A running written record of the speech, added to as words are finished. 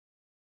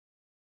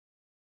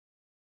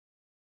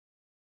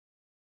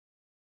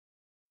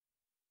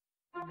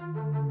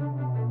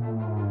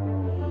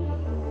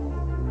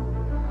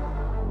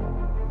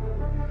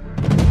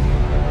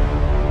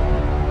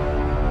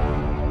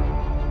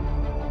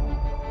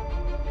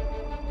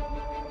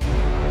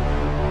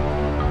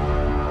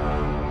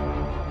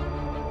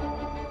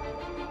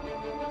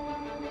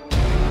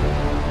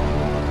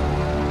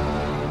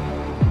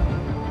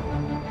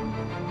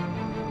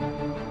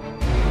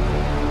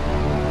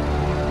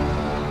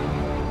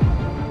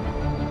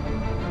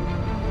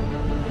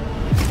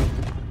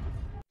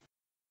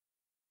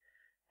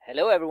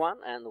Hello everyone,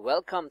 and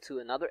welcome to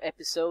another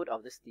episode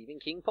of the Stephen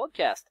King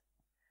podcast.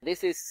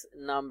 This is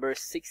number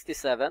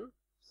 67,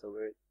 so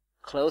we're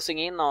closing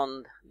in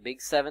on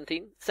big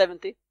 70.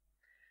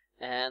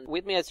 And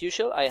with me as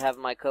usual, I have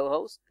my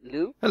co-host,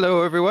 Lou.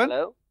 Hello everyone.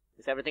 Hello.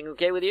 Is everything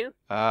okay with you?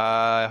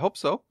 I hope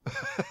so.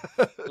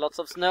 Lots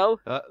of snow?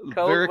 Cold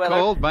very weather?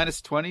 cold,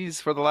 minus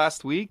 20s for the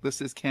last week.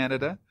 This is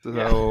Canada.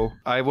 So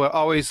I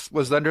always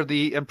was under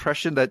the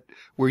impression that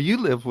where you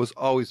live was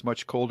always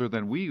much colder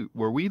than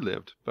where we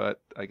lived, but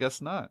I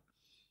guess not.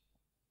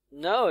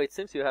 No, it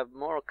seems you have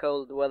more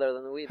cold weather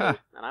than we do, and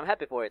I'm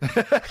happy for it.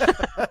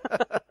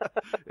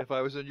 If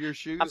I was in your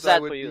shoes, I'm sad I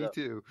would for you, be though.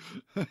 too.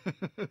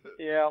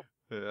 Yeah.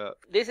 Yeah.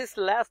 This is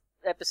the last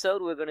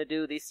episode we're going to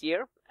do this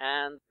year,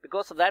 and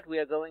because of that we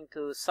are going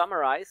to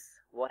summarize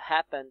what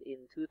happened in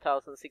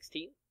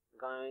 2016. We're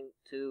going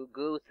to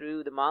go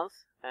through the month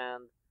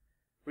and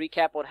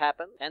recap what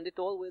happened, end it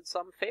all with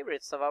some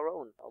favorites of our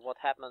own of what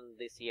happened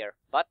this year.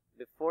 But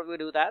before we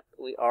do that,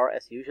 we are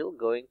as usual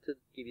going to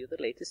give you the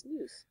latest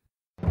news.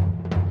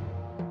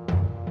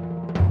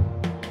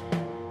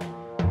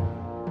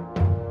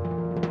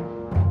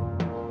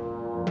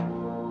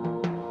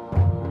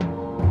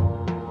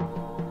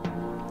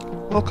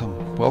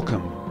 Welcome,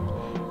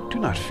 welcome. Do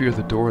not fear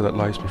the door that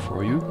lies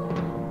before you.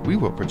 We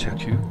will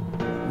protect you.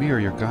 We are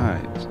your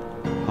guides,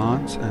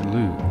 Hans and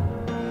Lou,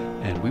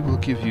 and we will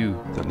give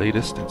you the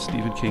latest in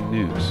Stephen King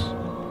news.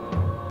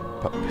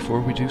 But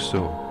before we do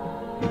so,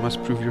 you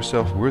must prove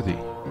yourself worthy.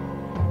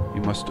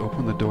 You must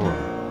open the door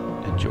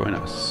and join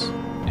us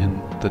in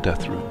the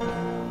DeathRoom.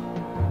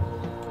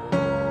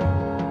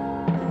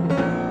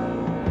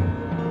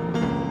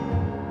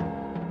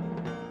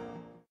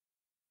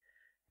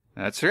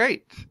 That's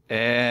right.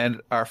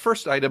 And our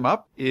first item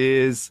up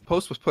is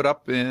post was put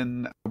up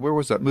in, where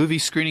was that? Movie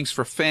Screenings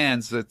for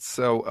Fans. It's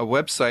a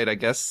website, I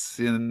guess,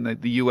 in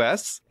the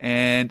U.S.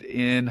 and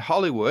in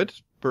Hollywood,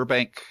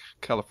 Burbank,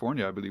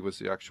 California, I believe was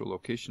the actual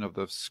location of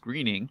the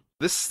screening.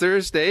 This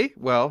Thursday,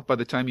 well, by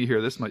the time you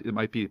hear this, it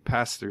might be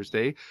past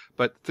Thursday,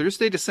 but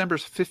Thursday, December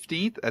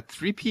 15th at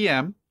 3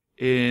 p.m.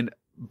 in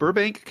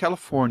Burbank,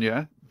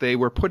 California, they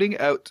were putting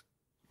out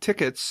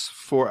tickets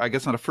for, I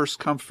guess, on a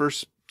first-come,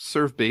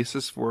 first-served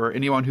basis for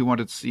anyone who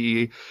wanted to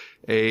see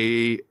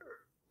a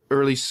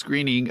early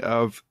screening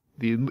of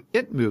the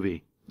It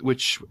movie,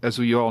 which, as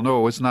we all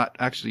know, is not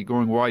actually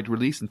going wide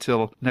release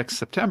until next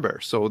September.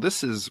 So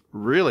this is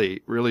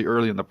really, really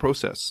early in the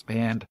process.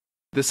 And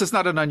this is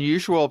not an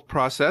unusual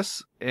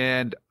process.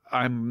 And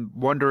I'm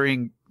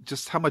wondering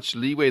just how much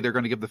leeway they're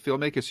going to give the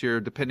filmmakers here,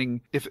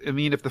 depending if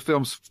the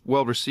film's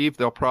well received,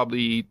 they'll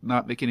probably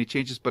not make any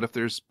changes. But if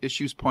there's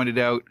issues pointed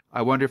out,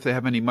 I wonder if they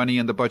have any money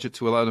in the budget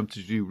to allow them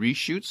to do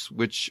reshoots,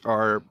 which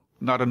are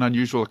not an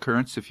unusual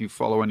occurrence if you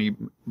follow any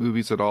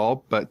movies at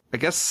all. But I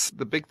guess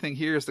the big thing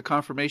here is the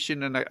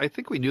confirmation, and I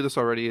think we knew this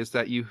already, is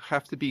that you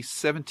have to be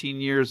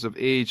 17 years of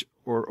age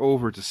or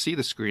over to see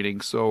the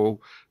screening. So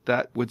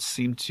that would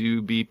seem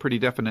to be pretty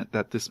definite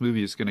that this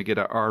movie is going to get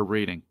an R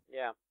rating.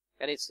 Yeah.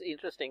 And it's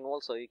interesting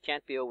also, you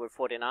can't be over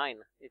 49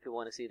 if you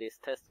want to see this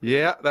test.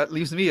 Yeah, that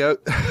leaves me out.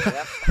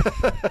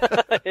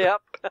 Yep.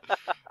 Yep.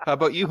 How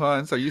about you,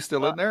 Hans? Are you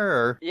still in there?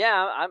 Or?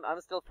 Yeah, I'm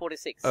still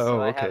 46, Oh,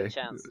 so I okay. have a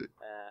chance.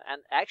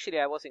 And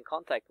actually, I was in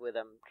contact with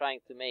them,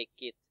 trying to make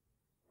it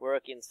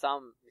work in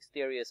some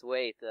mysterious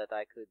way that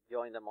I could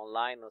join them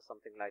online or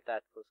something like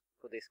that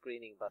for this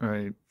screening. But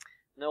Right.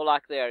 no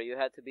luck there. You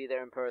had to be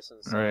there in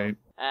person. So. Right.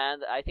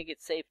 And I think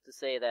it's safe to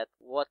say that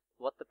what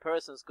the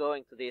person's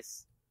going to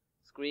this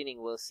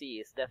screening will see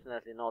is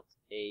definitely not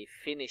a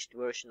finished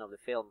version of the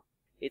film.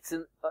 It's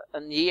a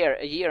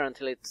year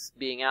until it's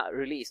being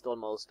released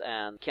almost,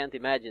 and can't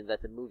imagine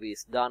that the movie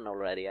is done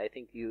already. I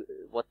think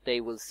what they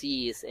will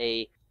see is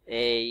a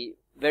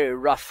very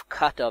rough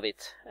cut of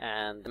it,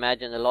 and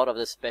imagine a lot of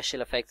the special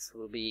effects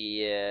will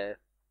be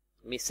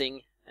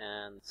missing,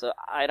 and so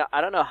I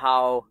don't know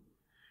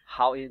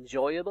how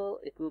enjoyable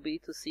it will be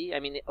to see. I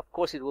mean, of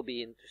course it will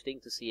be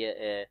interesting to see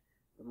a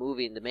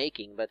movie in the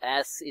making, but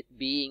as it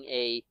being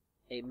a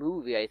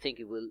movie, I think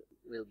it will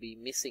be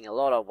missing a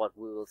lot of what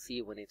we will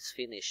see when it's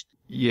finished.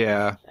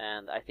 Yeah.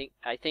 And I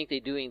think they're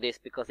doing this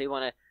because they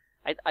want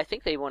to. I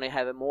think they want to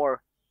have a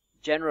more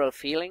general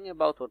feeling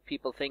about what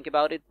people think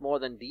about it, more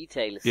than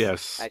details.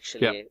 Yes.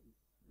 Actually, Yep.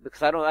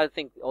 because I don't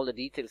think all the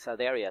details are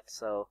there yet.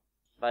 So,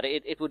 but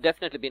it would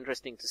definitely be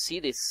interesting to see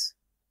this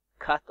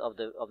cut of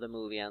the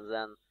movie and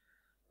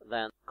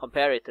then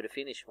compare it to the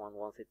finished one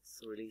once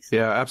it's released.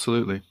 Yeah,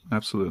 absolutely.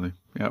 Absolutely.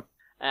 Yep.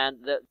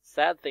 And the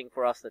sad thing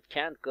for us that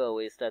can't go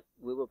is that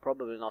we will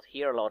probably not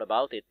hear a lot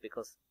about it,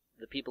 because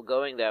the people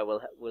going there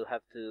will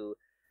have to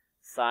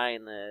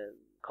sign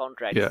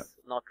contracts,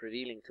 not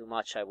revealing too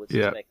much. I would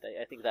suspect.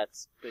 I think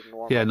that's pretty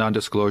normal. Yeah,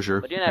 non-disclosure.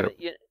 But you never,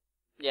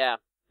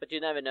 but you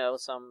never know.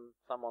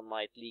 Someone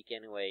might leak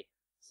anyway,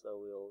 so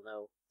we'll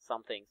know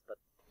some things. But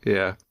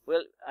yeah,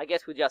 well, I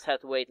guess we just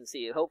have to wait and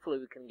see. Hopefully,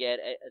 we can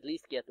at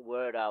least get the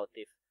word out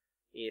if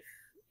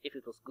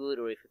it was good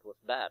or if it was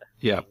bad.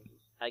 Yeah.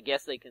 I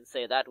guess they can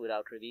say that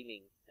without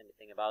revealing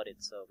anything about it,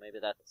 so maybe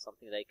that's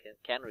something they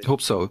can reveal.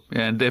 Hope so.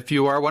 And if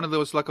you are one of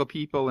those lucky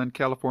people in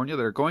California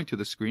that are going to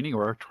the screening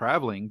or are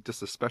traveling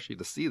just especially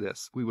to see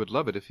this, we would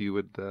love it if you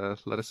would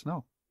let us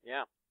know.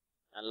 Yeah.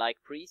 And like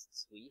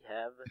priests, we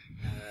have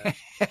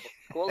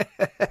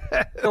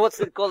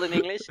what's it called in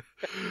English?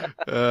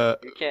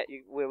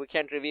 We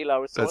can't reveal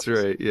our sources. That's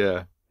right,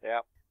 yeah. Yeah,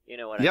 you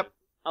know what I mean.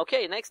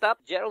 Okay, next up,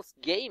 Gerald's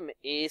game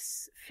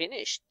is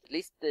finished, at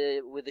least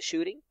with the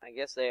shooting. I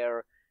guess they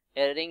are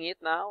editing it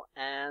now,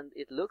 and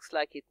it looks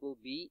like it will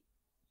be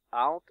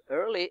out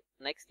early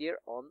next year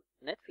on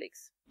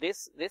Netflix.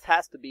 This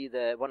has to be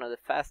one of the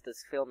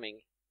fastest filming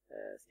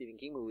Stephen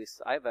King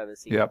movies I've ever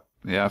seen. Yep,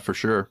 yeah, for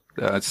sure.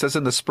 It says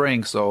in the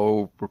spring,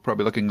 so we're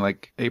probably looking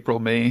like April,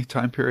 May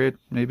time period,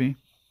 maybe.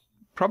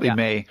 Probably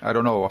May. I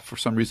don't know. For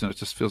some reason, it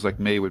just feels like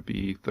May would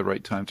be the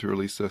right time to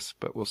release this,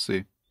 but we'll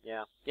see.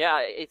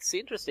 Yeah, it's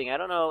interesting. I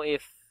don't know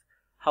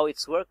how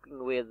it's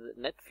working with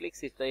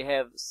Netflix, if they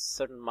have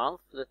certain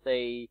month that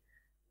they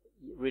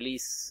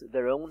release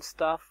their own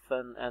stuff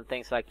and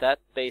things like that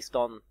based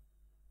on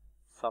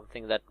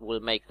something that will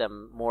make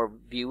them more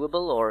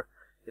viewable, or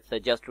if they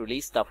just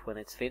release stuff when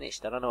it's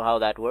finished. I don't know how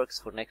that works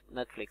for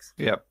Netflix.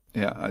 Yeah,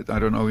 I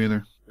don't know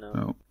either.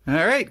 No. All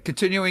right,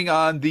 continuing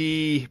on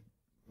the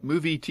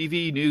movie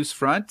TV news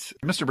front,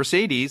 Mr.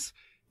 Mercedes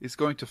is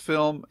going to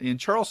film in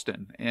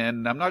Charleston,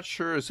 and I'm not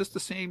sure, is this the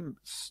same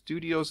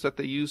studios that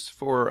they used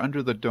for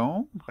Under the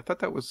Dome? I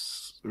thought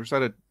it's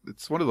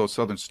one of those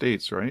southern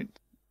states, right?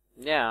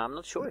 Yeah, I'm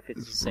not sure if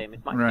it's the same.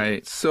 It might be.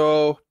 Right.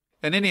 So,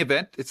 in any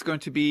event, it's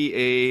going to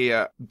be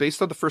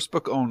based on the first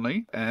book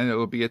only, and it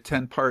will be a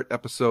 10-part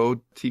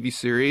episode TV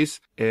series,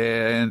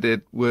 and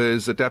it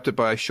was adapted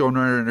by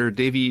showrunner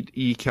David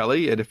E.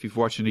 Kelly, and if you've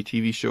watched any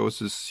TV shows,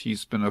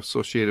 he's been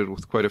associated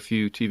with quite a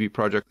few TV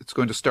projects. It's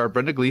going to star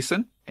Brenda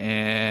Gleeson,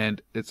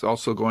 and it's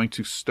also going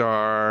to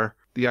star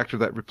the actor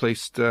that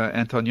replaced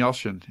Anton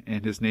Yelchin,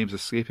 and his name's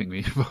escaping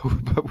me,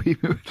 but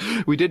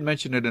we did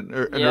mention it in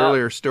an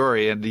earlier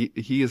story, and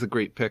he is a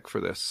great pick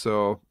for this.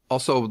 So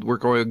also we're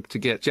going to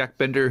get Jack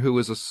Bender, who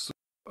was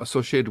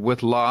associated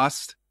with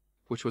Lost,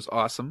 which was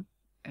awesome,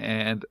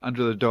 and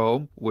Under the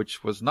Dome,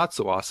 which was not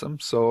so awesome.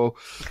 So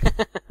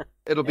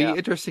it'll be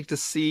interesting to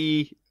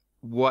see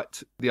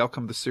what the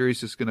outcome of the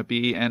series is going to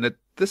be. And at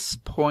this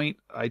point,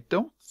 I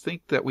don't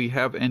think that we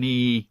have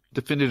any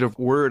definitive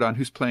word on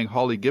who's playing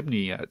Holly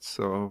Gibney yet,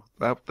 so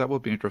that will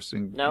be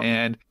interesting. No.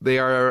 And they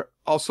are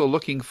also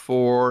looking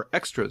for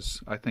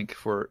extras, I think,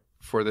 for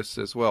this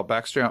as well,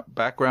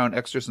 background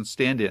extras and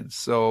stand-ins.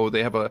 So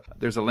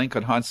there's a link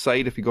on Han's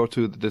site if you go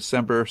to the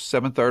December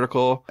 7th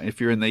article. If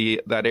you're in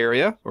that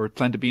area or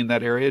plan to be in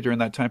that area during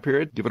that time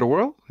period, give it a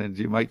whirl, and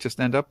you might just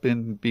end up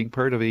in being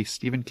part of a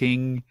Stephen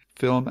King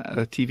film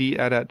TV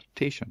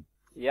adaptation.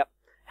 Yep.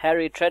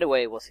 Harry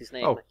Treadaway was his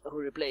name, who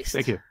replaced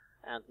Anthony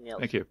Yelchin.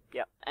 Thank you.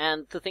 Yeah.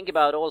 And to think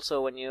about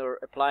also, when you're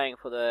applying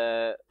for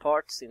the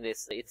parts in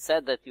this, it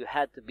said that you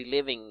had to be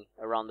living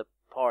around the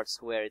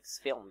parts where it's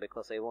filmed,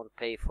 because they won't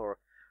pay for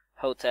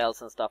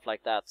hotels and stuff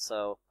like that,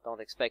 so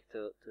don't expect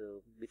to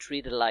be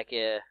treated like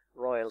a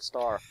royal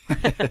star.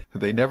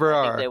 They never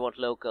are. I think they want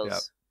locals.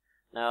 Yep.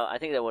 No, I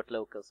think they want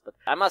locals, but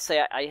I must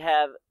say I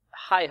have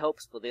high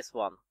hopes for this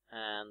one.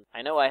 And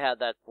I know I had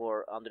that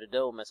for Under the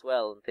Dome as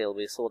well until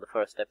we saw the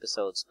first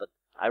episodes, but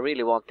I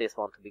really want this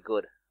one to be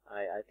good.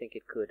 I think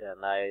it could,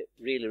 and I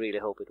really, really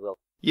hope it will.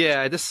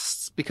 Yeah,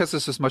 because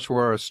this is much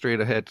more a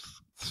straight-ahead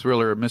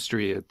thriller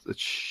mystery,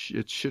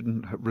 it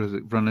shouldn't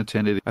really run into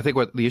anything. I think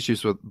what the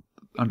issues with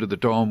Under the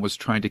Dome was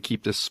trying to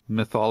keep this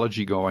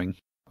mythology going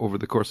over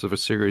the course of a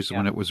series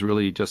when it was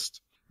really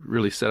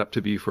set up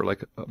to be for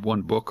like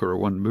one book or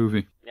one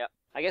movie. Yeah,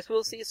 I guess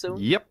we'll see soon.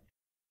 Yep.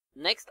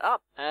 Next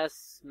up,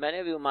 as many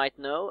of you might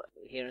know,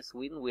 here in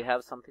Sweden we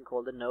have something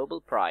called the Nobel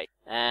Prize,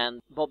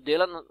 and Bob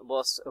Dylan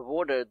was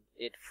awarded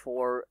it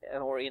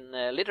in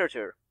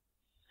literature.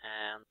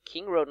 And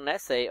King wrote an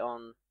essay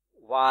on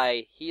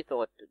why he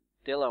thought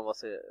Dylan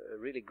was a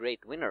really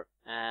great winner.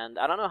 And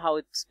I don't know how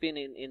it's been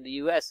in the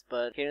US,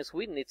 but here in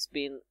Sweden it's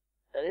been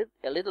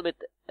a little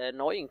bit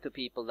annoying to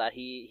people that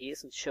he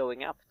isn't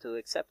showing up to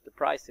accept the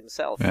prize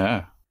himself.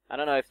 Yeah. I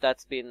don't know if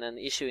that's been an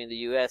issue in the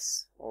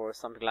US or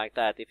something like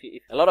that. If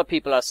a lot of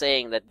people are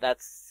saying that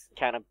that's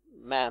kind of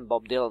man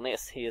Bob Dylan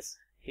is. He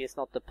is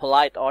not the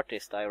polite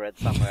artist I read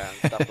somewhere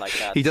and stuff like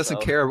that. He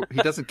doesn't care.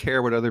 He doesn't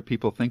care what other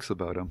people thinks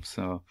about him.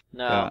 So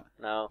no.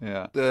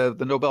 Yeah.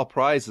 The Nobel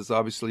Prize is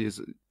obviously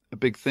a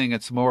big thing.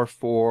 It's more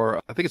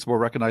for, I think it's more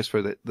recognized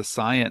for the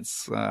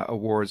science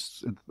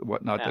awards and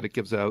whatnot that it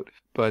gives out.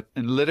 But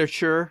in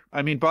literature,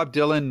 I mean, Bob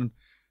Dylan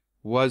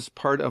was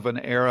part of an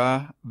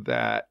era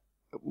that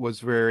was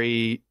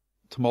very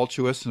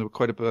tumultuous and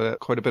quite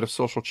a bit of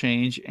social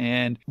change.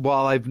 And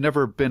while I've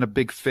never been a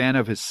big fan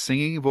of his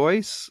singing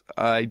voice,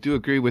 I do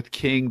agree with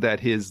King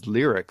that his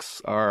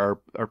lyrics are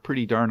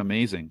pretty darn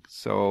amazing.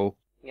 So,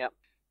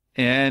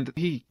 and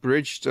he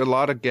bridged a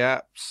lot of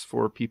gaps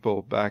for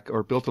people back,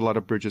 or built a lot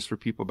of bridges for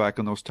people back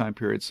in those time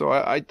periods. So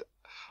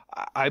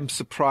I'm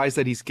surprised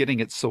that he's getting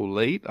it so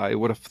late. I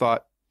would have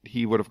thought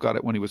he would have got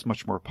it when he was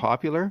much more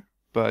popular,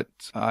 but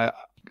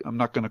I'm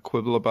not going to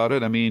quibble about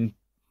it. I mean,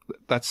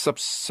 that's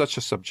such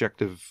a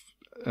subjective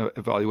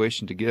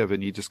evaluation to give,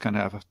 and you just kind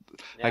of have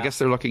I guess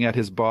they're looking at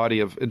his body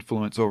of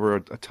influence over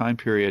a time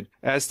period.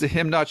 As to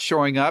him not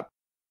showing up,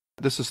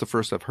 this is the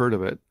first I've heard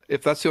of it.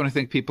 If that's the only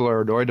thing people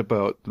are annoyed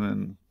about,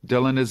 then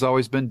Dylan has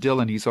always been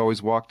Dylan. He's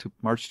always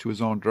marched to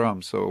his own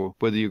drum. So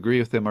whether you agree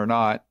with him or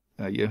not,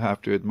 you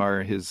have to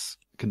admire his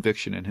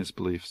conviction and his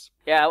beliefs.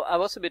 Yeah, I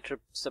was a bit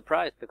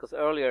surprised because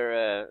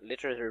earlier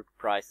literature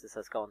prizes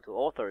has gone to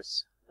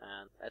authors.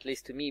 And at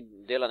least to me,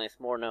 Dylan is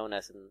more known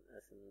as a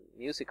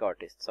music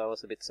artist, so I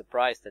was a bit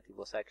surprised that he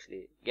was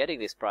actually getting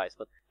this prize.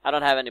 But I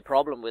don't have any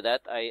problem with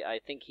that. I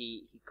think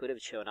he could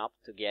have shown up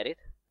to get it.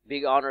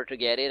 Big honor to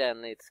get it,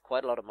 and it's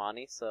quite a lot of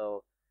money.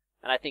 So,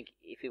 and I think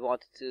if he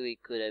wanted to, he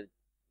could have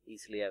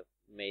easily have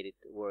made it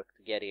work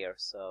to get here.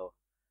 So,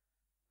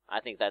 I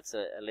think that's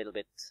a little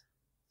bit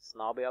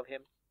snobby of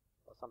him,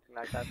 or something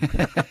like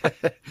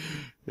that.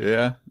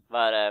 Yeah.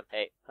 But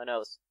hey, who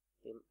knows?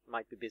 He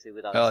might be busy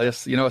with others.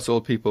 Yes, you know, us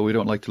old people, we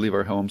don't like to leave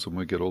our homes when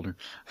we get older.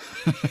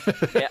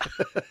 Yeah.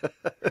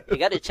 You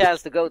got a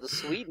chance to go to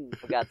Sweden,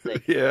 for God's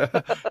sake. Yeah.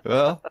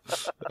 Well,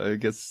 I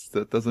guess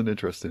that doesn't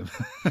interest him.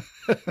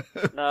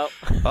 No.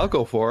 I'll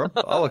go for him.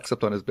 I'll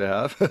accept on his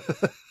behalf.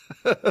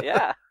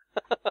 Yeah.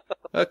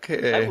 Okay.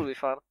 That would be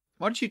fun.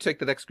 Why don't you take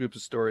the next group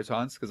of stories,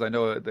 Hans? Because I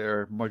know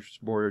they're much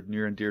more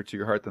near and dear to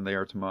your heart than they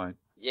are to mine.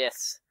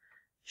 Yes.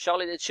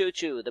 Charlie the Choo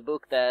Choo, the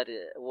book that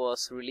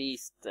was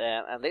released,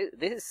 and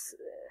this is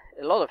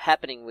a lot of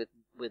happening with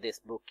this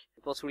book.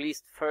 It was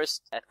released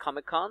first at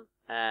Comic-Con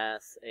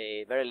as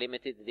a very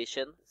limited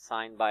edition,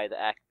 signed by an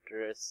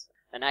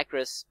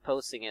actress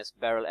posing as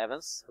Beryl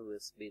Evans, who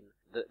has been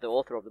the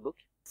author of the book.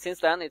 Since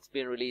then, it's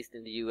been released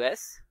in the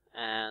US,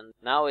 and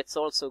now it's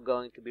also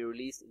going to be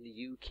released in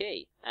the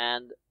UK.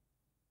 And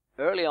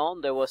early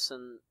on, there was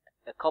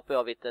a copy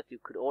of it that you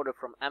could order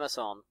from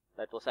Amazon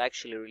that was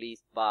actually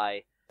released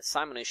by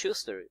Simon &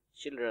 Schuster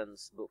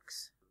children's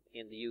books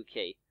in the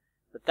UK.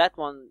 But that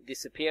one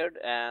disappeared,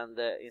 and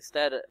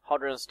instead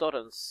Hodder &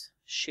 Stoughton's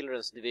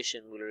children's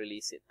division will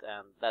release it.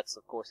 And that's,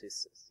 of course,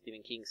 is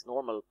Stephen King's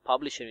normal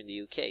publisher in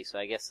the UK. So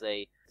I guess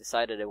they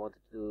decided they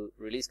wanted to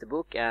release the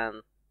book,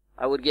 and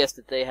I would guess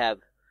that they have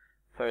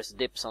first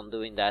dips on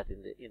doing that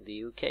in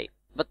the UK.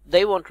 But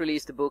they won't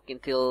release the book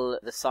until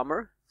the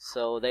summer,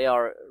 so they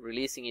are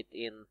releasing it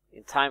in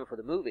time for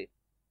the movie.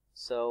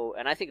 So,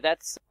 and I think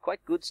that's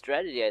quite good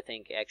strategy, I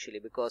think, actually,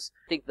 because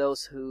I think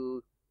those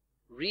who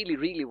really,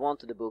 really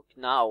wanted the book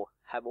now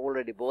have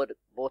already bought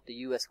the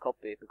US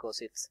copy,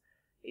 because it's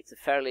a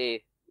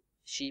fairly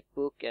cheap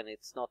book, and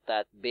it's not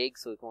that big,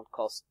 so it won't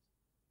cost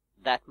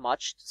that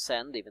much to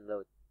send, even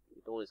though it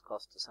always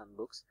costs to send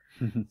books.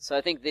 So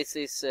I think this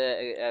is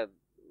a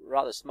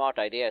rather smart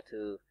idea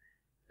to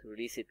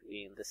release it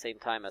in the same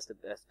time as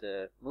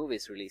the movie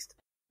is released.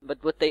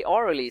 But what they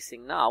are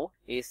releasing now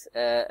is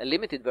a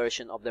limited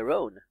version of their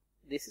own.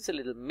 This is a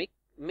little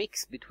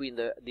mix between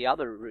the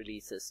other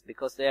releases,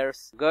 because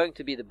there's going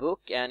to be the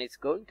book, and it's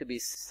going to be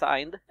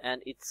signed,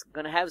 and it's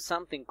going to have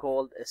something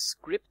called a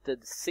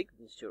scripted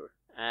signature.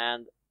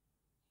 And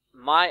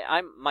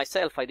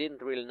myself, I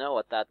didn't really know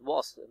what that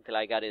was until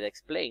I got it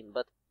explained.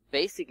 But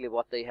basically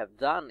what they have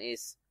done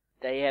is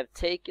they have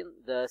taken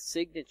the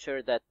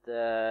signature that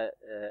the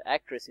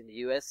actress in the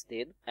US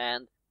did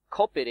and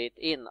copied it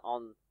in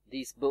on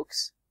these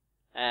books,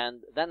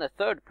 and then a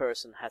third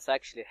person has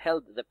actually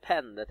held the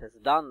pen that has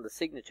done the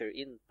signature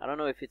in, I don't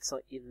know if it's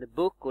in the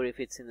book or if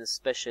it's in a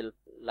special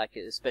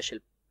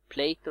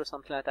plate or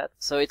something like that.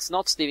 So it's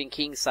not Stephen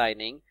King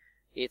signing,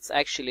 it's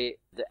actually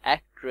the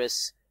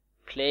actress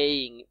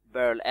playing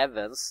Beryl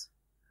Evans,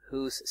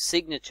 whose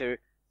signature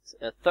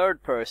a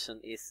third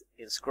person is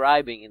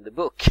inscribing in the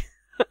book.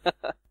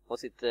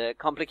 Was it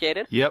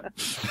complicated? Yep.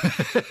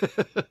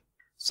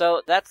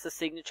 So that's the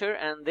signature,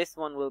 and this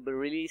one will be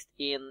released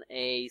in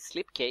a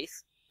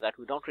slipcase that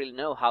we don't really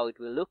know how it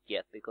will look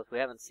yet, because we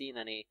haven't seen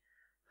any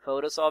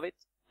photos of it.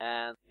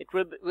 And it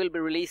will be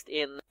released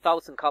in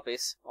 1,000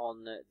 copies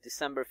on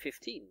December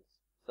 15th.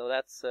 So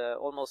that's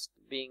almost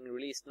being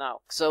released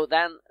now. So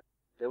then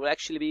there will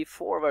actually be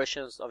 4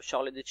 versions of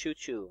Charlie the Choo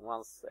Choo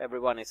once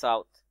everyone is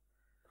out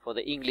for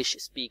the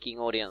English-speaking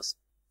audience.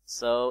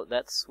 So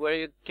that's where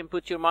you can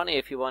put your money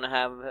if you want to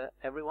have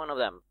every one of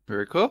them.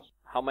 Very cool.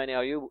 How many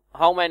are you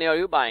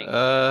buying?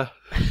 None.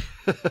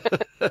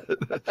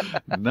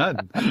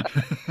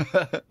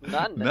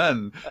 None.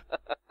 None.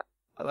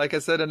 like I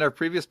said in our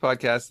previous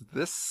podcast,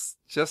 this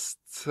just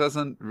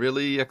doesn't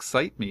really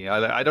excite me.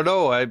 I don't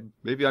know.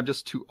 Maybe I'm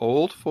just too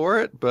old for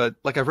it, but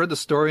like I've read the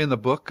story in the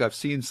book. I've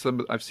seen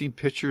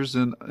pictures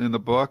in the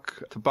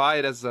book. To buy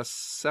it as a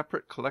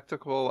separate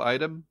collectible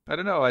item, I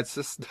don't know. It's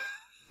just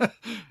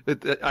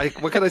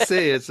what can I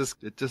say? It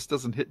just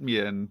doesn't hit me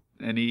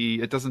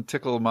it doesn't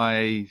tickle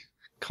my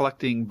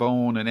collecting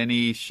bone in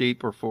any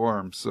shape or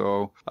form.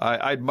 So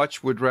I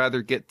much would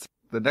rather get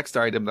the next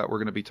item that we're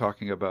going to be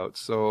talking about.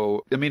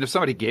 So, I mean, if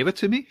somebody gave it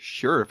to me,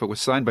 sure. If it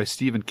was signed by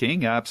Stephen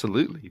King,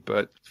 absolutely.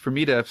 But for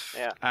me to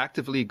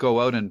actively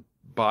go out and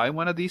buy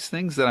one of these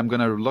things that I'm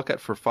going to look at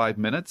for 5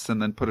 minutes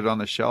and then put it on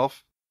the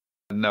shelf,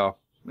 no.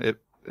 It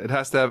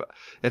has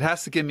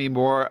to give me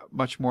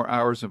much more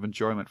hours of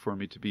enjoyment for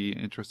me to be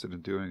interested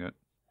in doing it.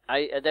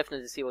 I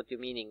definitely see what you're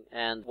meaning.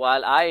 And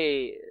while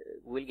I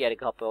will get a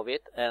copy of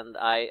it, and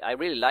I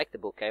really like the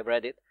book, I've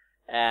read it,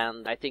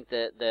 and I think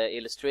the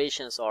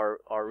illustrations are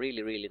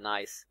really, really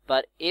nice.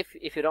 But if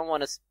you don't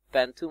want to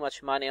spend too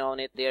much money on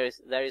it,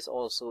 there is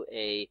also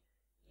a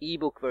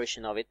ebook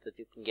version of it that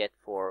you can get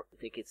for, I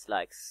think it's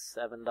like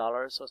 $7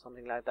 or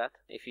something like that,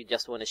 if you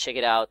just want to check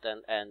it out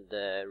and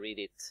read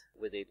it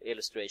with the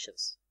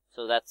illustrations.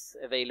 So that's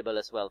available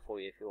as well for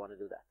you if you want to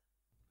do that.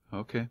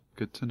 Okay,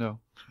 good to know.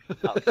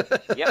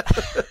 Yep.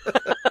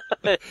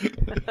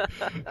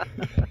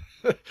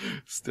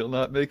 Still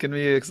not making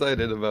me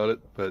excited about it,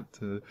 but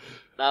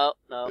no,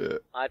 yeah.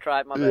 I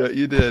tried my best. Yeah,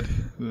 you did.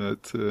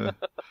 But,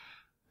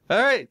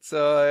 all right,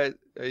 so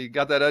you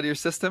got that out of your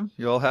system?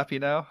 You all happy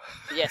now?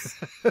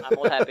 Yes, I'm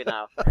all happy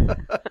now.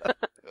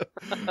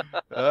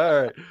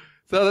 All right.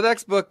 So the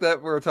next book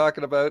that we're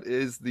talking about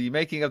is The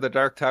Making of the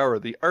Dark Tower,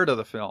 The Art of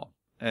the Film.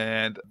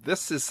 And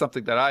this is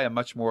something that I am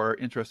much more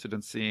interested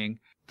in seeing.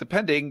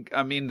 Depending,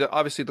 I mean,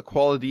 obviously the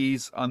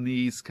qualities on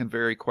these can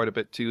vary quite a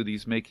bit too,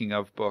 these making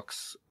of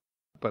books.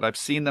 But I've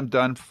seen them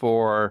done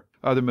for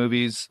other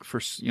movies,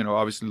 for,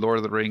 obviously Lord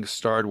of the Rings,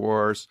 Star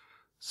Wars.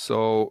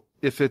 So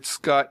if it's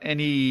got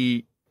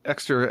any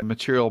extra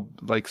material,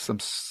 like some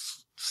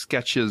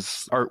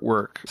sketches,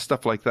 artwork,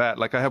 stuff like that.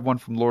 Like I have one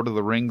from Lord of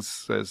the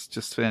Rings that's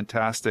just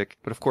fantastic.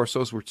 But of course,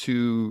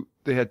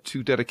 they had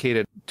two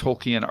dedicated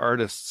Tolkien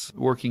artists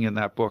working in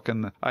that book.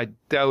 And I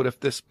doubt if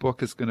this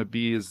book is going to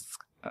be as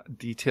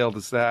detailed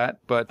as that.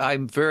 But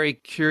I'm very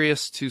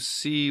curious to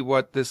see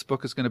what this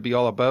book is going to be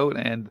all about.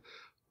 And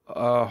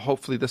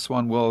hopefully this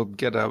one will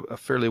get a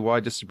fairly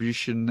wide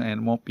distribution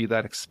and won't be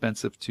that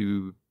expensive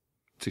to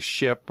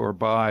ship or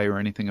buy or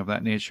anything of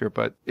that nature.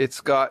 But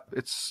it's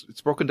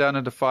broken down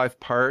into 5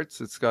 parts.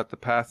 It's got the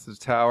Path to the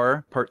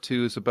Tower. Part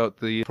 2 is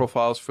about the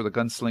profiles for the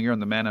gunslinger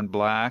and the man in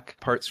black.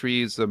 Part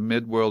 3 is the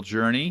mid-world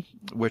journey,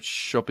 which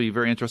shall be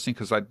very interesting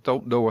because I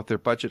don't know what their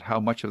budget, how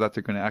much of that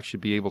they're going to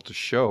actually be able to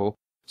show.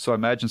 So I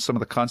imagine some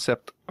of the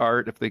concept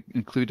art, if they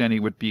include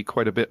any, would be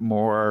quite a bit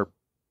more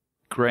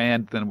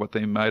grand than what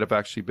they might have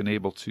actually been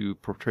able to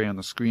portray on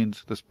the screen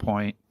to this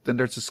point. Then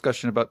there's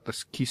discussion about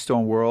the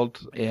Keystone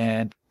World,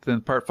 and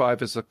then part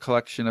 5 is a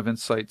collection of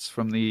insights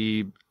from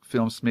the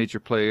film's major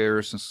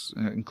players,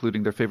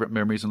 including their favorite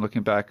memories and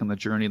looking back on the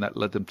journey that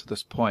led them to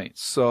this point.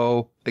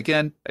 So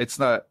again, it's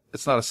not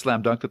a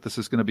slam dunk that this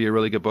is going to be a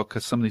really good book,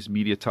 because some of these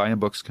media tie-in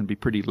books can be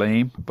pretty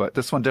lame, but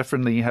this one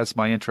definitely has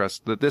my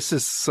interest. That this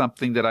is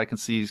something that I can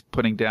see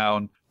putting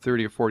down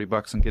 $30 or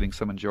 $40 and getting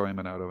some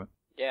enjoyment out of it.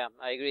 Yeah,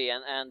 I agree.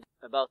 And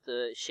about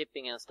the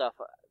shipping and stuff,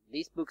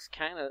 these books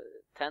kind of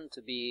tend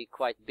to be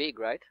quite big,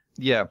 right?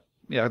 Yeah,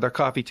 they're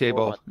coffee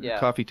table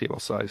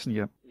size.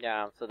 Yeah.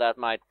 Yeah, so that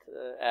might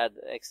add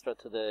extra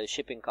to the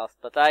shipping cost.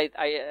 But I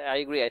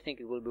agree. I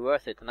think it will be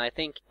worth it. And I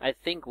think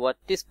what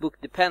this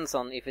book depends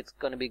on, if it's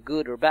going to be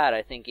good or bad,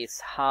 I think, is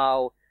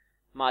how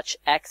much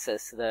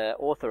access the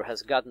author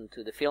has gotten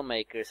to the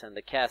filmmakers and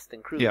the cast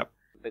and crew. Yeah.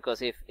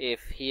 Because if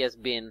he has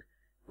been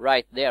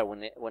right there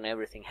when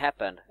everything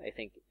happened, I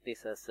think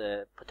this has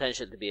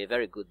potential to be a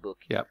very good book.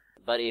 Yeah.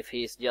 But if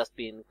he's just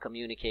been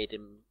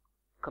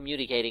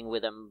communicating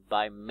with them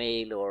by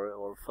mail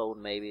or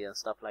phone maybe and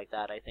stuff like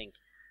that, I think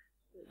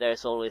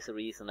there's always a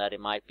reason that it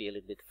might be a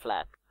little bit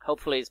flat.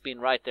 Hopefully it's been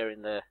right there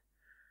in the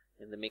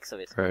mix of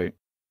it. Right.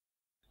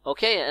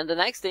 Okay, and the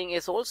next thing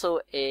is also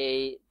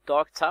a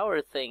Dark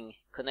Tower thing,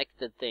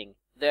 connected thing.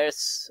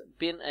 There's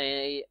been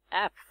a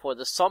app for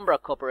the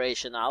Sombra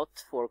Corporation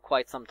out for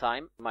quite some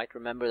time. You might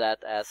remember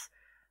that as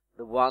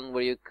the one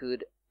where you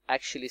could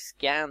actually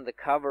scan the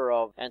cover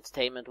of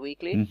Entertainment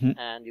Weekly, mm-hmm.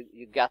 and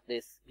you got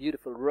this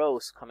beautiful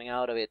rose coming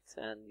out of it,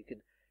 and you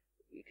could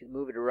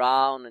move it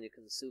around and you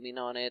can zoom in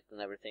on it and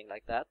everything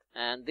like that.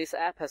 And this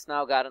app has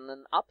now gotten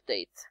an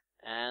update,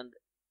 and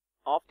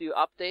after you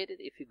update it,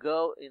 if you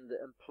go in the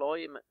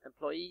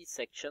employee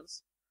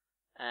sections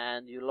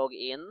and you log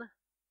in,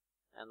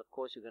 and of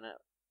course you're gonna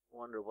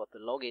wonder what the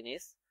login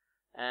is,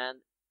 and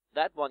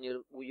that one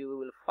you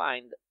will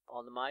find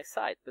on my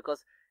site,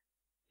 because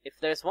if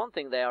there's one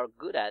thing they are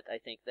good at, I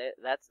think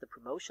that's the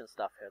promotion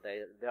stuff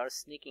here. They are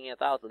sneaking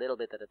it out a little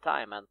bit at a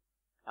time, and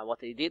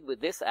what they did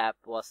with this app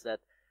was that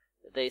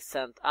they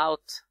sent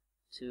out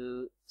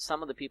to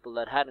some of the people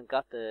that hadn't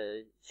got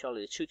the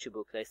Charlie the Choo-Choo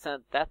book. They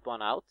sent that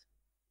one out.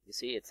 You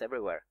see, it's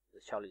everywhere. The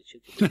Charlie the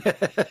Choo-Choo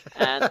book.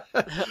 And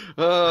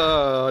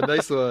oh,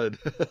 nice one.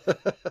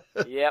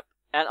 Yep.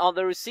 And on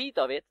the receipt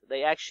of it,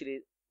 they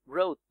actually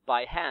wrote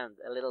by hand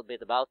a little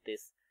bit about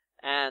this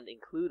and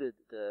included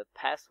the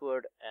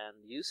password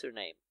and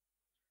username.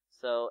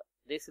 So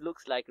this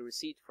looks like a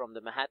receipt from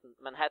the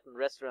Manhattan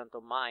Restaurant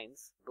of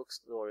Minds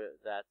bookstore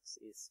that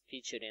is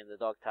featured in the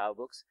Dog Tower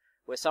books,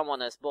 where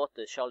someone has bought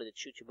the Charlie the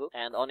Choo-Choo book,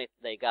 and on it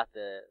they got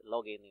the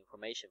login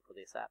information for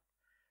this app.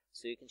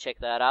 So you can check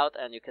that out,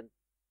 and you can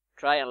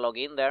try and log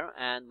in there,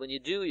 and when you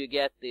do, you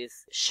get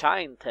this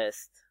shine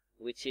test,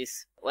 which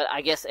is, well,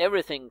 I guess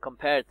everything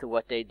compared to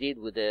what they did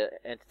with the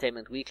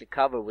Entertainment Weekly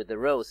cover with the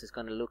rose is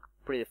going to look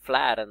pretty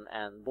flat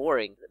and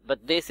boring.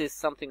 But this is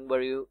something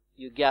where you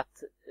get,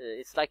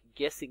 it's like a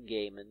guessing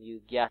game, and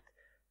you get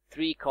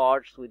 3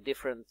 cards with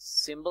different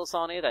symbols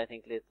on it. I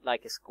think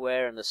like a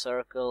square and a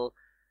circle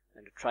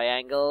and a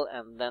triangle,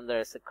 and then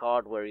there's a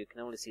card where you can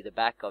only see the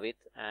back of it,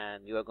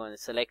 and you are going to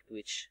select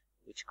which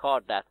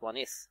card that one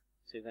is.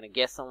 So you're going to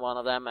guess on one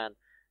of them, and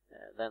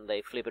then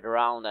they flip it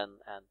around, and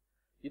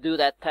you do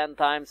that 10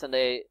 times, and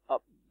they,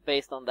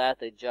 based on that,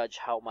 they judge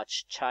how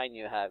much shine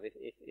you have.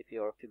 If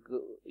your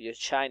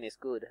shine is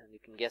good, and you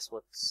can guess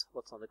what's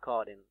on the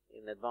card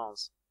in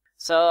advance.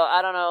 So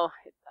I don't know.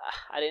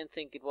 I didn't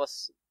think it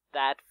was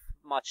that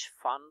much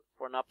fun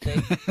for an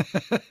update.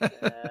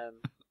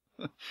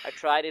 I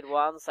tried it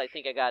once. I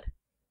think I got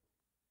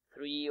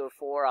 3 or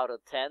 4 out of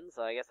 10.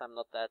 So I guess I'm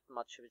not that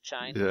much of a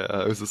shine.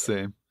 Yeah, it was the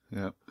same.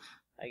 Yeah.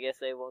 I guess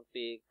they won't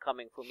be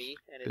coming for me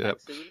anytime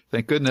soon.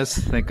 Thank goodness.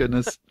 Thank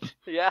goodness.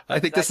 Yeah. I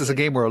think this is a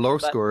game where a low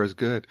score is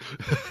good.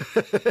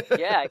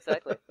 Yeah,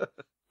 exactly.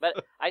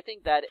 But I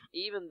think that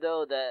even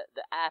though the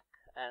app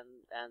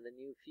and the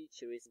new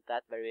feature isn't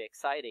that very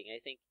exciting, I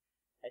think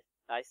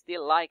I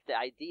still like the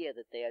idea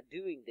that they are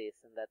doing this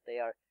and that they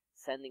are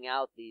sending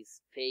out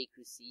these fake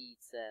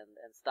receipts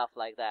and stuff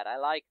like that. I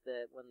like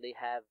when they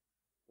have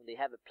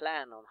a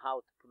plan on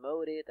how to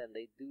promote it and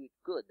they do it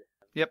good.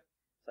 Yep.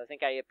 So I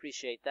think I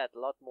appreciate that a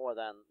lot more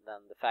than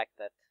the fact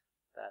that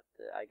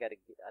I got a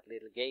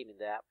little game in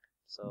the app.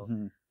 So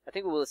I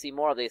think we will see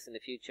more of this in the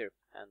future,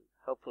 and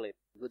hopefully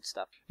good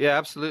stuff. Yeah,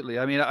 absolutely.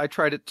 I mean, I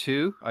tried it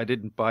too. I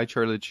didn't buy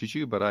Charlie the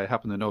Choo-Choo, but I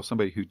happen to know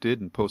somebody who did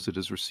and posted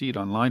his receipt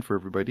online for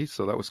everybody,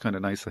 so that was kind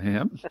of nice of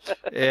him.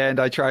 And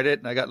I tried it,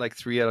 and I got like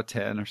 3 out of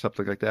 10 or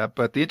something like that.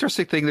 But the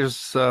interesting thing,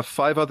 there's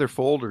 5 other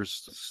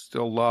folders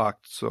still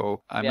locked,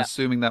 so I'm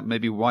assuming that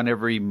maybe one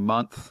every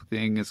month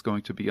thing is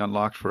going to be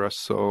unlocked for us.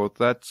 So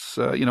that's,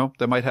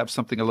 they might have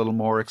something a little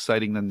more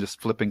exciting than just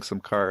flipping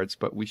some cards,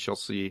 but we shall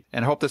see.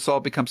 And I hope this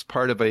all becomes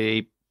part of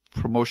a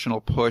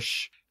promotional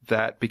push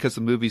that, because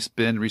the movie's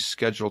been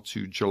rescheduled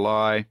to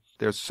July,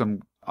 there's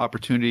some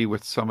opportunity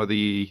with some of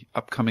the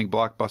upcoming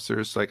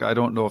blockbusters. Like, I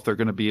don't know if they're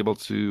going to be able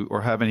to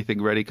or have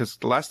anything ready, because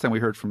the last time we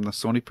heard from the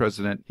Sony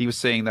president, he was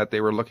saying that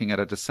they were looking at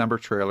a December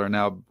trailer.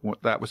 Now,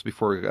 that was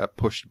before it got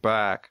pushed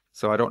back.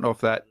 So I don't know if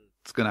that's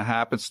going to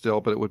happen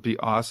still, but it would be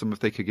awesome if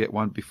they could get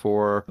one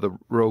before the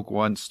Rogue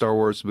One Star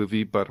Wars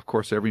movie. But of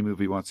course, every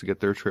movie wants to get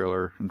their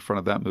trailer in front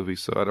of that movie.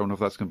 So I don't know if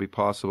that's going to be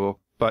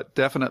possible. But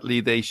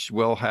definitely they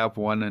will have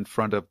one in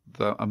front of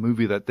a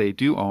movie that they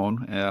do own,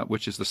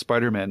 which is the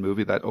Spider-Man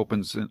movie that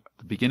opens in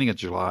the beginning of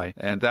July.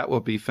 And that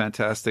will be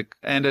fantastic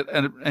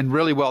and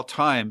really well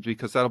timed,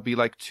 because that'll be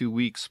like 2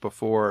 weeks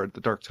before the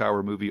Dark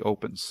Tower movie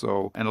opens.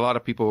 So, and a lot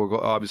of people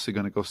are obviously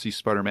going to go see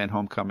Spider-Man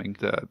Homecoming.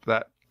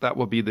 That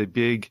will be the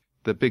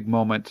big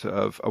moment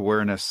of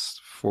awareness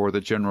for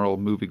the general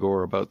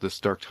moviegoer about this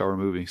Dark Tower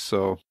movie.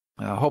 So,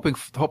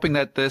 hoping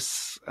that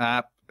this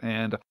app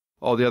and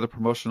all the other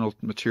promotional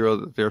material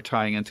that they're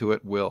tying into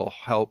it will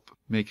help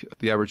make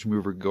the average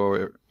mover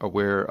go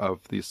aware of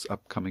this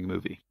upcoming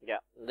movie. Yeah,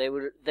 they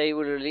will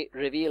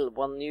reveal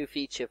one new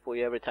feature for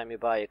you every time you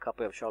buy a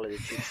copy of Charlie the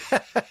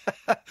Choo-Choo.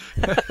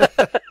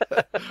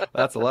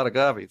 That's a lot of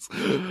copies.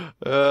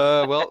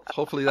 Well,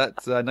 hopefully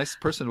that nice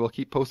person will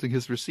keep posting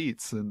his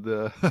receipts. And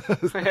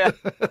Yeah,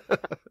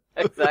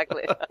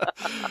 exactly.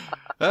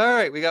 All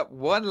right, we got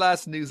one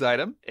last news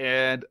item,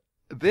 and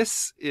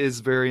this is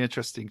very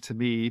interesting to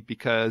me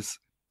because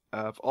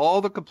of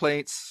all the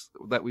complaints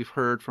that we've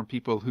heard from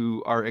people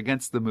who are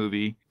against the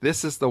movie.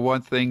 This is the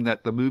one thing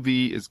that the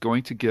movie is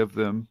going to give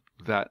them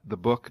that the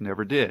book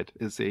never did.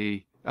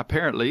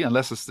 Apparently,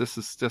 unless this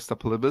is just a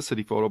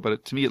publicity photo,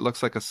 but to me it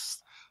looks like a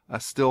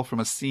still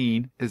from a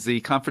scene, is the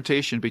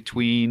confrontation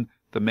between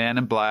the Man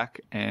in Black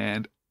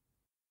and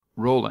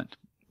Roland.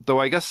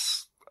 Though I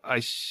guess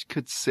I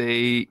could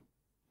say,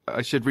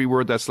 I should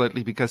reword that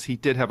slightly, because he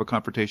did have a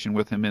confrontation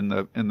with him in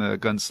the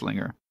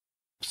Gunslinger.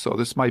 So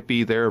this might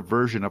be their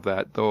version of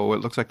that, though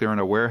it looks like they're in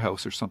a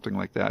warehouse or something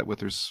like that,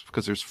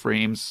 because there's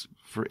frames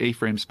for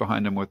A-frames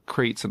behind them with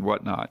crates and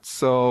whatnot.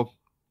 So,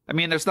 I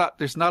mean, there's not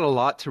a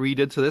lot to read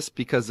into this,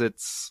 because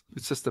it's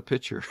just a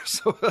picture.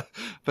 So,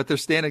 but they're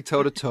standing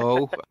toe to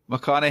toe.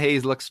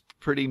 McConaughey looks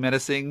pretty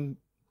menacing.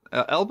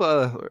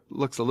 Elba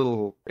looks a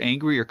little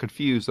angry or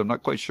confused. I'm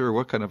not quite sure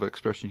what kind of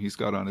expression he's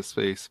got on his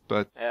face,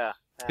 but yeah.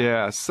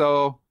 Yeah.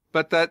 So,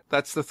 but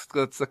that's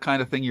the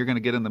kind of thing you're going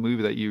to get in the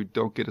movie that you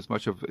don't get as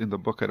much of in the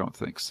book, I don't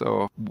think.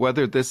 So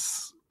whether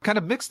this kind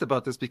of mixed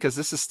about this, because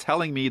this is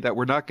telling me that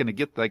we're not going to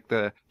get like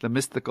the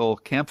mystical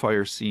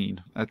campfire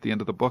scene at the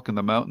end of the book in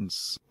the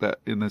mountains that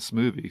in this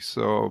movie.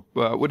 So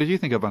what did you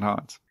think of it,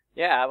 Hans?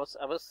 Yeah,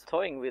 I was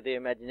toying with the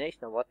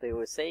imagination of what they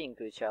were saying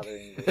to each other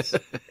in this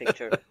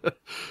picture,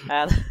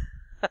 and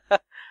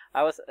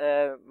I was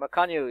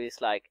Macanio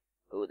is like,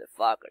 "Who the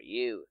fuck are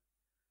you?"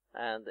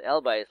 And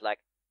Elba is like,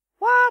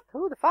 "What?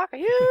 Who the fuck are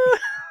you?"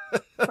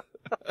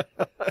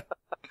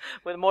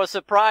 With more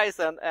surprise,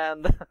 and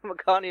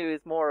Macanio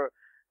is more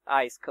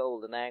ice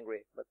cold and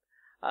angry. But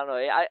I don't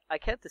know. I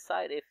can't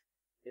decide if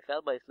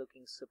Elba is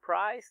looking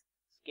surprised,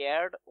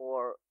 scared,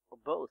 or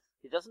both.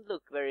 He doesn't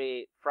look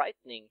very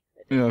frightening.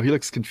 No, he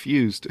looks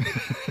confused.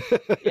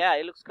 Yeah,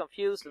 he looks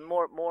confused and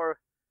more.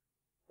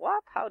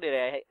 What? How did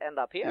I end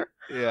up here?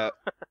 Yeah.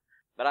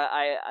 But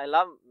I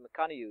love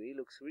Macanio. He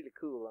looks really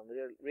cool and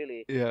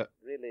really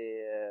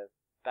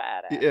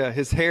bad. Yeah,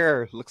 his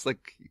hair looks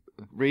like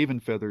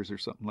raven feathers or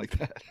something like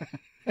that.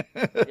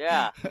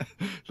 Yeah.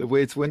 The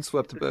way it's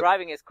windswept.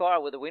 Driving his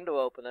car with the window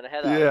open and a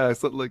head out. Yeah,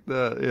 something like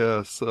that.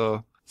 Yeah,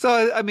 so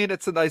I mean,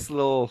 it's a nice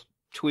little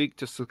tweak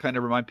just to kind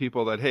of remind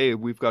people that, hey,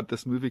 we've got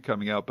this movie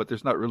coming out, but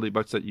there's not really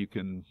much that you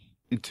can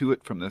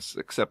intuit from this,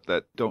 except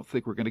that don't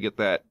think we're going to get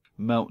that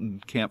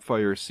mountain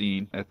campfire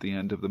scene at the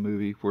end of the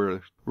movie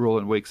where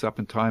Roland wakes up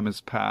and time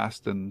has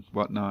passed and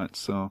whatnot.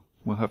 So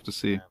we'll have to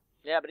see.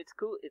 Yeah, but it's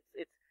cool.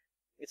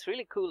 It's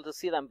really cool to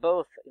see them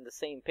both in the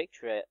same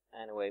picture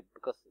anyway,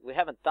 because we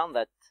haven't done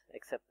that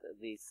except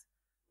these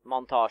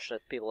montage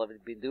that people have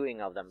been doing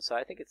of them. So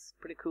I think it's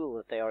pretty cool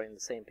that they are in the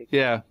same picture.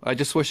 Yeah, I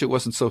just wish it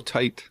wasn't so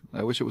tight.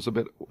 I wish it was a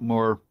bit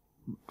more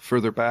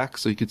further back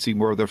so you could see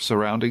more of their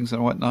surroundings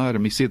and whatnot. I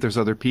mean, see if there's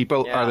other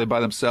people. Yeah. Are they by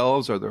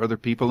themselves? Are there other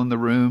people in the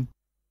room?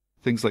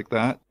 Things like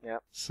that. Yeah.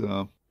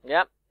 So.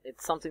 Yeah,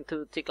 it's something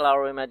to tickle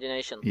our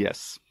imagination.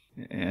 Yes.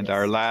 And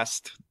our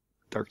last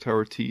Dark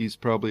Tower tease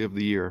probably of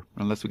the year,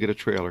 unless we get a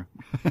trailer.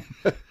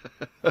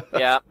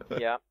 Yeah.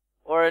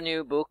 Or a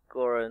new book,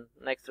 or an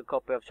extra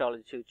copy of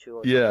Charlie Choo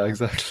Choo. Yeah,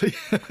 exactly.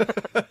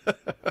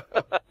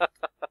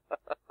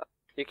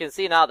 You can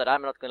see now that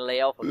I'm not going to lay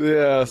off.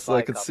 Yes,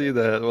 I can see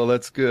that. Well,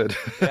 that's good.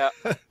 Yeah.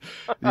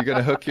 You're going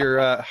to hook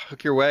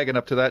your wagon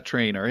up to that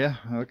train, are you?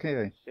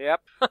 Okay.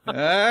 Yep. All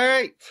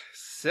right.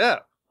 So.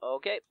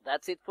 Okay,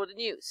 that's it for the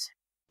news.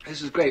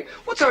 This is great.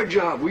 What's our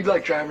job? We'd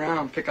like drive around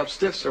and pick up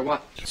stiffs or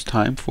what? It's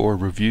time for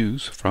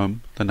reviews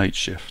from the night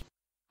shift.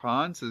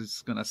 Hans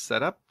is going to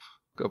set up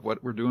of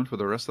what we're doing for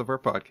the rest of our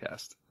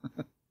podcast.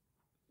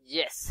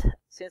 Yes.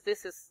 Since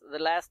this is the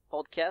last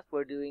podcast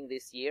we're doing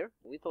this year,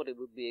 we thought it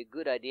would be a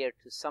good idea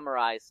to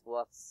summarize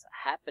what's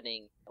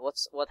happening,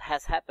 what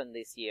has happened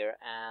this year,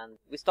 and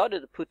we started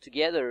to put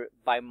together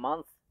by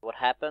month what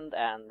happened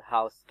and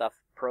how stuff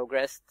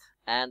progressed,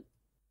 and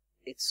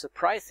it's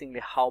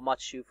surprisingly how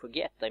much you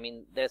forget. I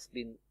mean, there's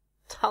been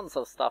tons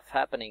of stuff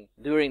happening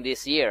during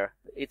this year.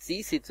 It's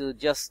easy to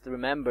just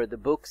remember the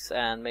books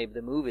and maybe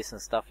the movies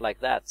and stuff like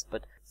that,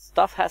 but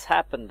stuff has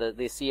happened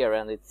this year,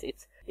 and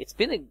it's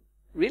been a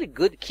really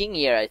good King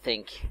year, I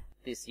think,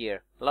 this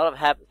year. A lot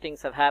of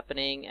things have happened,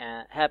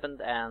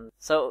 and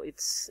so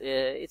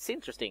it's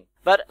interesting.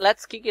 But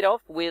let's kick it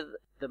off with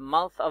the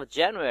month of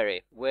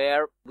January,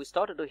 where we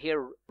started to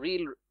hear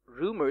real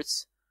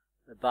rumors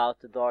about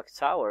the Dark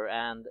Tower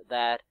and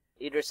that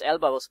Idris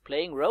Elba was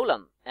playing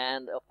Roland.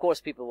 And of course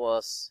people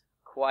was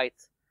quite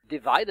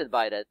divided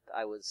by that,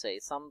 I would say.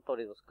 Some thought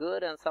it was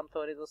good and some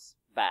thought it was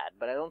bad.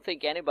 But I don't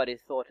think anybody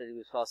thought that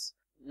it was...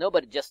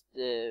 Nobody just...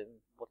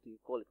 what do you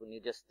call it? When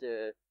you just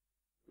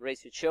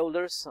raise your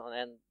shoulders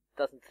and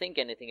doesn't think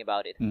anything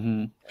about it.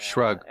 Mm-hmm.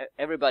 Shrug.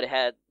 Everybody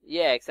had...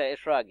 Yeah, exactly.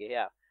 Shrug,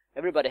 yeah.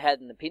 Everybody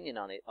had an opinion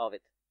of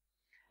it.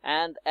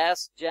 And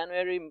as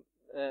January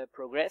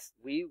progressed,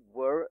 we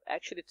were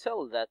actually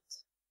told that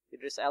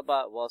Idris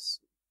Elba was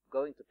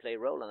going to play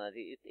Roland, and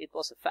it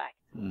was a fact.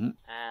 Mm-hmm.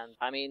 And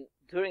I mean,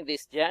 during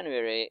this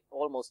January,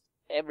 almost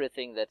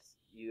everything that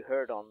you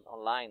heard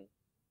online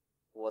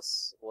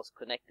was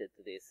connected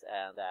to this,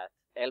 and that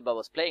Elba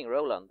was playing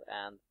Roland.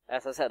 And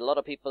as I said, a lot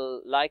of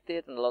people liked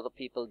it, and a lot of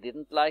people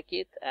didn't like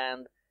it,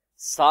 and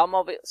some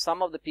of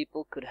the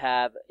people could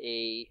have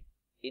a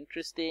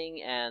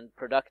interesting and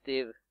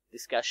productive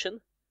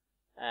discussion,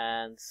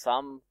 and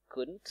some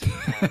couldn't.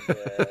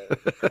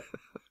 And,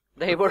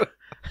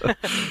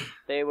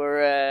 they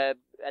were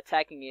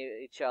attacking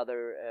each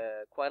other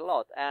quite a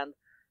lot, and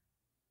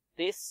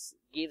this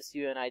gives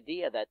you an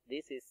idea that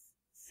this is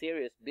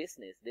serious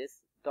business.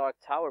 This Dark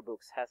Tower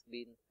books has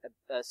been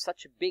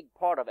such a big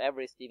part of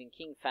every Stephen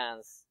King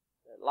fan's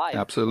life.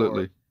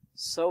 Absolutely. For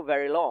so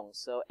very long.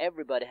 So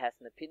everybody has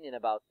an opinion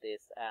about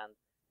this, and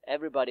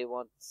everybody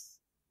wants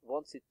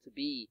it to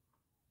be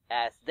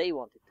as they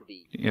want it to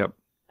be. Yep.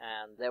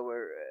 And there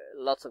were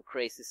lots of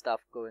crazy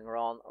stuff going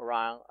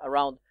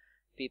around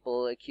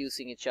people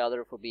accusing each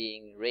other for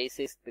being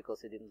racist because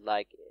they didn't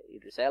like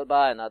Idris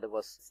Elba, and other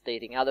was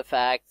stating other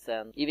facts,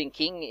 and even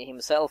King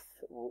himself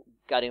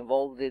got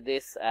involved with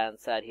this and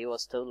said he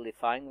was totally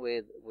fine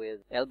with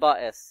Elba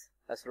as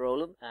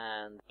Roland,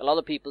 and a lot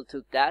of people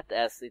took that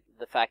as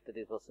the fact that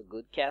it was a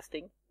good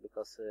casting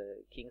because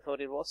King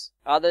thought it was.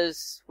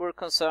 Others were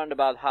concerned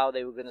about how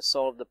they were going to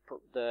solve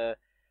the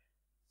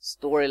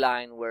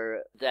storyline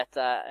where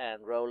Detta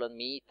and Roland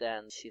meet,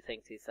 and she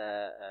thinks he's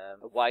a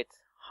white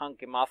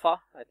hunky maffa,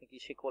 I think you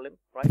should call him,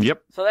 right?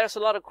 Yep. So there's a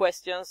lot of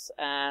questions,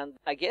 and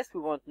I guess we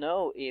won't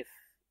know if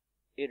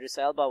Idris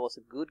Elba was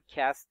a good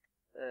cast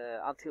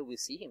until we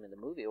see him in the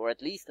movie, or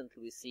at least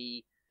until we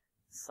see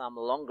some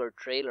longer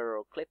trailer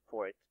or clip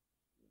for it.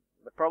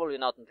 But probably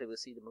not until we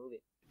see the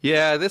movie.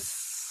 Yeah,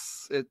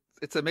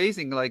 it's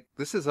amazing. Like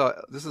this is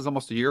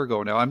almost a year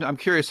ago now. I'm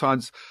curious,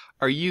 Hans,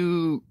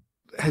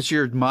 has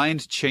your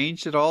mind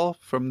changed at all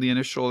from the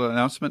initial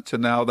announcement to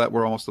now that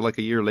we're almost like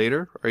a year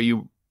later? Are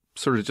you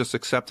sort of just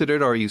accepted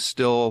it, or you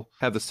still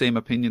have the same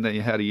opinion that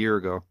you had a year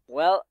ago?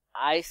 Well,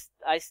 I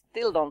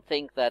still don't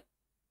think that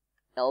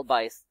Elba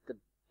is the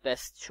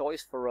best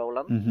choice for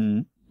Roland, Mm-hmm.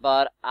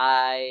 but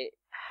I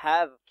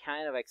have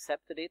kind of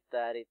accepted it,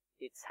 that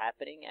it's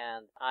happening,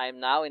 and I'm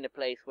now in a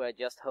place where I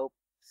just hope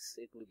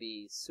it will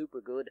be super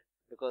good,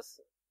 because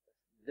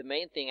the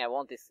main thing I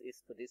want is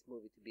for this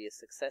movie to be a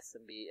success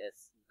and be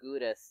as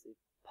good as it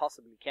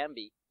possibly can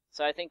be.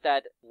 So I think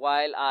that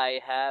while I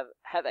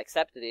have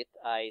accepted it,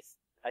 I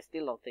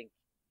still don't think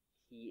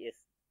he is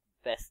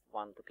the best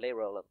one to play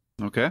Roland.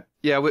 Okay.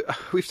 Yeah,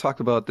 we've talked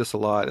about this a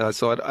lot,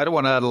 so I don't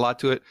want to add a lot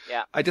to it.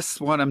 Yeah. I just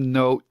want to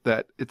note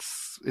that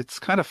it's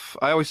kind of,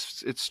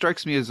 it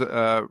strikes me as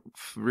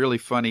really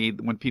funny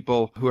when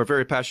people who are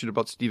very passionate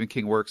about Stephen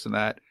King works and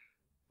that,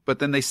 but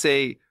then they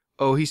say,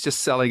 oh, he's just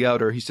selling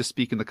out, or he's just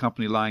speaking the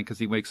company line because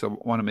he makes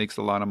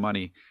a lot of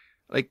money.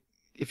 Like,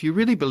 if you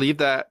really believe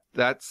that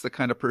that's the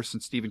kind of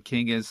person Stephen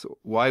King is,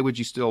 why would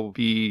you still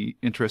be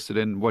interested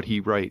in what he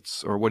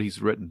writes or what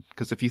he's written?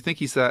 Because if you think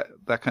he's that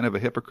kind of a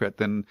hypocrite,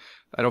 then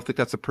I don't think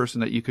that's a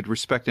person that you could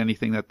respect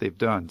anything that they've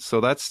done.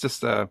 So that's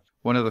just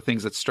one of the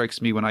things that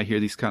strikes me when I hear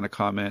these kind of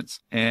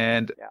comments.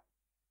 And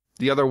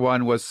the other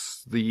one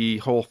was the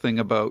whole thing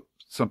about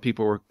some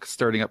people were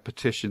starting up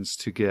petitions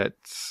to get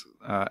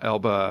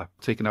Elba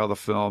taken out of the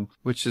film,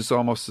 which is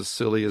almost as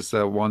silly as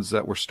the ones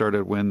that were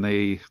started when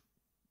they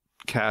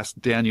cast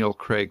Daniel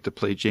Craig to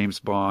play James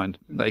Bond.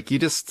 Like,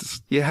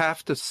 you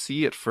have to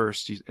see it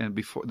first, and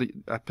before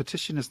a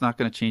petition is not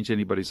going to change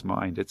anybody's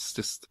mind. It's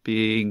just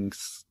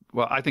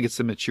I think it's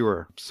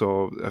immature.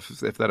 So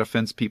if that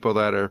offends people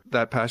that are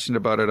that passionate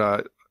about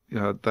it,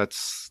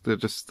 they're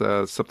just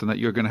something that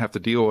you're going to have to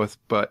deal with.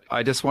 But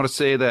I just want to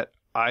say that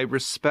I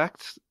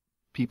respect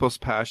people's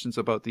passions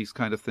about these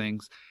kind of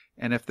things.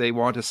 And if they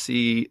want to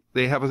see,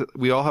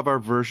 we all have our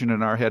version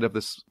in our head of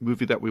this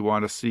movie that we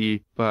want to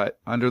see, but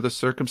under the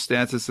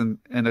circumstances and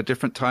a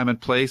different time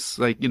and place,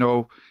 like, in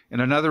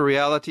another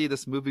reality,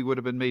 this movie would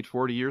have been made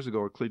 40 years ago,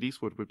 or Clint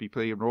Eastwood would be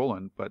playing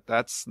Roland, but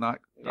that's not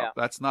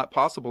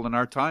possible in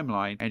our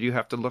timeline. And you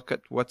have to look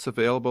at what's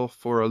available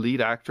for a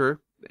lead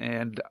actor.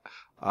 And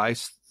I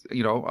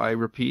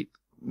repeat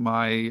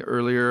my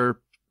earlier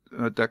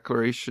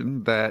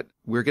declaration that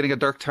we're getting a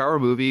Dark Tower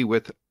movie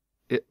with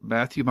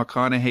Matthew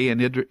McConaughey and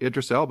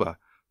Idris Elba.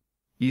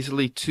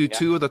 Easily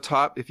two of the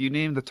top, if you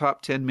name the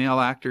top 10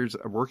 male actors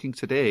working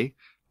today,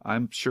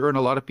 I'm sure in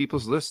a lot of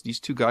people's lists, these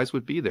two guys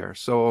would be there.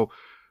 So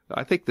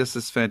I think this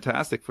is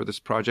fantastic for this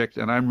project,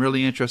 and I'm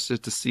really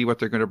interested to see what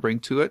they're going to bring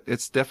to it.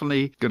 It's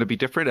definitely going to be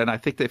different, and I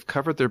think they've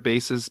covered their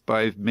bases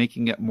by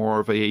making it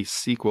more of a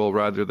sequel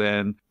rather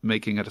than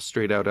making it a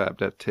straight-out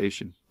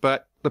adaptation.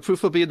 But the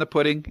proof will be in the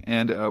pudding,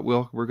 and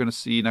we're going to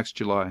see next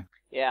July.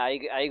 Yeah,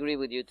 I agree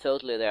with you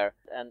totally there.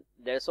 And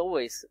there's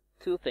always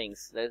two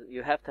things that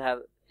you have to have,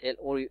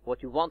 or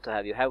what you want to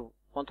have.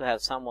 Want to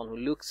have someone who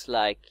looks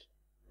like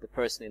the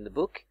person in the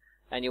book,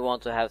 and you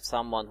want to have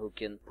someone who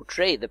can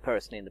portray the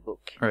person in the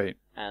book. Right.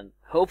 And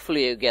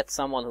hopefully you get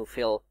someone who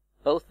fill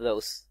both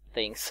those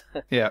things.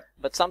 Yeah.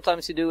 But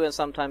sometimes you do and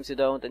sometimes you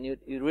don't, and you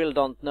really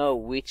don't know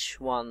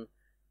which one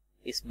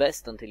is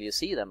best until you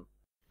see them.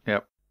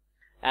 Yep.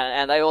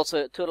 And I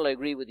also totally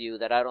agree with you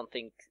that I don't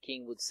think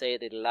King would say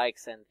that he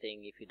likes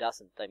anything if he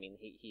doesn't. I mean,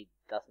 he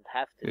doesn't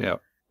have to. Yeah.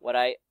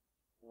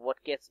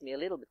 What gets me a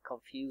little bit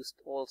confused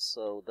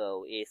also,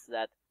 though, is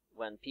that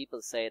when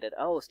people say that,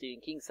 oh, Stephen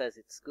King says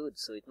it's good,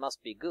 so it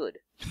must be good.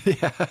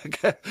 Yeah.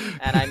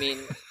 And I mean,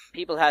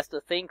 people has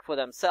to think for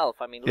themselves.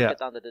 I mean, look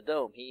at Under the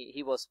Dome.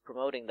 He was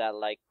promoting that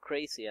like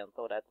crazy and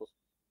thought that was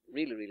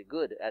really, really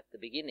good at the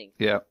beginning.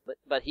 Yeah.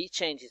 But he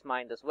changed his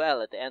mind as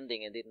well at the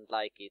ending and didn't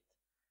like it.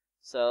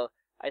 So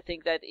I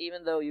think that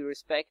even though you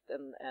respect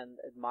and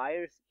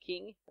admire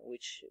King,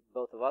 which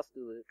both of us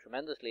do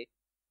tremendously,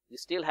 you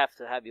still have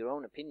to have your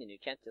own opinion. You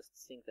can't just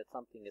think that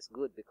something is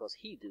good because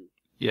he do.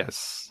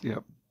 Yes.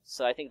 Yep.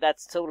 So I think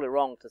that's totally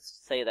wrong to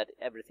say that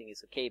everything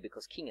is okay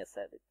because King has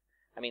said it.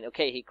 I mean,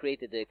 okay, he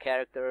created the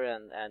character,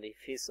 and if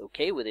he's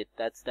okay with it,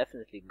 that's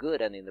definitely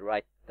good and in the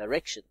right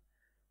direction.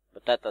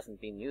 But that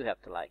doesn't mean you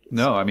have to like it.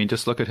 No, I mean,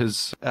 just look at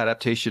his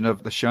adaptation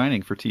of The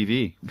Shining for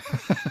TV.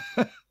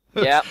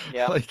 Yeah,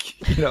 yeah. Like,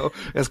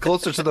 as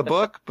closer to the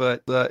book,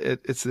 but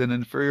it's an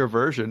inferior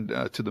version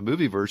to the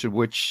movie version,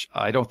 which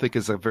I don't think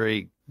is a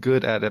very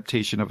good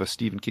adaptation of a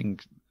Stephen King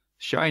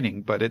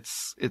Shining, but it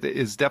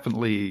is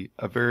definitely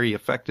a very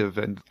effective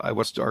and I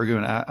was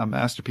arguing a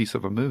masterpiece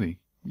of a movie,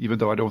 even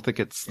though I don't think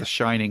it's the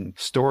Shining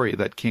story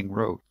that King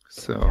wrote.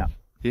 So,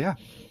 yeah.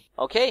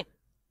 Okay,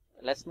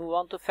 let's move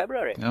on to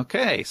February.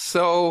 Okay,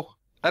 so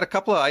I had a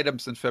couple of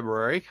items in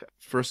February.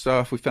 First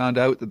off, we found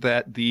out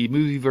that the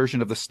movie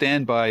version of The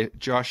Stand by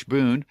Josh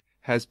Boone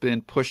has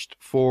been pushed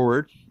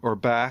forward or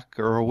back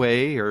or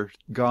away or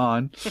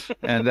gone,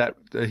 and that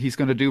he's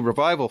going to do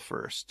Revival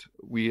first.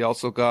 We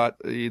also got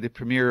the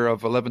premiere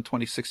of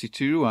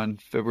 11/20/62 on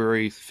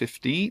February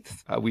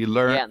 15th. We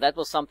learned... Yeah, that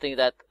was something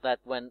that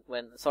when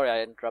sorry,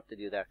 I interrupted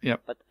you there.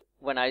 Yep. But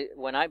when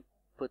I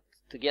put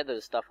together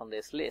the stuff on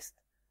this list,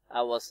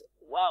 I was,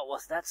 wow,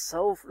 was that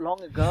so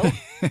long ago?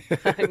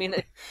 I mean,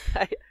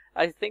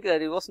 I think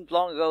that it wasn't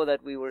long ago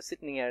that we were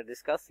sitting here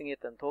discussing it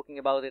and talking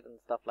about it and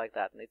stuff like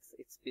that, and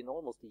it's been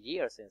almost a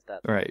year since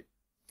that. Right.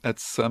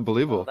 That's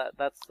unbelievable. So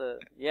that's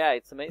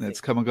it's amazing.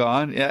 It's come and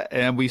gone. Yeah,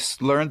 and we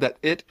learned that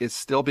it is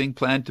still being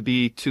planned to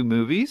be 2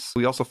 movies.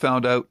 We also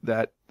found out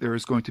that there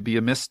is going to be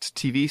a Mist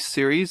TV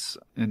series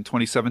in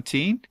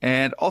 2017,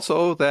 and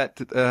also that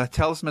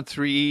Talisman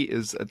 3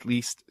 is at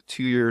least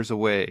 2 years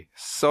away.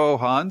 So,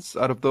 Hans,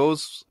 out of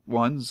those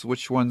ones,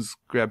 which ones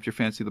grabbed your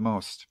fancy the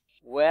most?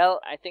 Well,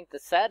 I think the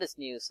saddest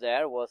news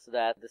there was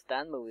that the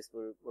Stand movies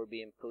were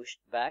being pushed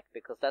back,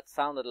 because that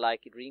sounded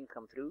like a dream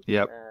come true.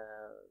 Yep.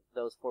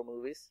 Those 4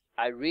 movies.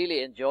 I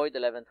really enjoyed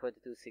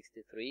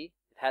 11/22/63. It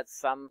had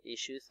some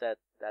issues that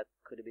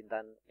could have been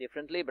done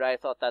differently, but I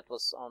thought that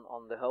was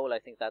on the whole, I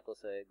think that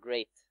was a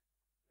great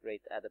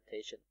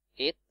adaptation.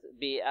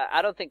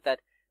 I don't think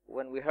that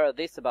when we heard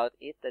this about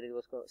it, that it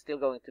was still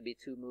going to be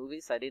 2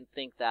 movies. I didn't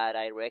think that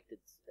I reacted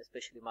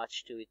especially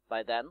much to it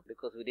by then,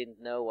 because we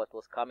didn't know what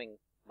was coming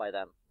by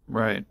then.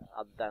 Right.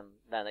 Other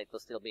than it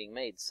was still being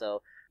made.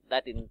 So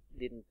that didn't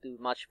do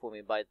much for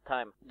me by the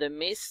time. The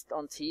Mist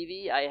on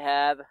TV, I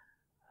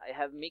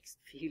have mixed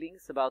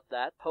feelings about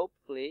that.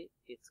 Hopefully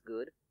it's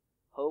good.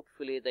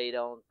 Hopefully they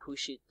don't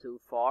push it too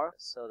far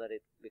so that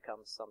it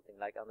becomes something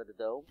like Under the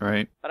Dome.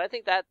 Right. But I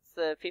think that's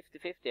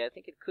 50-50. I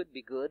think it could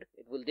be good.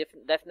 It will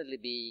definitely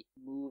be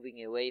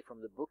moving away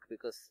from the book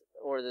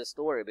or the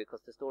story,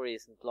 because the story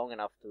isn't long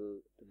enough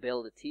to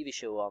build a TV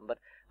show on. But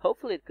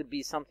hopefully it could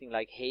be something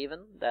like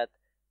Haven, that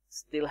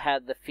still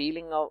had the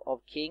feeling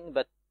of King,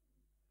 but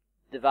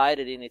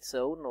divided in its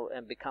own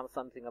and become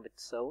something of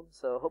its own.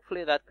 So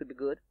hopefully that could be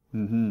good.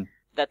 Mm-hmm.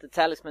 That the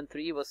Talisman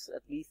 3 was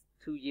at least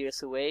 2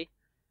 years away.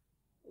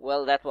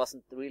 Well, that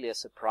wasn't really a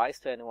surprise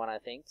to anyone, I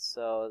think.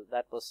 So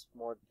that was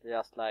more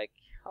just like,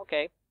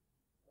 okay,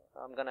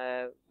 I'm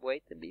gonna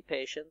wait and be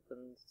patient,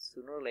 and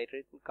sooner or later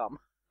it will come.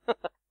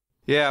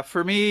 Yeah,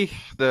 for me,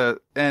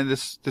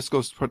 this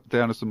goes put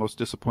down as the most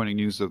disappointing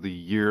news of the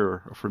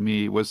year for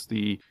me, was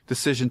the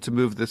decision to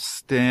move the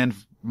Stand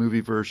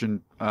movie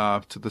version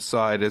to the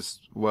side as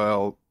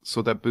well,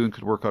 so that Boone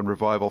could work on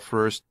Revival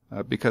first,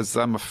 because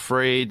I'm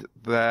afraid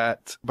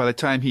that by the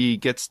time he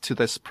gets to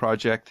this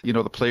project,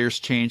 the players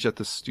change at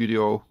the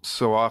studio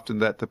so often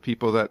that the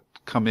people that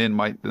come in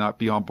might not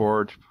be on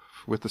board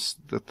with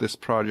this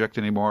project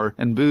anymore,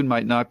 and Boone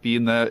might not be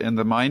in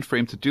the mind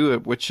frame to do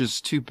it, which is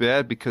too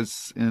bad,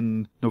 because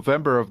in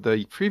November of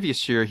the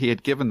previous year he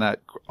had given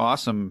that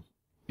awesome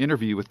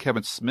interview with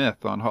Kevin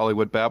Smith on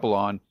Hollywood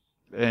Babylon,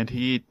 and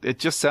it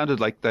just sounded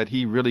like that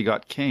he really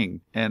got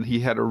King, and he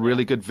had a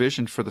really good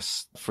vision for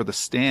the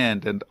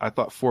Stand, and I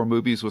thought 4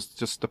 movies was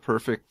just the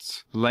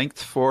perfect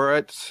length for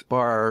it,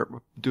 bar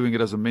doing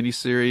it as a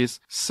miniseries.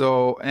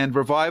 So, and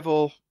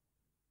Revival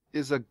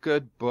is a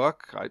good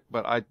book,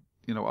 but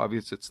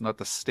obviously it's not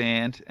the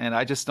Stand, and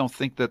I just don't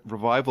think that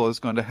Revival is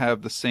going to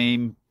have the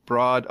same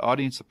broad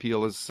audience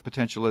appeal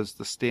potential as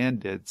the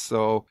Stand did.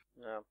 So,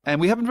 and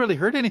we haven't really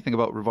heard anything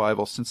about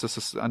Revival since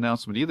this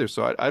announcement either,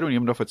 so I don't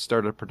even know if it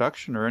started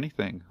production or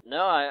anything.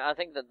 No, I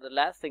think that the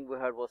last thing we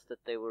heard was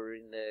that they were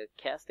in the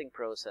casting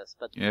process,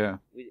 but yeah,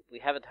 we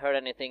haven't heard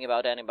anything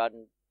about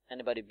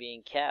anybody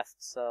being cast,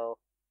 so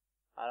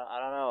I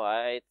don't know.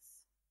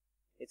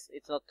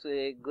 It's not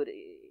a good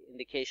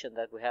indication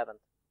that we haven't.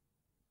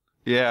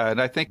 Yeah,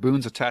 and I think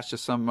Boone's attached to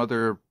some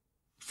other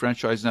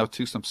franchise now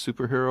too, some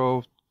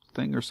superhero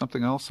thing or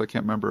something else. I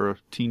can't remember,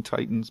 Teen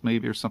Titans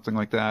maybe or something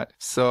like that.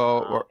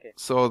 So, okay.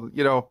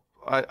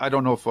 I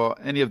don't know if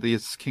any of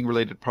these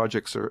King-related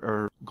projects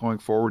are going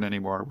forward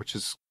anymore, which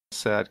is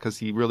sad, because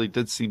he really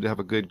did seem to have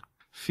a good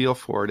feel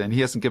for it, and he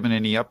hasn't given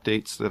any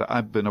updates that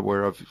I've been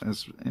aware of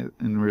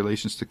in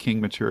relations to King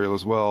material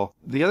as well.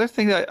 The other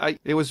thing that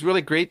it was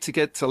really great to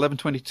get to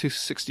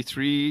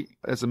 11/22/63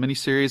 as a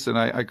miniseries, and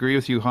I agree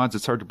with you, Hans.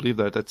 It's hard to believe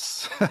that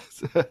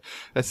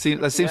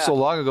seems so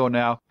long ago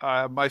now.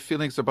 My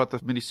feelings about the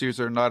miniseries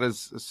are not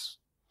as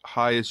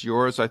high as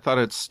yours. I thought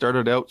it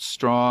started out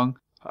strong.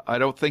 I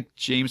don't think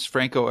James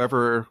Franco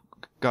ever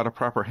got a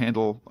proper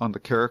handle on the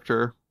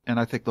character. And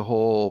I think the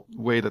whole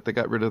way that they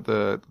got rid of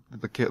the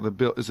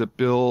Bill, is it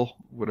Bill,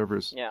 whatever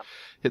is, Yeah.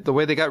 The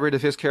way they got rid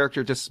of his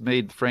character just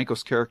made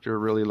Franco's character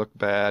really look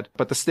bad.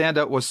 But the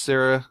standout was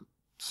Sarah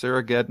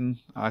Geddon.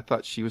 I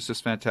thought she was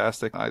just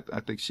fantastic. I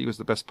think she was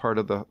the best part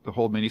of the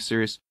whole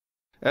miniseries,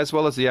 as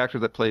well as the actor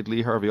that played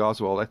Lee Harvey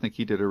Oswald. I think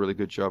he did a really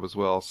good job as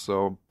well.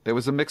 So it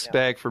was a mixed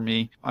bag for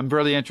me. I'm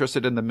really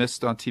interested in The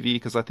Mist on TV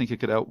because I think it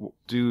could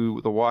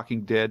outdo The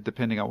Walking Dead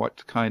depending on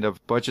what kind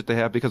of budget they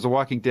have, because The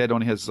Walking Dead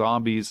only has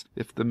zombies.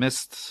 If The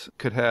Mist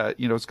could have,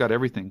 it's got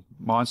everything.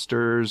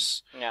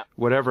 Monsters,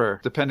 whatever,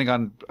 depending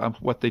on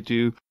what they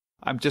do.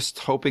 I'm just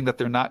hoping that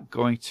they're not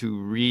going to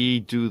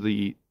redo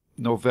the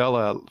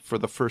novella for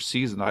the first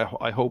season.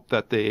 I hope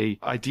that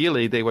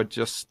ideally they would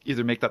just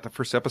either make that the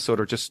first episode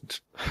or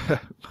just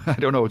I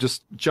don't know,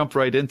 just jump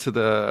right into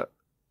the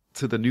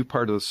new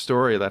part of the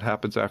story that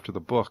happens after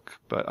the book.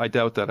 But I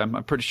doubt that.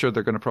 I'm pretty sure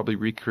they're going to probably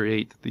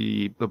recreate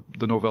the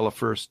novella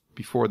first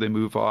before they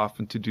move off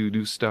and to do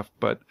new stuff.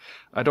 But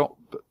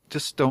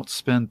don't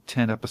spend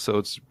 10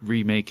 episodes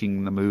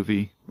remaking the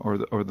movie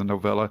or the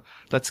novella.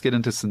 Let's get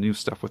into some new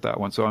stuff with that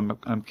one. So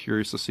I'm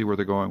curious to see where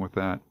they're going with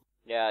that.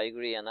 Yeah, I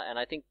agree, and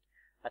I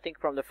think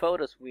from the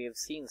photos we have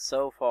seen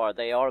so far,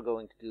 they are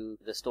going to do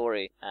the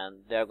story, and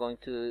they are going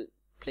to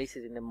place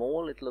it in the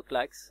mall. It looks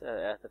like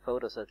at the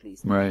photos at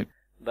least. Right.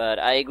 But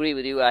I agree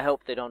with you. I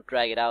hope they don't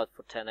drag it out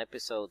for 10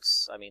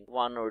 episodes. I mean,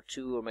 1 or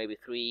 2 or maybe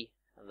 3,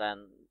 and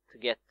then to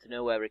get to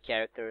know every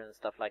character and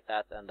stuff like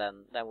that, and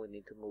then we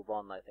need to move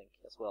on, I think,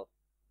 as well.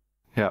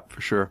 Yeah,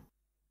 for sure.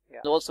 Yeah.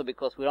 And also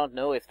because we don't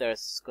know if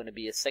there's going to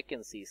be a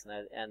second season,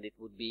 and it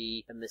would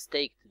be a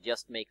mistake to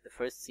just make the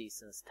first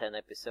season's 10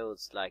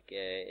 episodes like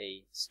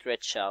a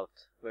stretch out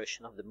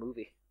version of the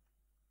movie.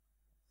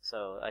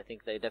 So I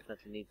think they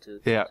definitely need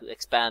to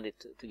expand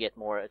it to get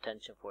more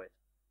attention for it.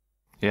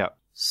 Yeah.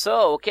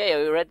 So, okay,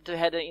 are we ready to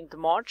head into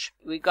March?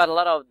 We got a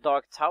lot of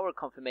Dark Tower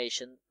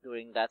confirmation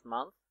during that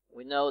month.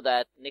 We know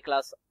that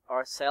Nicholas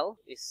Arcel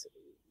is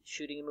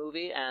shooting a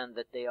movie and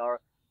that they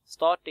are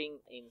starting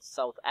in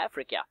South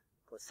Africa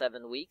for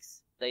 7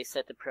 weeks. They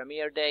set the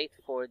premiere date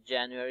for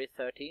January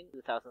 13,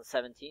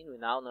 2017. We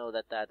now know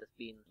that has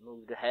been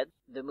moved ahead.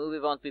 The movie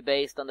won't be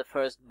based on the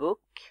first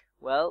book.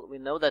 Well, we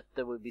know that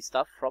there will be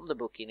stuff from the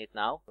book in it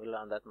now. We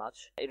learned that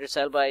much. Idris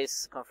Elba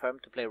is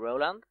confirmed to play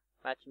Roland.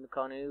 Matthew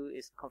McConaughey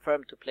is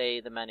confirmed to play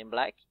the Man in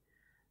Black.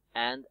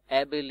 And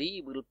Abby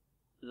Lee will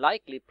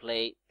likely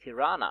play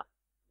Tirana.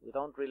 We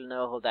don't really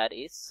know who that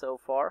is so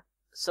far.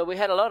 So we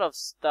had a lot of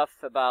stuff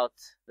about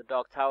the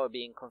Dark Tower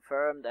being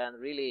confirmed, and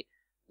really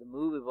the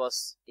movie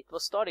was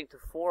starting to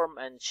form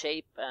and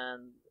shape,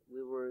 and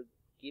we were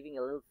giving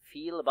a little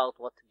feel about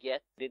what to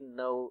get. Didn't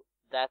know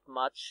that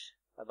much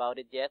about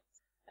it yet,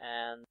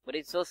 but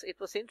it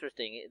was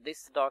interesting.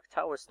 This Dark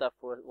Tower stuff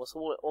was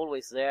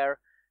always there.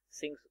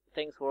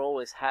 Things were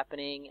always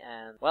happening,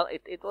 and well,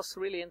 it was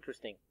really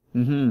interesting.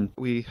 Mm-hmm.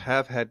 We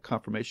have had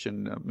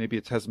confirmation. Maybe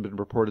it hasn't been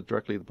reported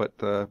directly, but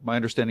my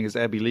understanding is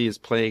Abby Lee is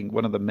playing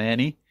one of the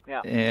Manny.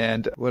 Yeah.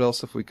 And what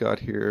else have we got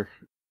here?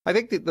 I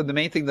think the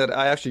main thing that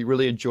I actually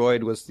really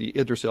enjoyed was the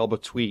Idris Elba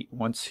tweet.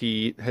 Once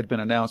he had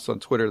been announced on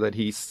Twitter that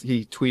he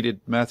tweeted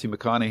Matthew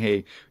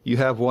McConaughey, "You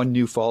have one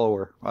new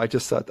follower." I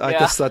just thought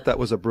that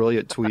was a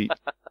brilliant tweet.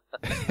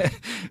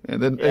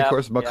 And then of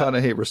course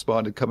McConaughey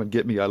responded, "Come and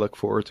get me. I look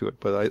forward to it."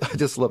 But I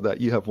just love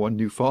that. You have one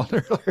new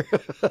follower.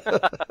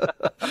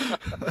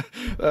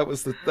 That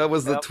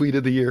was the tweet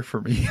of the year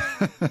for me.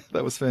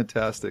 That was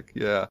fantastic.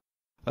 Yeah,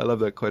 I love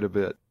that quite a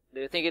bit. Do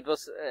you think it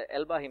was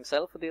Elba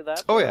himself who did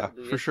that? Oh yeah,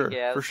 for sure.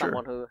 For sure.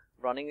 Someone who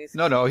running this?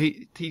 No.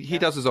 He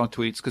does his own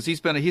tweets because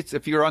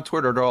if you're on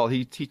Twitter at all,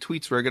 he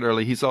tweets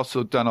regularly. He's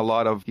also done a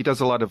lot of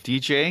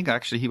DJing.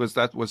 Actually,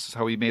 that was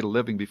how he made a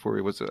living before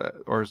he was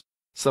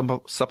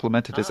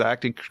supplemented his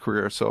acting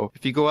career. So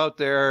if you go out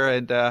there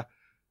and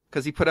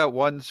because he put out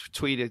one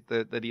tweet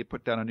that he had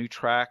put down a new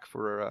track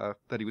for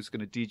that he was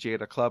going to DJ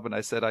at a club, and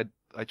I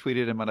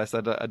tweeted him and I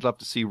said I'd love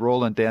to see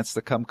Roland dance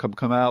the Come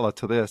Kamala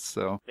to this.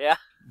 So yeah.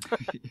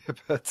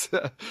 But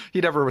he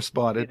never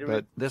responded.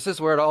 But this is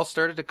where it all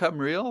started to come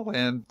real,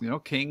 and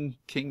King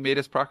made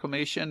his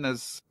proclamation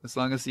as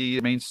long as he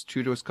remains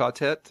true to his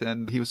quartet,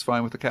 and he was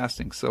fine with the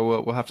casting.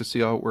 So we'll have to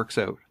see how it works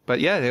out. But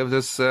yeah,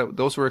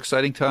 those were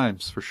exciting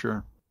times for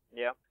sure.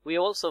 Yeah, we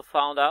also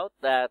found out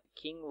that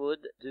King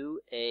would do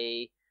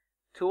a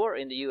tour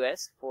in the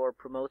U.S. for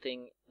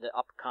promoting the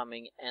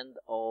upcoming End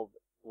of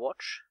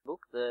Watch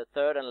book, the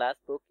third and last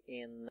book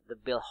in the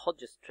Bill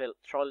Hodges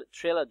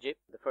trilogy,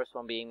 the first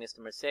one being Mr.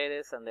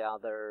 Mercedes and the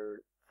other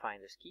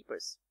Finders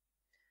Keepers.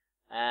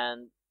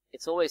 And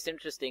it's always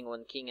interesting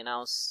when King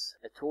announces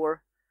a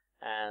tour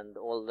and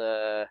all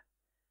the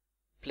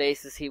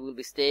places he will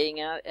be staying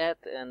at,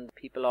 and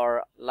people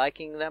are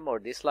liking them or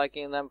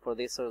disliking them for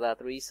this or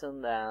that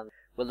reason. And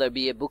will there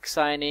be a book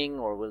signing,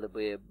 or will there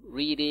be a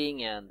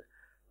reading, and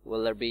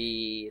will there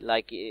be,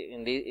 like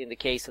in the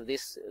case of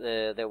this,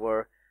 there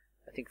were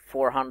I think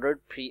 400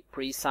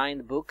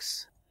 pre-signed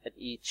books at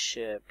each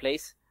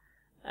place,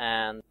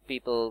 and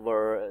people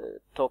were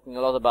talking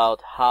a lot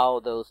about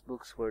how those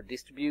books were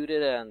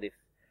distributed, and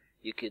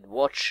You could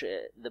watch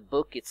the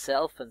book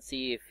itself and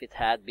see if it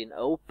had been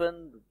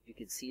opened. You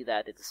could see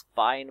that it's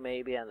spine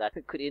maybe, and that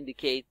could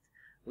indicate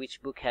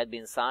which book had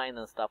been signed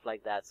and stuff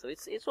like that. So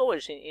it's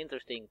always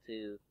interesting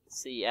to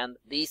see. And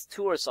these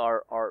tours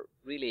are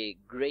really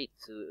great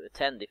to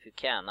attend if you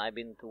can. I've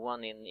been to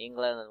one in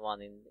England and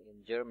one in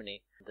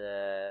Germany.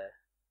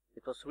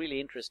 It was really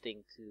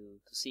interesting to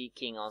see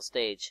King on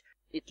stage.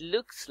 It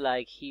looks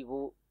like he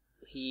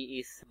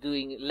is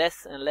doing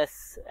less and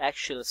less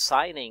actual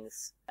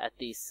signings at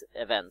these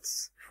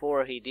events.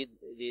 Before he did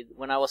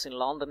when I was in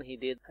London, he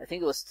did, I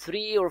think it was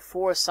 3 or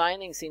 4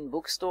 signings in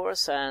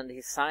bookstores, and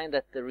he signed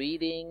at the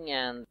reading,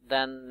 and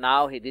then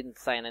now he didn't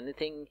sign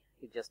anything.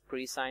 He just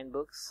pre-signed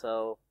books,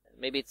 so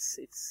maybe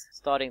it's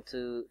starting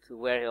to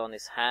wear on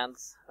his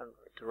hands and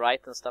to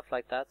write and stuff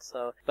like that.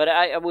 So, but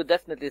I would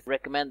definitely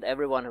recommend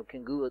everyone who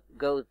can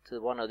go to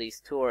one of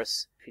these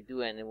tours, if you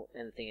do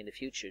anything in the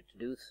future,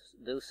 to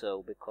do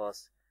so,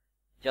 because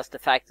just the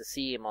fact to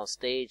see him on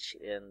stage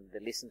and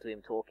listen to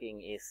him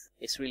talking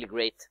is really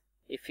great.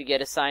 If you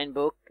get a signed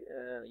book,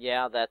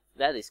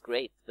 that is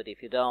great. But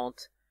if you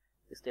don't,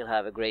 you still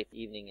have a great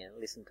evening and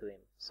listen to him.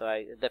 So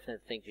I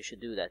definitely think you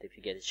should do that if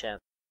you get a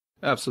chance.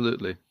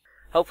 Absolutely.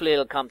 Hopefully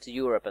it'll come to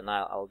Europe, and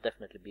I'll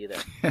definitely be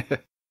there.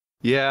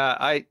 Yeah,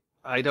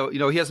 I don't,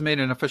 he hasn't made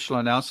an official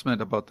announcement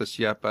about this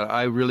yet, but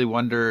I really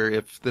wonder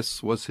if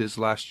this was his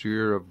last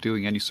year of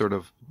doing any sort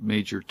of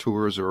major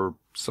tours or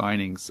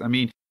signings. I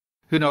mean,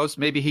 who knows?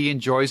 Maybe he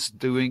enjoys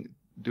doing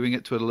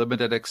it to a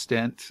limited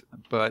extent.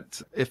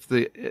 But if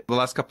the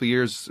last couple of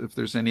years, if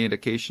there's any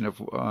indication of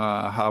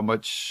how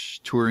much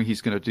touring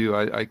he's going to do,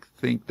 I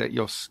think that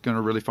you're going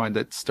to really find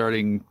that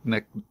starting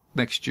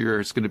next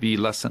year it's going to be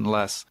less and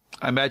less.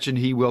 I imagine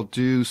he will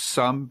do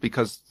some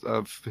because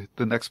of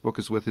the next book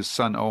is with his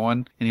son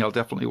Owen, and he'll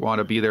definitely want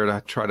to be there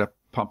to try to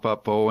pump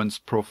up Owen's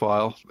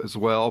profile as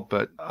well.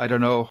 But I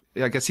don't know.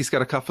 I guess he's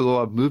got a couple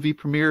of movie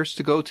premieres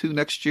to go to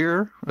next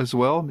year as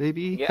well,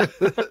 maybe. Yeah.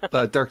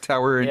 Dark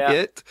Tower and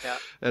It.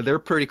 Yeah. They're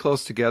pretty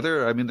close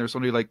together. I mean, there's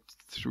only like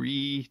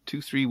 3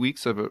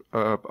 weeks of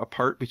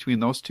apart between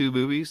those two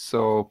movies.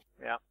 So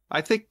yeah. I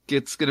think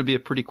it's going to be a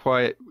pretty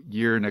quiet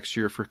year next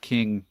year for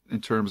King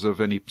in terms of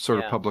any sort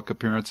of public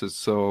appearances.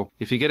 So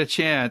if you get a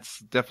chance,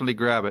 definitely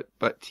grab it.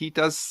 But he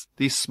does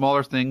these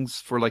smaller things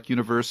for like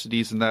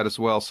universities and that as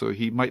well. So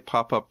he might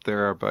pop up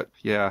there. But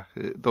yeah,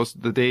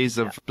 the days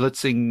of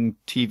blitzing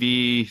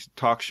TV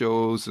talk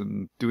shows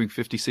and doing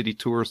 50 city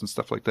tours and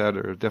stuff like that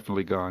are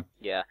definitely gone.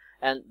 Yeah.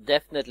 And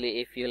definitely,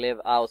 if you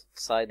live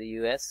outside the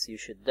US, you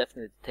should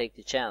definitely take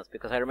the chance.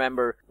 Because I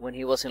remember when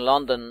he was in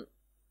London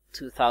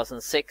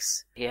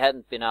 2006, he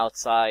hadn't been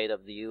outside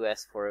of the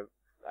US for,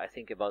 I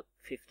think, about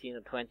 15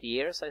 or 20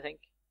 years, I think,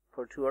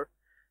 for a tour.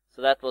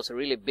 So that was a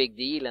really big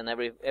deal, and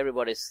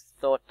everybody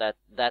thought that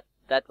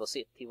was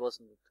it. He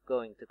wasn't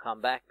going to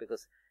come back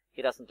because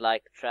he doesn't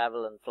like to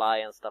travel and fly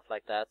and stuff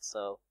like that.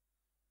 So,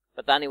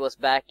 but then he was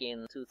back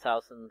in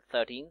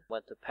 2013,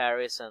 went to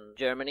Paris and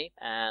Germany,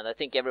 and I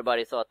think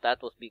everybody thought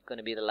that was going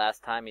to be the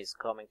last time he's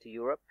coming to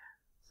Europe.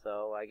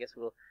 So I guess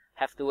we'll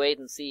have to wait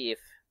and see if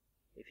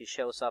he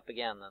shows up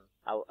again,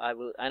 and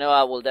I know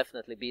I will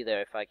definitely be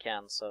there if I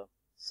can. So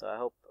I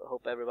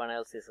hope everyone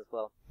else is as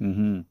well.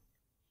 Mm-hmm.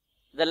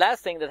 The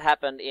last thing that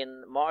happened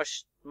in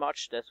March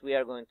that we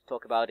are going to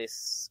talk about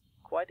is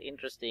quite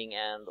interesting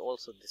and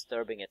also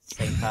disturbing at the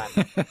same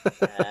time.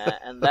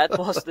 And that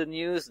was the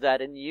news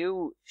that a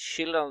new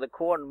Children of the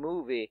Corn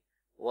movie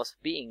was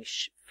being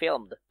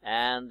filmed.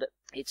 And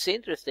it's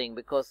interesting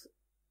because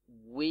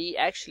we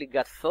actually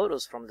got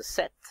photos from the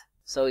set.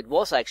 So it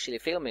was actually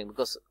filming,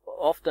 because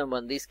often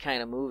when these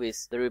kind of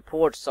movies, the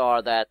reports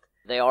are that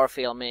they are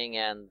filming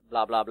and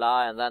blah blah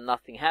blah, and then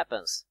nothing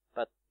happens.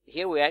 But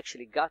here we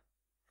actually got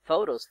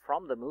photos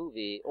from the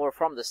movie or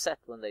from the set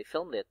when they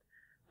filmed it,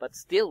 but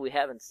still we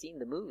haven't seen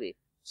the movie.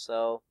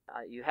 So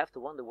you have to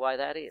wonder why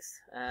that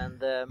is.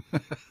 And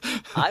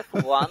I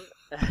for one,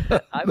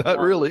 Not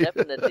really.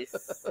 Definitely.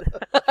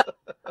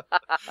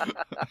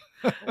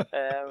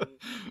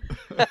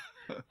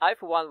 I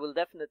for one will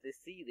definitely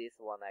see this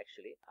one.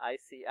 Actually,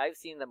 I've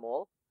seen them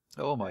all.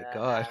 Oh my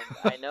God!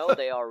 I know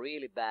they are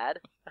really bad,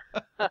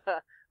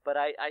 but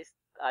I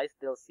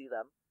still see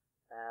them,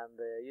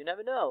 and you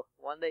never know.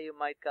 One day you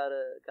might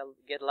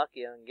get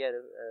lucky and get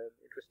an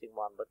interesting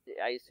one. But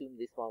I assume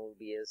this one will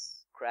be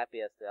as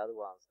crappy as the other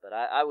ones. But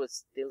I will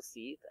still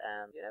see it,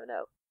 and you never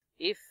know.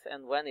 If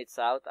and when it's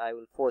out, I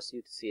will force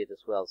you to see it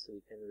as well, so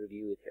we can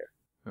review it here.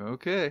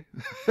 Okay.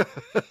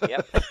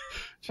 Yep.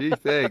 Gee,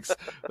 thanks.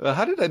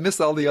 How did I miss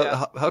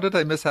how did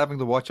I miss having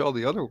to watch all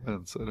the other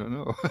ones? I don't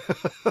know.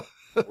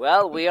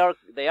 Well,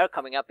 they are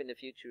coming up in the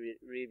future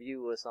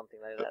review or something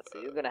like that,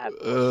 so you're gonna have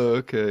to.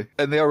 Okay.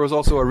 And there was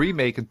also a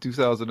remake in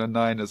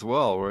 2009 as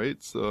well,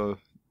 right? So.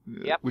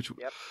 Yep.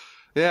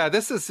 Yeah,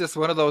 this is just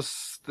one of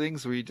those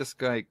things where you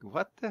just like,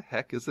 what the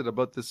heck is it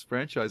about this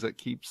franchise that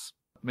keeps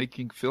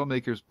making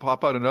filmmakers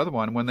pop out another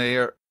one when they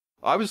are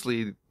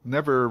obviously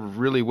never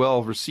really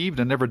well received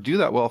and never do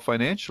that well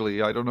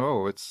financially. I don't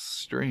know. It's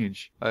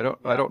strange. I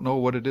don't know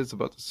what it is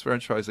about this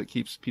franchise that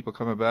keeps people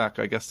coming back.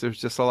 I guess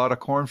there's just a lot of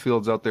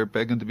cornfields out there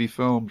begging to be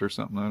filmed or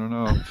something. I don't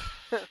know.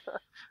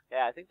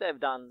 Yeah, I think they've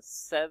done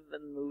 7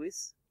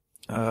 movies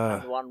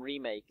and 1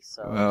 remake.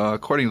 So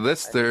according to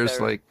this, there's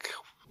like,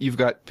 you've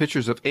got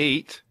pictures of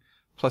 8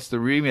 plus the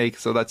remake,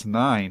 so that's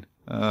 9.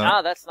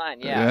 That's 9,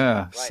 yeah. Yeah,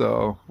 right.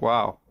 So,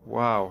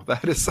 wow,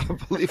 that is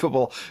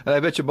unbelievable. And I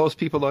bet you most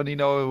people only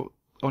know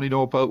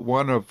about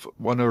one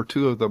or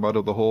two of them out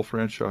of the whole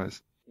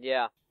franchise.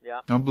 Yeah.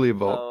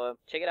 Unbelievable. So,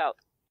 check it out.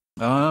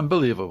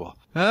 Unbelievable.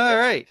 All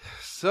right.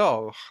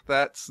 So,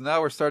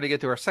 now we're starting to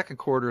get to our second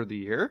quarter of the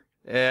year.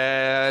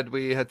 And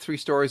we had 3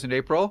 stories in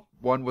April.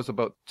 One was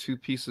about 2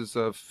 pieces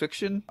of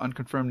fiction,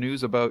 unconfirmed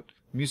news about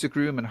Music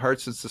Room and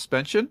Hearts in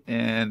Suspension.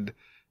 And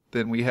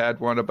then we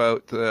had one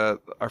about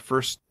our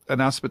first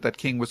announcement that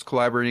King was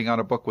collaborating on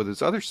a book with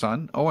his other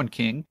son, Owen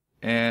King.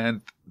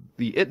 And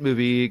the It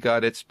movie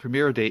got its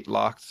premiere date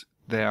locked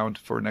down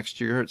for next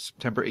year. It's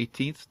September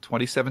 18th,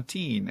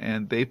 2017.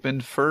 And they've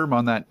been firm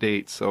on that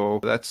date.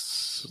 So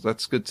that's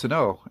good to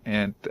know.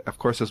 And of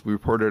course, as we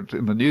reported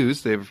in the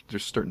news, they're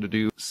starting to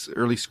do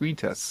early screen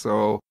tests.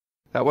 So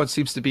that one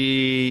seems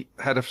to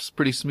had a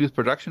pretty smooth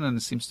production and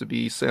it seems to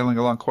be sailing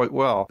along quite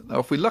well. Now,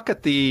 if we look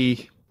at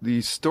these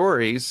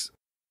stories,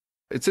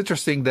 it's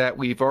interesting that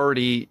we've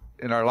already,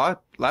 in our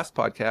last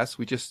podcast,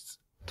 we just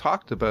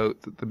talked about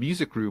the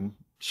Music Room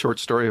short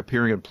story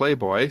appearing in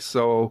Playboy.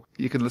 So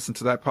you can listen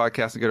to that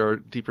podcast and get our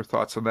deeper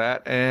thoughts on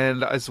that.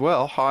 And as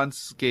well,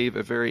 Hans gave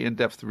a very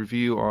in-depth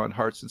review on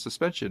Hearts in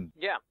Suspension.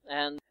 Yeah,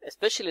 and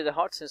especially the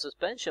Hearts in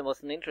Suspension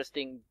was an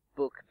interesting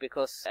book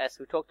because, as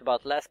we talked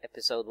about last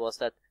episode, was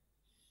that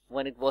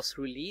when it was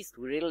released,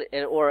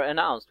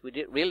 announced,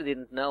 we really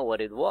didn't know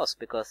what it was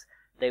because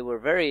they were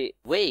very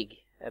vague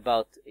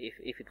about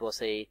if it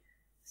was a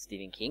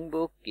Stephen King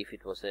book, if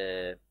it was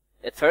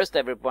at first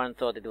everyone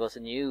thought it was a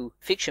new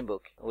fiction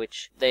book,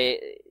 which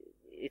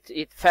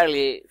it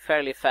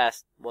fairly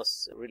fast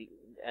was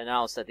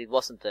announced that it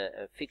wasn't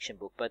a fiction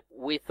book, but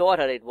we thought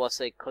that it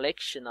was a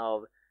collection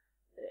of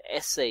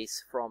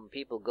essays from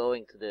people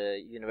going to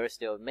the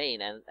University of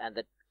Maine, and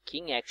that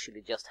King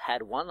actually just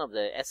had one of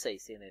the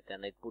essays in it,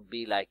 and it would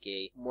be like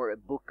more a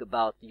book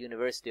about the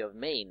University of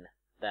Maine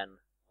than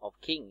of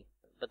King.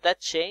 But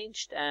that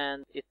changed,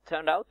 and it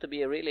turned out to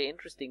be a really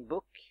interesting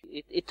book.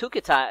 It took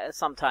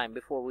some time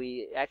before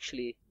we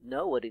actually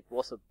know what it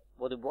was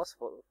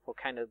for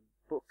kind of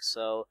book.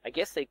 So I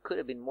guess they could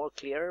have been more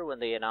clear when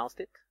they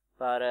announced it.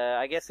 But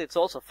I guess it's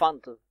also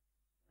fun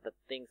that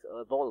things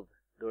evolve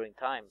during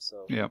time.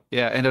 So yeah,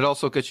 and it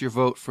also gets your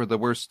vote for the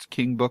worst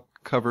King book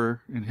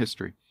cover in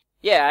history.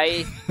 Yeah,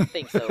 I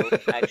think so.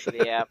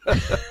 Actually, yeah.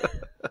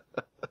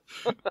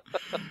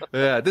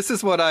 Yeah, this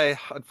is what I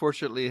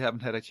unfortunately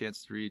haven't had a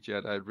chance to read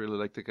yet. I'd really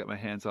like to get my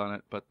hands on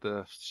it, but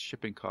the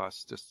shipping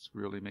costs just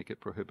really make it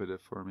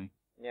prohibitive for me.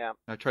 Yeah.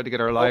 I tried to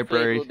get our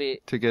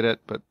library to get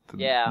it, but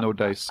no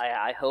dice.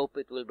 I hope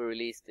it will be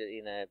released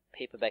in a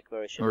paperback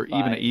version. Or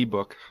even an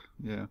ebook.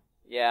 Yeah.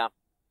 Yeah.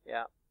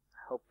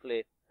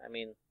 Hopefully. I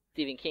mean,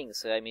 Stephen King,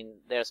 so I mean,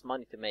 there's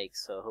money to make,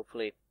 so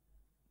hopefully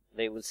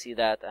they will see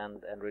that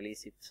and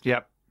release it.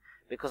 Yep.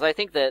 Because I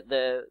think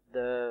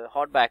the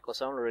hardback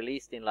was only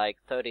released in like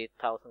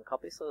 30,000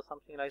 copies or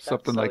something like that.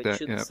 Something like that,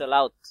 So it should sell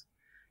out.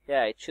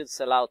 Yeah, it should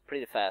sell out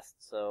pretty fast.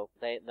 So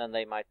then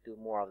they might do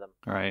more of them.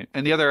 All right.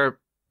 And the other,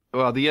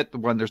 well, the It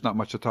one, there's not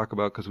much to talk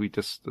about because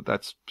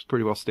that's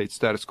pretty well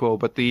status quo.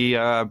 But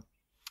the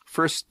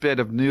first bit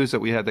of news that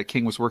we had that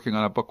King was working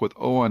on a book with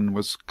Owen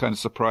was kind of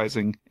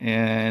surprising.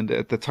 And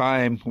at the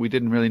time, we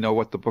didn't really know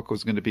what the book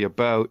was going to be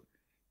about.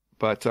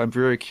 But I'm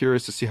very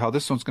curious to see how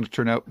this one's going to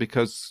turn out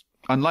because,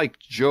 unlike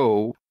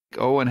Joe,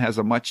 Owen has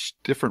a much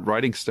different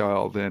writing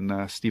style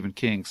than Stephen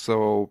King.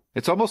 So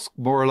it's almost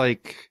more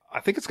like, I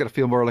think it's going to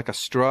feel more like a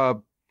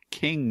Straub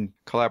King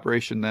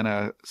collaboration than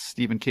a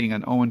Stephen King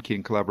and Owen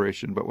King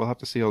collaboration. But we'll have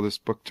to see how this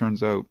book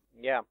turns out.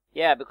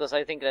 Yeah, because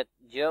I think that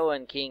Joe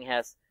and King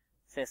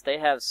since they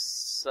have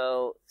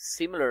so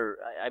similar,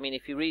 I mean,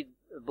 if you read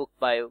a book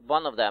by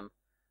one of them,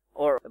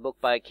 or a book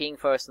by King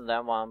first and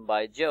then one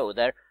by Joe,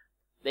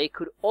 they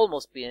could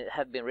almost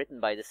have been written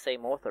by the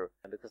same author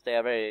because they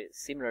are very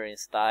similar in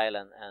style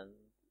and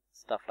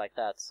stuff like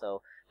that.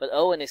 So, but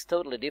Owen is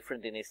totally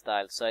different in his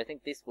style. So I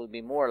think this will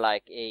be more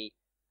like a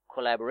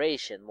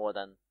collaboration more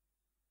than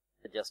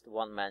just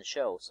one-man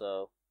show.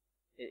 So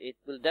it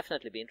will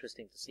definitely be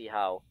interesting to see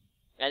how,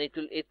 and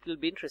it will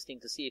be interesting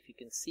to see if you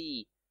can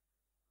see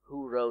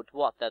who wrote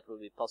what. That will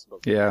be possible.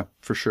 Yeah,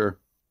 for sure.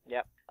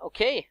 Yeah.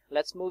 Okay,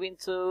 let's move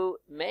into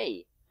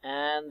May.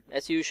 And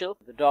as usual,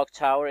 the Dark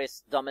Tower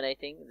is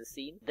dominating the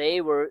scene. They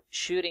were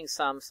shooting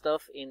some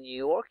stuff in New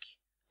York,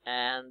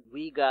 and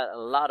we got a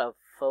lot of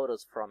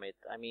photos from it.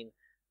 I mean,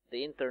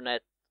 the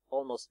internet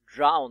almost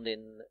drowned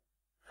in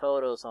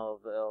photos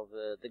of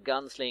the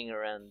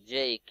gunslinger and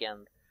Jake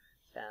and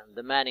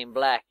the man in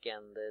black,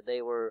 and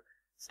they were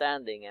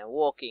standing and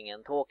walking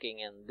and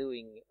talking and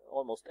doing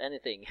almost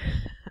anything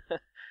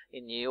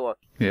in New York.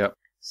 Yeah.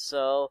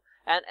 So,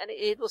 and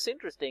it was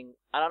interesting.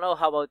 I don't know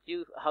how about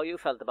you, how you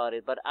felt about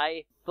it, but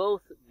I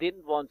both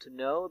didn't want to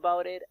know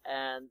about it,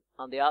 and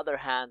on the other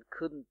hand,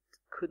 couldn't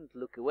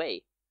look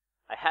away.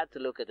 I had to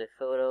look at the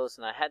photos,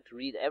 and I had to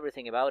read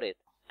everything about it.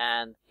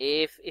 And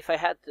if I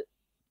had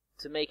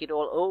to make it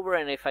all over,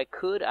 and if I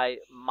could, I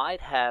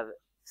might have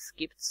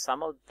skipped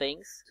some of the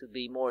things to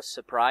be more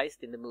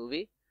surprised in the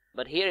movie.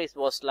 But here it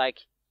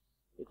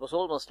was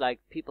almost like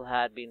people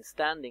had been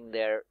standing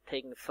there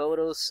taking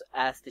photos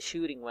as the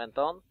shooting went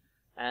on,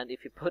 and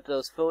if you put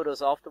those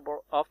photos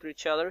after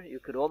each other, you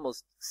could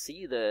almost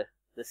see the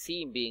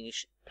scene being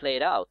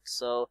played out.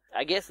 So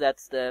I guess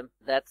that's the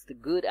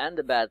good and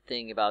the bad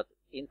thing about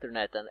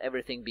internet and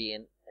everything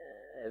being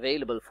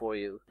available for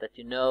you, that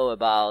you know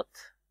about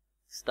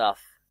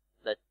stuff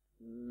that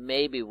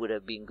maybe would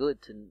have been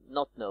good to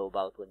not know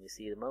about when you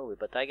see the movie.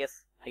 But I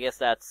guess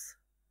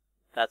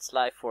that's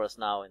life for us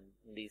now in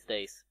these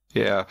days.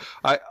 Yeah,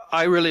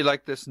 I really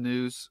like this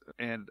news,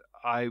 and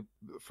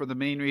for the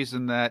main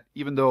reason that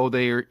even though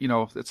they're,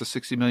 it's a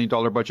 $60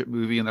 million budget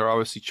movie and they're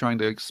obviously trying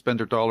to spend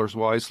their dollars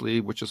wisely,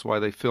 which is why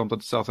they filmed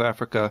in South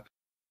Africa,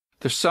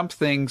 there's some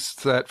things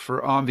that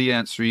for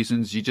ambiance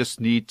reasons you just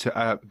need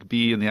to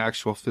be in the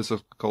actual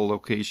physical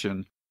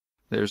location.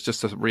 There's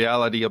just a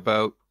reality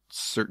about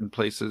certain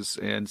places,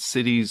 and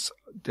cities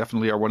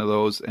definitely are one of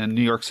those, and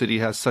New York City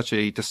has such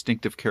a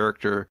distinctive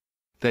character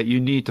that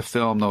you need to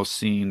film those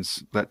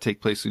scenes that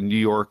take place in New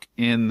York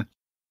in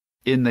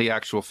the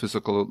actual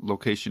physical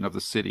location of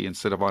the city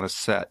instead of on a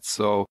set.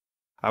 So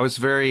I was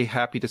very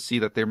happy to see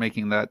that they're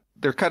making that.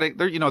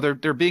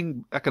 They're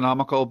being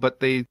economical, but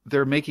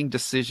they're making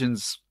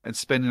decisions and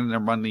spending their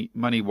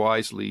money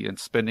wisely and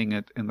spending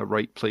it in the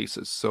right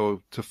places.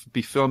 So to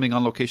be filming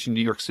on location in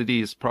New York City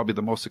is probably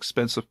the most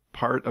expensive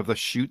part of the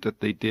shoot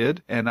that they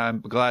did, and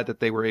I'm glad that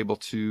they were able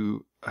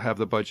to have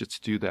the budget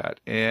to do that.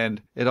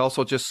 And it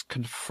also just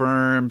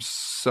confirms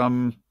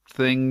some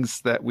things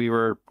that we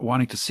were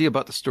wanting to see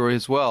about the story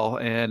as well.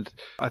 And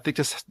I think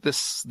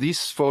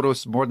these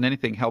photos more than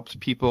anything helped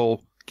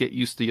people get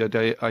used to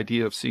the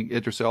idea of seeing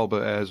Idris Elba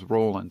as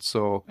Roland.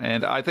 So,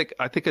 and I think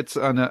it's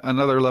on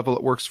another level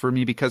it works for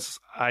me, because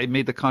I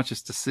made the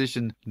conscious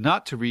decision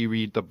not to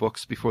reread the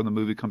books before the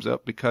movie comes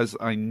out, because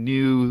I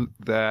knew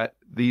that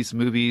these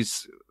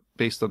movies,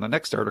 based on the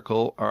next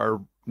article,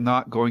 are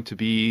not going to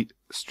be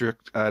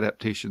strict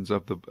adaptations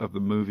of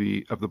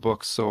the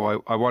books.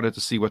 So I wanted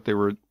to see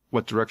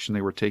what direction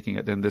they were taking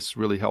it, and this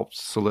really helped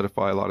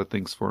solidify a lot of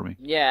things for me.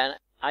 Yeah, and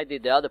I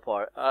did the other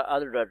part,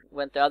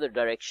 went the other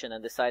direction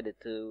and decided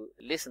to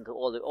listen to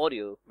all the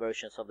audio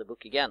versions of the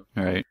book again.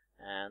 Right.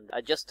 And I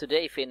just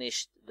today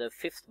finished the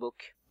 5th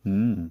book,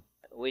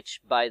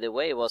 which, by the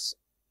way, was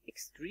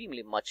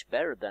extremely much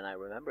better than I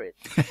remember it.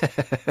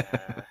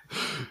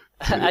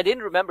 I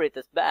didn't remember it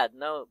as bad,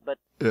 no, but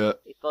yeah.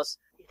 It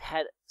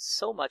had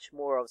so much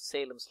more of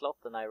Salem Slot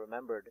than I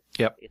remembered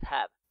it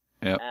had.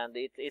 Yep. And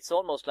it's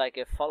almost like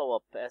a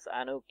follow-up, as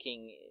I know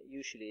King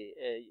usually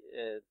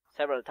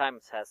several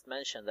times has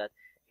mentioned that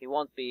he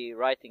won't be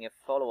writing a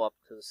follow-up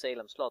to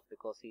Salem Slot,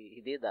 because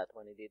he did that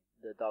when he did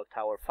the Dark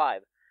Tower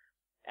 5.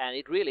 And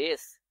it really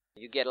is.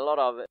 You get a lot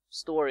of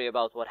story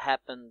about what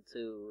happened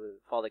to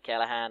Father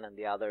Callahan and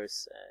the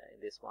others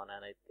in this one,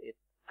 and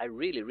I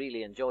really,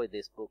 really enjoyed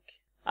this book.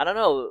 I don't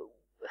know,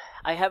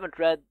 I haven't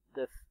read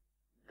the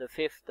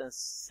 5th and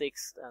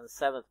 6th and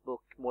 7th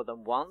book more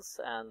than once,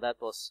 and that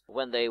was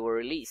when they were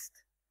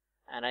released.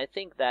 And I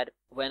think that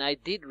when I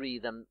did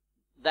read them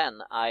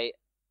then, I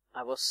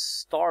was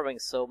starving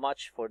so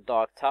much for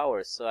Dark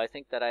Towers, so I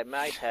think that I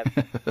might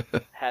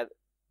have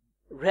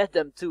read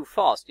them too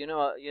fast. You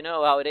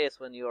know how it is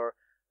when you're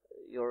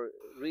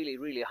really,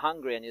 really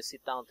hungry and you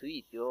sit down to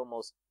eat. You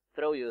almost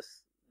throw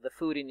the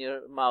food in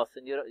your mouth,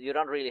 and you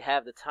don't really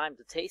have the time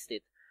to taste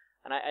it.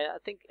 And I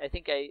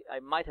think I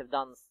might have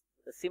done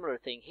a similar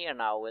thing here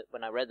now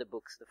when I read the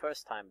books the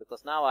first time,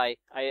 because now I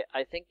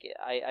think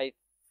I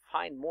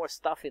find more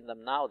stuff in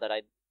them now that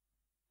I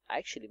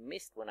actually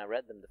missed when I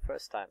read them the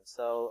first time.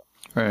 So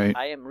right.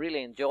 I am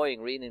really enjoying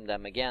reading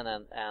them again,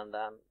 and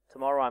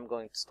tomorrow I'm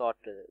going to start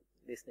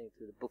listening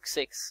to the book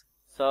 6.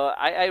 So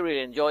I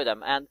really enjoy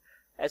them. And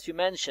as you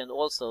mentioned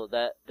also,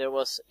 that there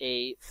was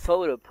a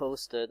photo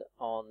posted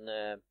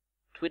on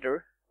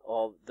Twitter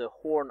of the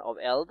Horn of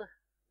Eld,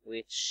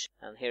 which,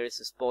 and here is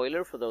a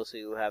spoiler for those of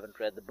you who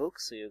haven't read the book,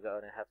 so you're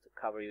going to have to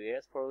cover your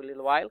ears for a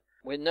little while.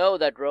 We know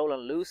that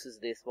Roland loses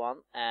this one,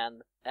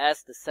 and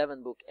as the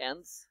 7th book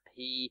ends,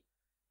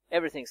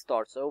 everything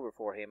starts over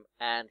for him,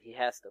 and he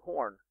has the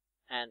horn.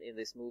 And in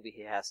this movie,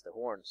 he has the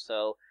horn.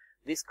 So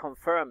this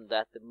confirmed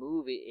that the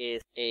movie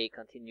is a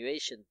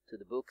continuation to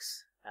the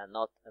books and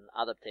not an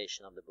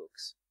adaptation of the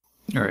books.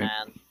 All right.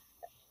 And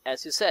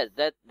as you said,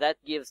 that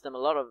gives them a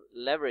lot of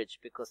leverage,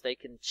 because they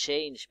can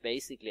change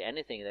basically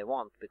anything they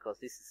want, because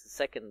this is the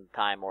second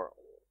time, or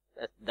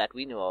that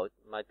we know of.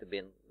 It might have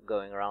been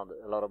going around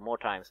a lot of more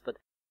times, but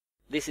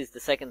this is the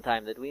second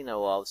time that we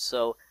know of,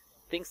 so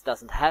things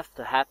doesn't have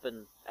to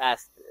happen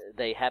as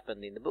they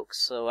happened in the books.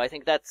 So I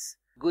think that's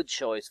good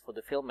choice for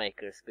the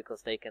filmmakers,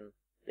 because they can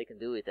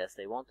do it as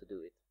they want to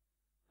do it.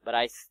 But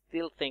I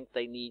still think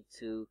they need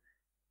to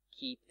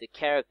keep the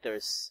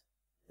characters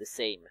the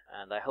same,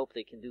 and I hope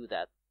they can do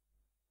that.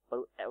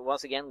 But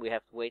once again, we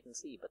have to wait and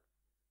see. But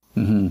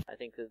I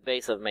think the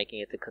base of making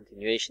it a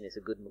continuation is a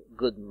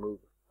good move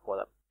for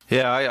them.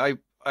 Yeah,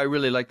 I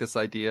really like this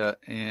idea,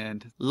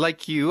 and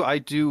like you, I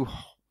do.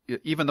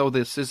 Even though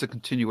this is a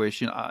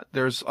continuation,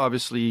 there's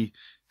obviously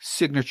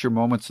signature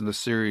moments in the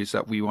series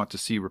that we want to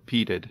see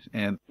repeated,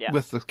 and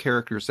with the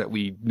characters that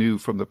we knew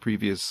from the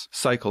previous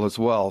cycle as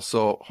well.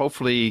 So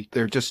hopefully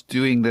they're just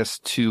doing this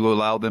to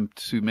allow them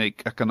to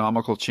make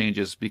economical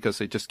changes, because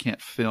they just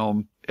can't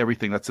film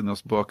everything that's in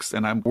those books.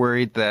 And I'm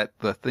worried that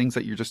the things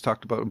that you just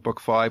talked about in book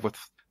 5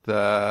 with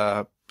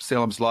the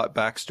Salem's Lot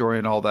backstory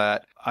and all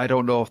that, I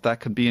don't know if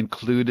that can be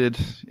included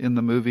in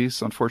the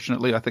movies.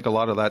 Unfortunately, I think a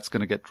lot of that's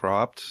going to get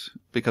dropped,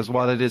 because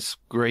while it is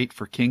great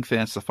for King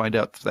fans to find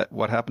out that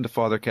what happened to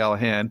Father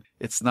Callahan,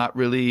 it's not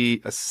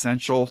really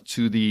essential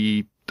to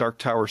the Dark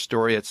Tower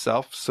story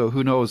itself. So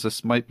who knows,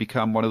 this might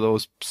become one of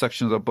those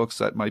sections of books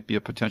that might be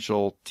a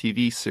potential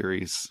TV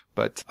series.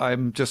 But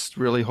I'm just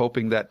really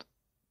hoping that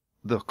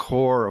the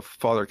core of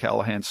Father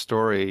Callahan's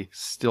story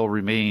still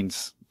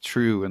remains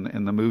true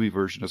in the movie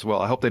version as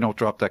well. I hope they don't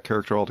drop that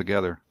character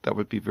altogether. That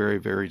would be very,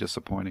 very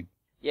disappointing.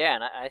 Yeah,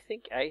 and I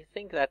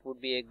think that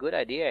would be a good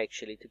idea,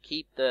 actually, to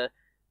keep the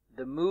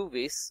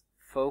movies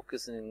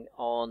focusing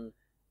on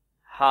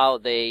how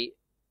they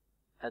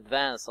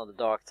advance on the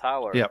Dark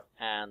Tower. Yep.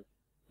 And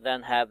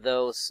then have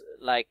those,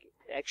 like,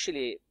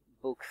 actually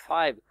book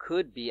 5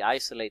 could be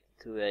isolated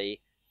to a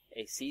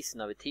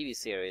season of a TV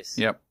series.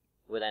 Yep.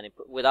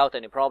 Without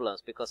any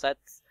problems, because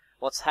that's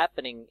what's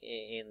happening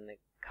in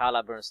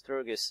Calabar and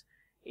Sturgis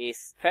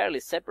is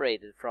fairly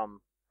separated from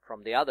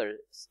the other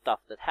stuff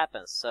that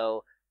happens,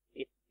 so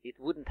it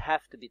wouldn't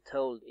have to be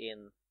told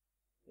in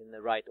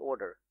the right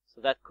order.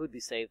 So that could be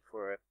saved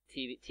for a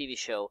TV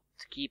show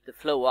to keep the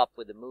flow up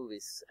with the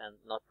movies and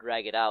not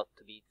drag it out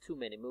to be too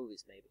many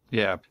movies, maybe.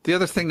 Yeah. The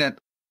other thing that,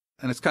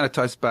 and it kind of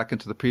ties back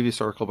into the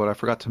previous article, but I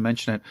forgot to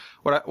mention it.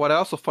 What I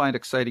also find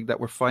exciting that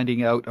we're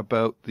finding out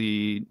about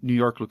the New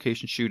York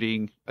location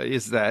shooting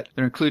is that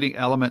they're including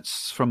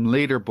elements from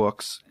later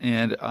books,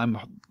 and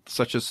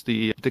such as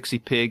the Dixie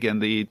Pig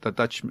and the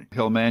Dutch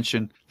Hill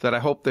Mansion, that I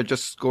hope they're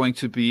just going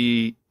to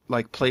be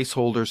like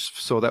placeholders,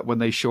 so that when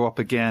they show up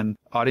again,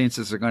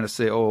 audiences are going to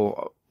say,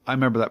 "Oh, I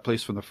remember that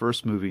place from the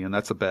first movie, and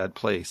that's a bad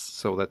place,"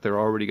 so that they're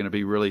already going to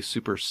be really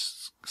super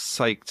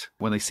psyched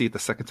when they see it the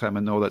second time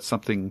and know that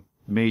something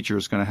major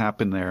is going to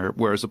happen there,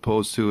 whereas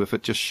opposed to if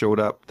it just showed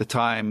up the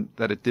time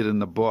that it did in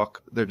the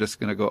book, they're just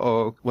going to go,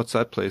 "Oh, what's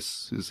that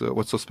place?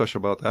 What's so special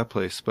about that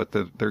place?" But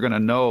they're going to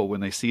know when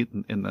they see it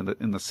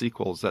in the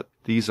sequels that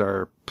these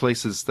are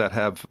places that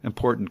have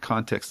important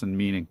context and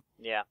meaning.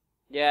 Yeah,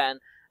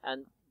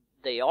 and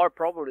they are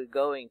probably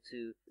going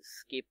to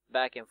skip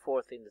back and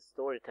forth in the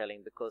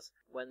storytelling, because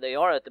when they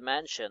are at the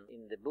mansion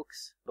in the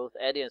books, both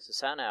Eddie and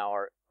Susanna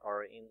are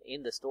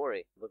in the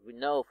story, but we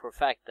know for a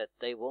fact that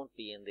they won't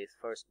be in this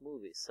first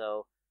movie,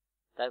 so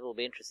that will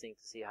be interesting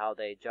to see how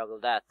they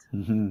juggle that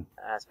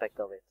aspect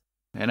of it.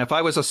 And if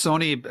I was a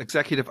Sony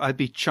executive, I'd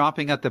be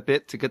chomping at the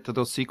bit to get to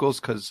those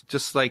sequels, because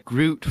just like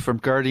Groot from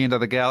Guardian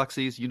of the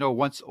Galaxies,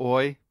 once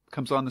Oi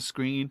comes on the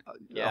screen,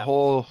 a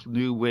whole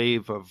new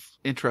wave of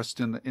interest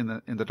in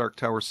the Dark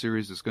Tower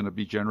series is going to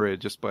be generated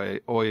just by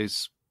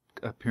Oi's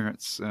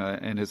appearance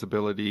and his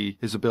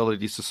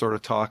abilities to sort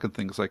of talk and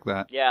things like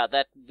that. Yeah,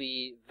 that would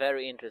be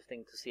very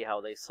interesting to see how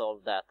they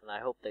solve that, and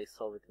I hope they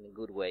solve it in a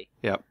good way.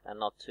 Yeah. And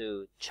not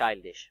too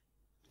childish.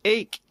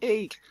 Ache.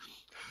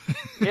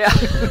 Yeah.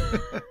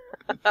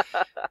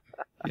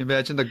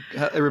 Imagine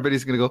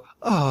everybody's going to go,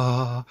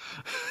 "Oh."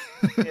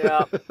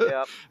 Yeah.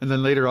 And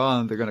then later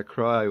on, they're going to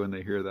cry when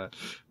they hear that.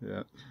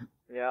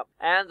 Yeah.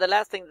 And the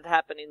last thing that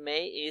happened in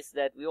May is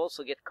that we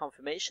also get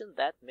confirmation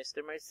that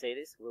Mr.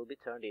 Mercedes will be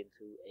turned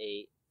into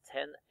a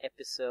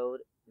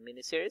 10-episode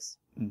miniseries.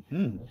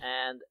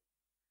 And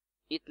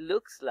it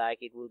looks like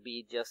it will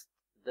be just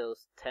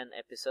those 10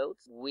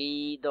 episodes.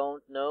 We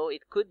don't know.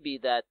 It could be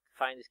that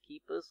Finders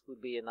Keepers will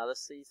be another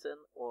season,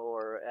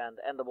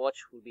 and The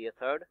Watch will be a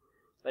third.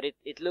 But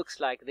it looks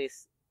like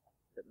this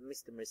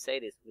Mr.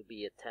 Mercedes will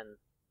be a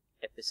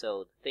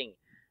 10-episode thing.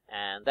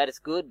 And that is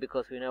good,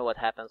 because we know what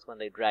happens when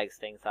they drag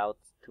things out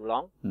too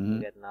long. You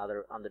get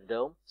another Under the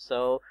Dome.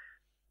 So,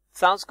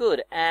 sounds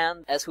good.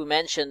 And as we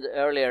mentioned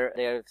earlier,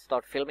 they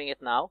start filming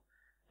it now.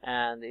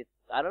 And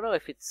I don't know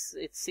if it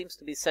seems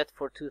to be set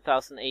for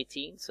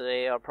 2018. So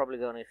they are probably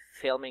going to be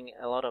filming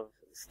a lot of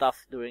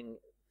stuff during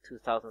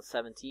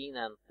 2017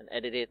 and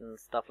edit it and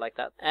stuff like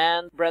that.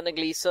 And Brendan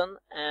Gleeson,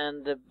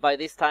 and by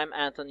this time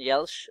Anton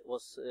Yelchin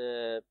was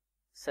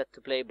set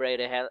to play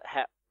Brady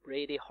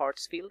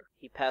Hartsfield.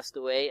 He passed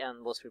away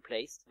and was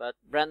replaced, but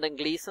Brendan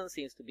Gleeson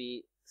seems to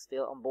be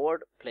still on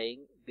board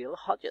playing Bill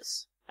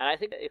Hodges. And I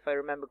think, if I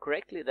remember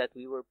correctly, that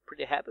we were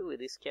pretty happy with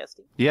this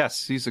casting.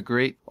 Yes, he's a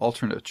great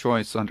alternate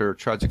choice under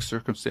tragic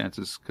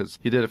circumstances, because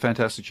he did a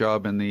fantastic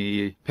job in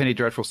the Penny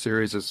Dreadful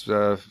series as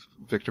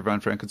Victor Von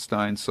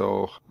Frankenstein,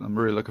 so I'm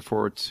really looking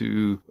forward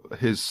to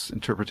his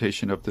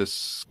interpretation of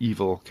this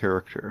evil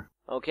character.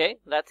 Okay,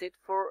 that's it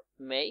for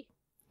May.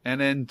 And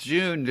in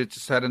June, it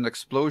just had an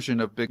explosion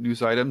of big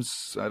news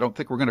items. I don't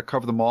think we're going to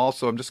cover them all,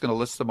 so I'm just going to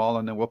list them all,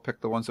 and then we'll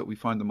pick the ones that we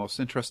find the most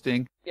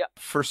interesting. Yeah.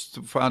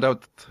 First, found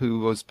out who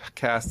was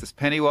cast as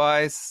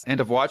Pennywise. End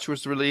of Watch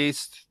was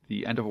released.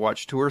 The End of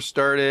Watch tour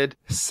started.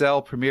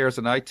 Cell premieres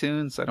on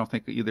iTunes. I don't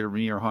think either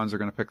me or Hans are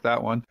going to pick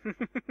that one.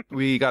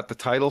 We got the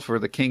title for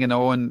the King and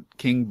Owen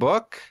King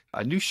book.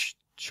 A new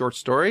short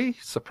story.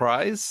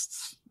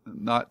 Surprised.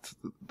 Not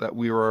that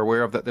we were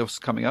aware of that was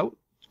coming out.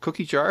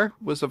 Cookie Jar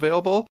was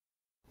available.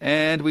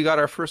 And we got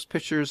our first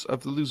pictures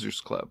of the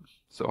Losers Club.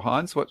 So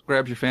Hans, what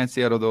grabs your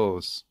fancy out of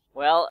those?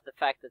 Well, the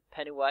fact that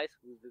Pennywise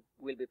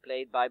will be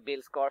played by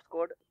Bill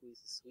Skarsgård, who's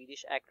a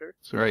Swedish actor,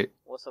 That's right.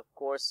 was of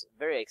course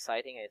very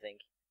exciting, I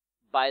think.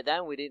 By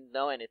then we didn't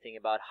know anything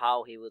about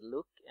how he would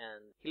look,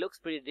 and he looks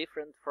pretty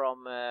different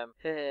from,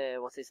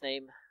 what's his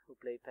name, who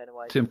played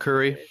Pennywise? Tim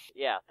Curry.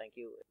 Yeah, thank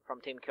you. From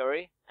Tim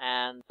Curry.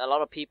 And a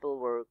lot of people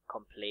were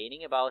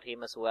complaining about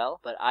him as well,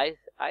 but I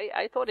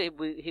thought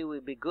he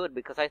would be good,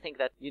 because I think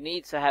that you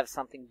need to have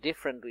something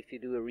different if you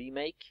do a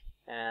remake.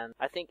 And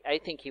I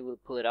think he will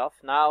pull it off.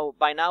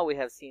 By now we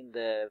have seen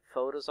the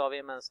photos of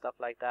him and stuff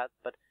like that,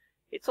 but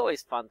it's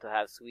always fun to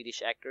have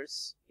Swedish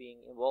actors being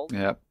involved.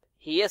 Yeah.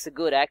 He is a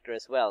good actor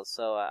as well,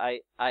 so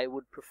I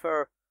would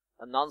prefer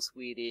a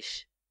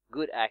non-Swedish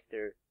good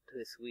actor to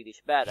a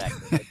Swedish bad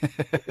actor.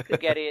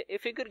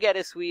 If you could get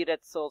a Swede,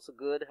 that's also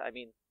good. I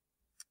mean,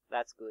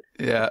 that's good.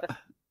 Yeah.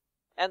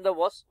 And the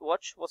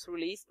Watch was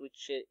released,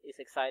 which is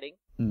exciting.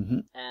 Mm-hmm.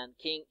 And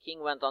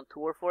King went on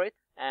tour for it.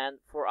 And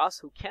for us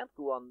who can't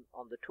go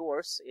on the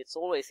tours, it's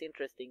always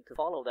interesting to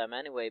follow them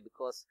anyway,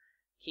 because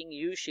King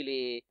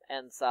usually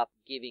ends up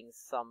giving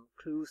some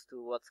clues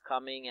to what's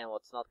coming and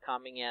what's not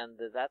coming, and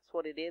that's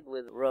what he did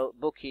with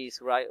book he's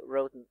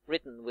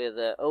written with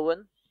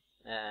Owen,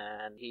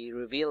 and he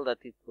revealed that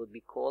it would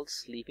be called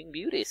Sleeping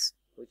Beauties,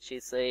 which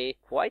is a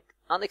quite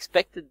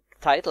unexpected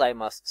title, I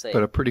must say.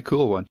 But a pretty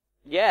cool one.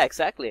 Yeah,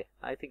 exactly.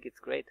 I think it's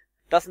great.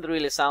 Doesn't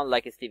really sound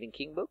like a Stephen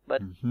King book,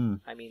 but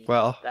I mean,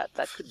 well,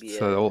 that could be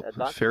an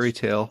advantage. Fairy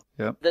tale.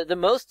 Yeah. The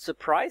most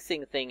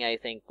surprising thing, I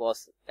think,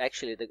 was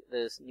actually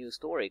this new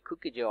story,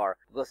 Cookie Jar,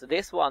 because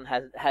this one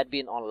had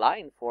been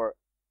online for,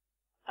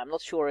 I'm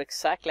not sure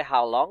exactly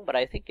how long, but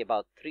I think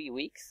about 3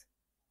 weeks,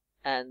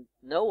 and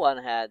no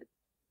one had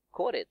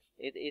caught it.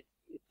 It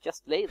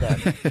just lay there.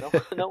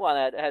 No one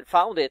had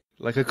found it.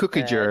 Like a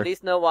cookie jar. At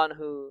least no one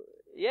who.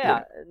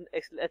 Yeah,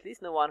 at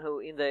least no one who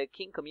in the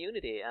King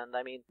community, and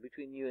I mean,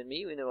 between you and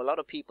me, we know a lot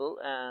of people,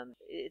 and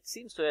it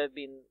seems to have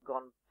been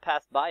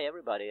passed by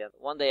everybody. And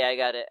one day I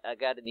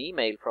got an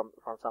email from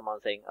someone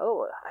saying,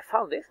 "Oh, I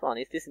found this one.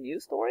 Is this a new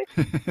story?"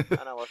 And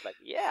I was like,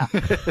 "Yeah,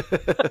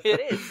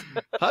 it is."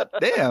 Hot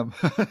damn!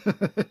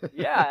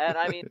 Yeah, and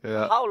I mean,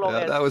 how long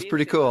has that was been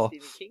pretty since cool. The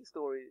Stephen King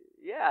story?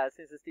 Yeah,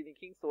 since the Stephen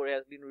King story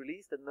has been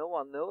released and no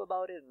one knew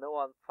about it, and no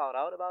one found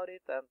out about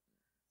it, and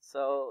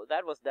so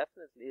that was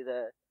definitely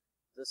the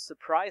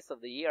surprise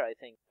of the year, I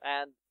think.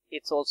 And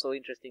it's also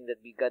interesting that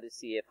we got to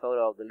see a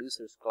photo of the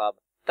Losers Club.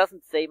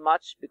 Doesn't say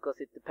much because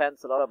it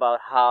depends a lot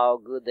about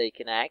how good they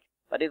can act,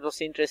 but it was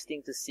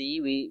interesting to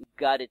see. We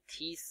got a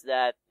tease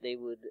that they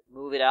would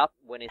move it up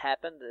when it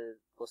happened. It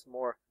was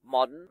more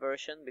modern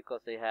version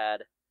because they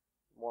had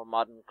more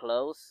modern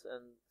clothes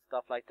and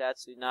stuff like that.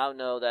 So you now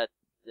know that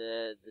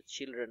the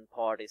children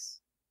part is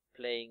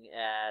playing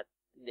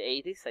in the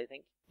 80s, I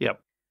think.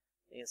 Yep.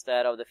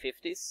 Instead of the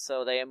 50s,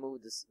 so they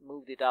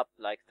moved it up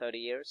like 30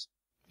 years.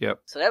 Yep.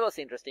 So that was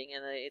interesting,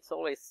 and it's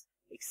always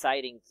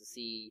exciting to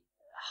see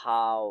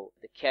how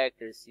the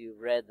characters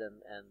you've read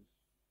and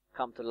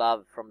come to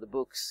love from the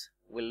books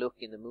will look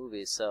in the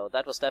movies. So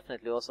that was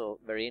definitely also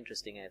very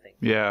interesting, I think.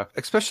 Yeah,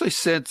 especially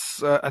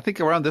since I think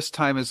around this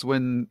time is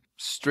when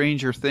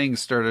Stranger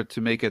Things started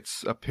to make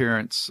its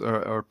appearance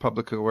or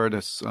public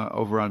awareness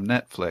over on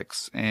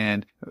Netflix,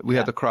 and we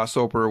had the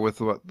crossover with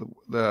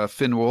the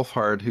Finn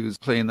Wolfhard, who's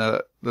playing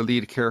the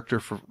lead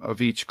character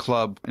of each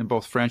club in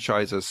both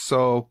franchises.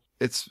 So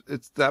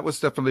that was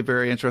definitely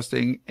very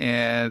interesting,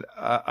 and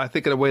I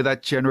think in a way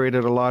that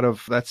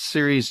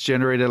series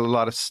generated a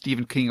lot of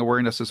Stephen King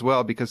awareness as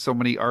well, because so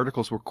many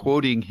articles were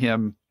quoting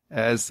him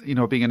as,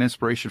 being an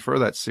inspiration for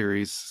that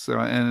series.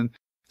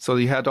 So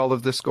you had all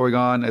of this going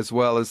on, as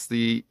well as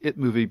the It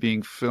movie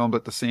being filmed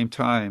at the same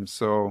time.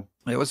 So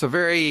it was a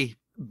very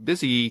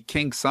busy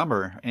King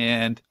summer,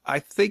 and I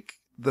think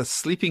the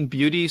Sleeping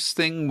Beauties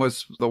thing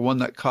was the one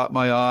that caught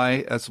my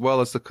eye, as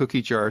well as the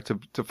Cookie Jar,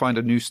 to find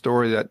a new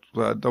story that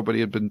nobody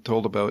had been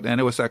told about.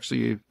 And it was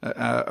actually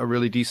a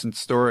really decent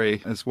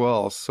story as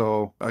well.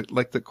 So I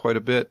liked it quite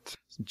a bit.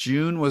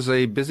 June was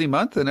a busy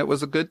month, and it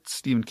was a good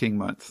Stephen King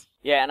month.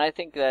 Yeah, and I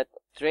think that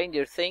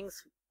Stranger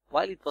Things,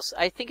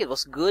 I think it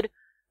was good,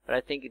 but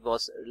I think it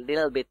was a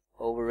little bit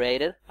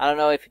overrated. I don't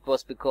know if it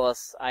was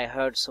because I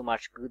heard so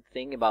much good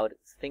things about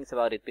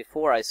it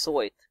before I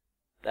saw it,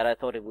 that I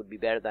thought it would be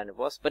better than it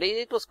was. But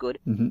it was good.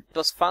 Mm-hmm. It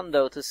was fun,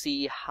 though, to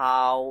see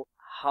how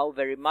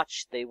very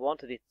much they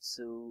wanted it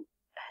to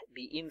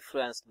be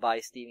influenced by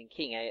Stephen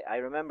King. I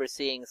remember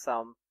seeing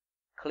some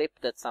clip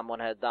that someone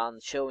had done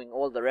showing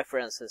all the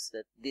references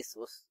that this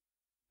was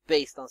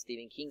based on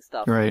Stephen King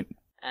stuff. Right.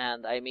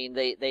 And I mean,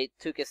 they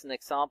took as an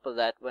example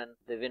that when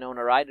the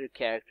Winona Ryder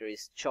character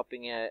is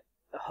chopping a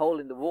hole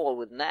in the wall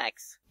with an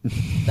axe,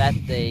 that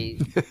they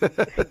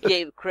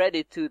gave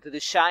credit to The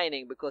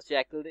Shining, because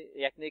Jack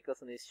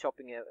Nicholson is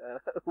chopping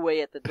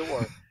away at the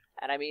door.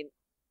 And I mean,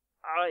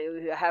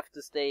 you have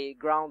to stay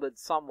grounded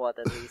somewhat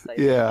at least,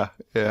 I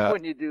think,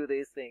 when you do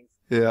these things.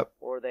 Yep.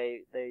 Or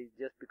they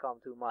just become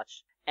too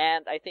much.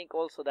 And I think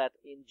also that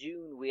in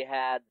June we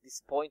had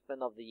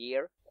Disappointment of the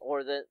Year,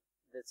 or the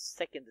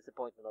second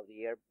Disappointment of the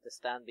Year, The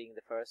Stand being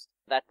the first.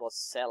 That was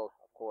Cell,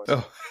 of course.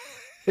 Oh.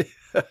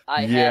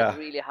 I had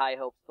really high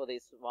hopes for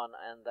this one,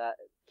 and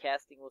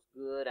casting was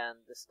good, and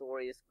the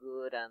story is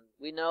good, and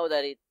we know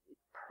that it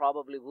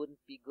probably wouldn't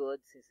be good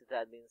since it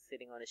had been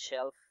sitting on a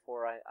shelf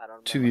for, I don't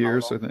know, 2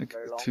 years, how long, I think.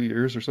 very long. 2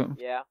 years or something.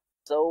 Yeah.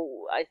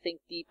 So I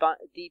think deep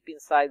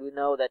inside we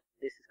know that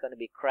this is going to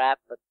be crap,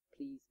 but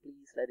please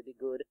let it be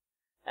good.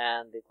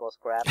 And it was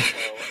crap.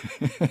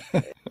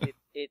 So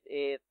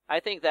I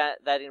think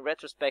that in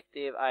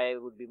retrospective I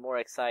would be more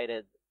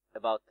excited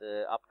about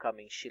the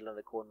upcoming Chill on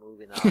the Corn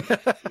movie now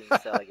than seeing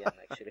Cell again,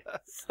 actually.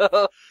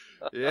 So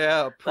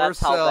yeah, poor that's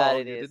how Cell.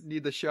 bad it You is. didn't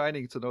need The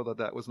Shining to know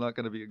that was not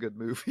going to be a good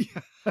movie.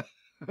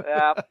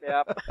 Yeah.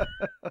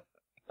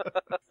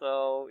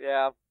 So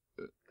yeah,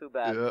 too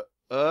bad. Yeah.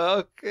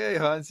 Okay,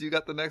 Hans, you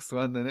got the next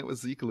one. Then it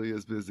was equally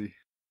as busy.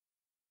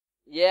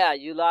 Yeah,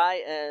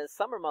 July,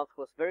 summer month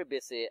was very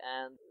busy,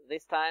 and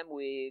this time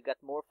we got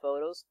more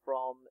photos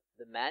from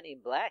The Man in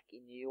Black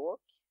in New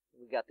York.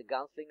 We got The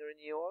Gunslinger in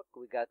New York.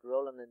 We got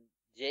Roland and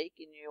Jake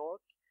in New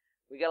York.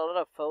 We got a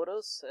lot of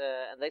photos,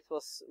 and this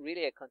was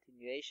really a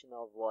continuation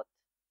of what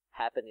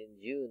happened in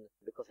June,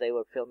 because they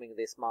were filming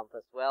this month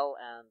as well.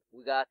 And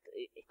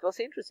it was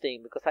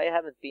interesting because I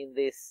haven't been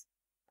this,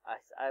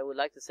 I would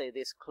like to say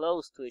this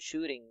close to a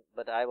shooting,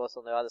 but I was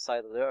on the other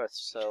side of the earth,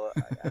 so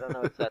I don't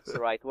know if that's the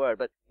right word.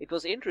 But it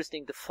was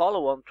interesting to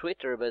follow on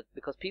Twitter, but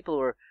because people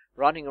were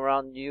running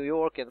around New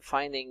York and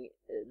finding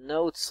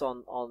notes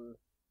on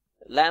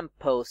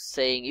lampposts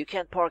saying you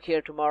can't park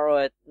here tomorrow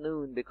at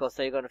noon because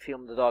they're going to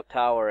film the Dark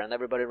Tower, and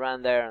everybody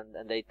ran there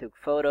and they took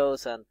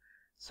photos. And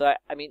so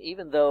I mean,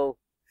 even though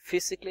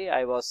physically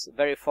I was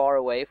very far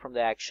away from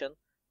the action,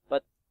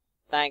 but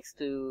thanks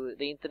to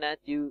the internet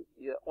you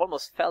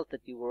almost felt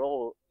that you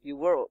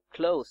were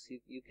close.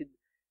 You could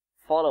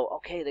follow,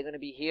 okay, they're going to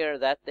be here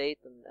that date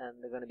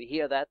and they're going to be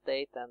here that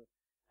date and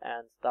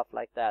stuff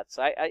like that.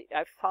 So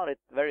I found it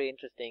very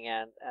interesting,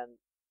 and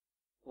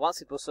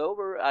once it was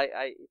over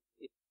I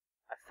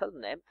felt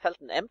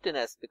an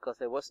emptiness because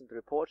there wasn't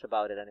reports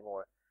about it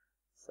anymore.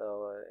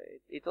 So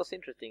it was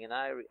interesting, and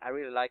I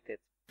really liked it.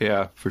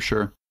 Yeah, for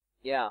sure.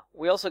 Yeah,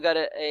 we also got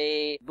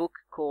a book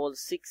called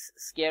 6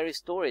 Scary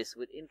Stories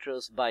with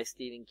intros by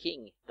Stephen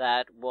King.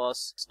 That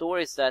was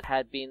stories that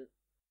had been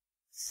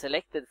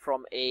selected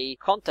from a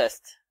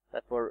contest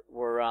that were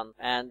run,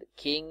 and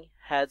King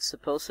had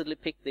supposedly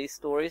picked these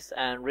stories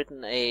and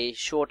written a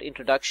short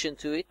introduction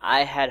to it.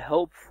 I had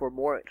hoped for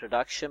more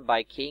introduction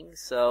by King,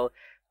 so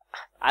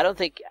I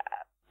think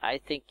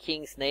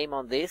King's name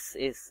on this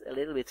is a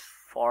little bit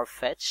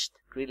far-fetched.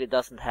 It really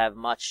doesn't have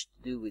much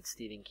to do with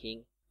Stephen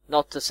King.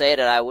 Not to say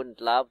that I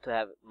wouldn't love to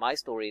have my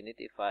story in it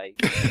if I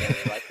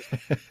write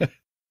it.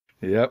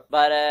 Yep.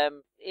 But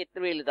it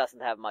really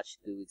doesn't have much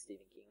to do with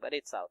Stephen King, but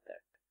it's out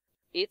there.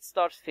 It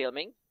starts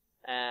filming,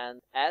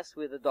 and as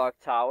with the Dark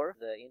Tower,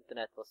 the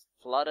internet was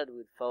flooded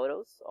with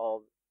photos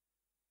of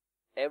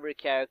every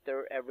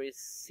character, every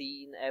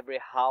scene, every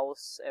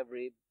house,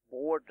 every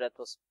board that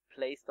was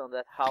placed on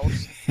that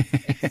house,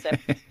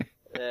 except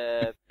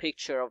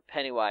picture of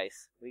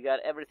Pennywise. We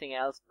got everything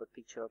else but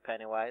picture of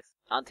Pennywise.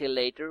 Until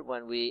later,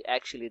 when we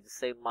actually the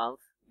same month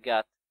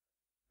got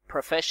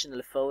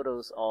professional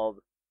photos of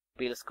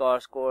Bill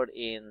Skarsgård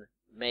in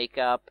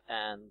makeup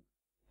and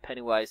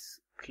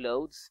Pennywise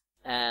clothes,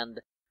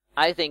 and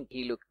I think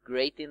he looked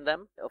great in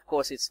them. Of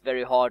course, it's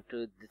very hard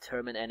to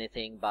determine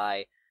anything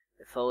by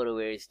a photo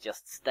where he's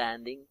just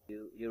standing.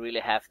 You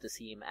really have to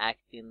see him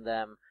act in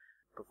them,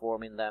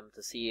 perform in them,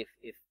 to see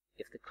if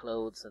the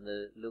clothes and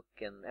the look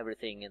and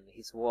everything and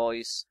his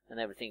voice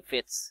and everything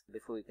fits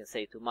before you can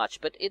say too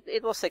much. But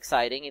it was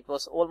exciting. It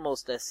was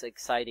almost as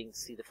exciting to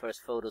see the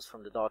first photos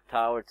from the Dark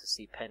Tower to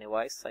see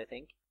Pennywise, I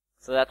think.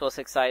 So that was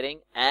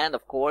exciting. And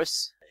of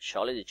course,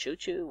 Charlie the Choo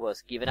Choo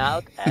was given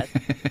out at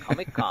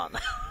Comic-Con.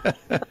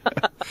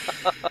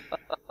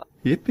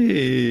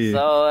 Yippee!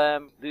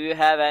 So, do you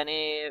have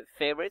any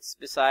favorites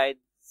besides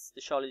the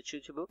Charlie the Choo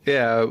Choo book?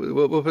 Yeah,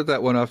 we'll put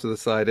that one off to the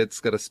side.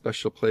 It's got a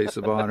special place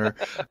of honor.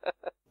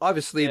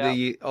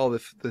 Obviously, all the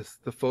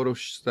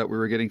photos that we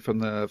were getting from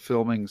the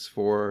filmings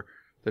for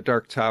the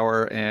Dark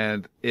Tower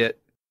and it,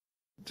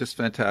 just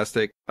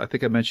fantastic. I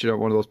think I mentioned on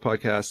one of those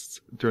podcasts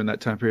during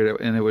that time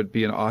period, and it would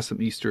be an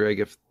awesome Easter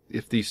egg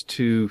if these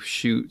two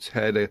shoots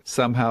had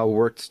somehow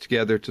worked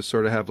together to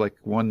sort of have like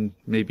one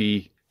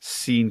maybe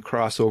scene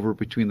crossover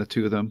between the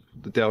two of them.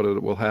 I doubt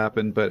it will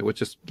happen, but it was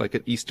just like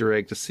an Easter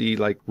egg to see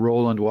like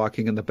Roland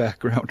walking in the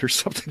background or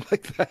something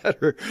like that,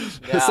 or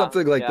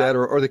something like that,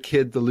 or the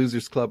kid, the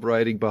Losers Club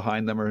riding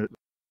behind them, or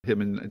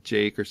him and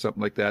Jake or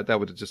something like that. That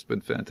would have just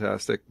been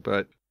fantastic.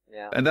 But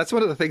and that's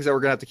one of the things that we're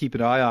going to have to keep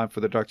an eye on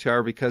for the Dark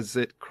Tower, because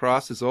it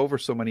crosses over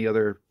so many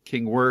other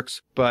King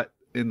works. But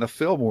in the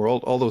film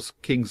world, all those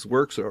King's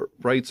works or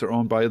rights are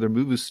owned by other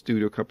movie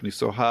studio companies.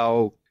 So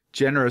how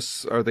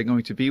generous are they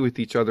going to be with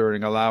each other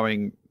and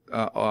allowing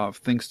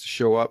things to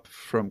show up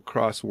from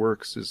cross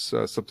works is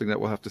something that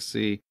we'll have to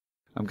see.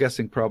 I'm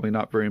guessing probably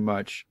not very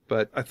much.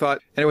 But I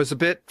thought, and it was a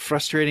bit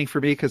frustrating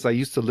for me because I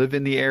used to live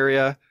in the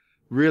area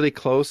really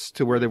close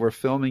to where they were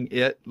filming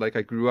it. Like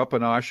I grew up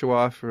in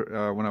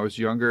Oshawa when I was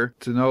younger.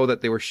 To know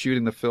that they were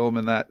shooting the film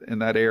in that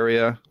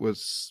area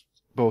was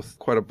both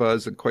quite a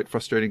buzz and quite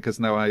frustrating, because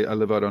now I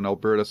live out in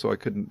Alberta, so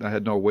I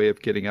had no way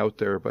of getting out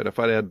there. But if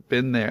I had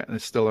been there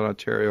and still in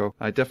Ontario,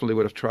 I definitely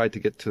would have tried to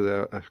get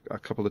to a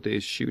couple of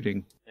days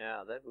shooting.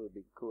 Yeah, that would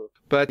be cool.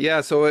 But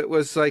yeah, so it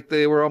was like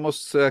they were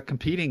almost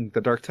competing, the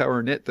Dark Tower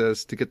and it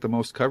does, to get the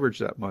most coverage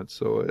that month.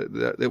 So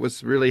it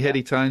was really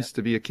heady times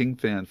to be a King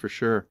fan, for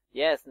sure.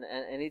 Yes,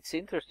 and it's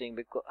interesting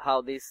because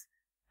how this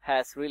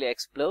has really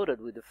exploded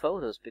with the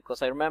photos,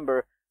 because I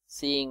remember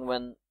seeing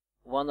when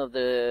one of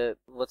the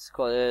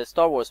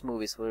Star Wars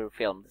movies were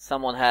filmed,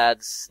 someone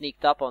had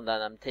sneaked up on that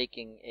and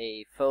taking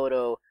a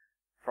photo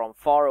from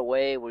far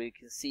away where you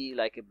can see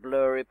like a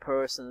blurry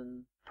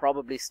person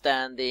probably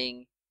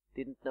standing,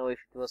 didn't know if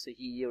it was a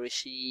he or a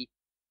she,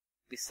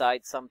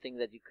 beside something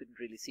that you couldn't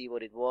really see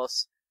what it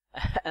was,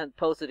 and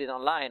posted it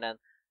online,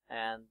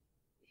 and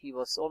he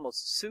was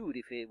almost sued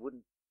if he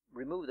wouldn't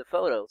remove the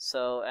photo.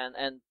 So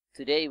and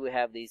today we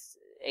have these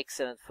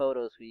excellent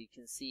photos where you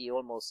can see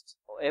almost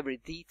every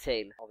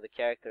detail of the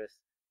characters,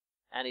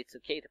 and it's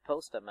okay to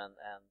post them, and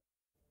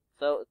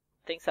so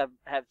things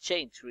have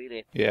changed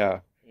really. Yeah.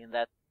 In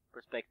that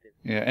perspective.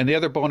 Yeah, and the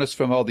other bonus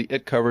from all the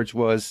it coverage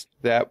was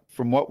that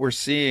from what we're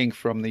seeing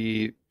from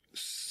the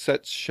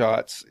set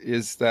shots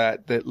is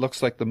that it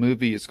looks like the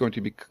movie is going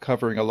to be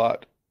covering a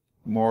lot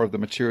more of the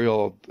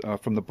material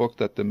from the book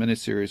that the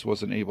miniseries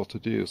wasn't able to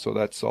do. So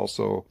that's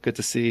also good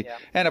to see. Yeah.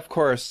 And of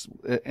course,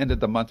 it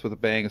ended the month with a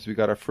bang as we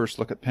got our first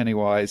look at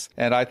Pennywise.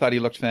 And I thought he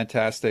looked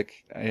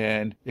fantastic.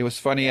 And it was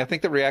funny. I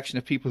think the reaction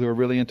of people who are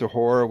really into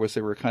horror was they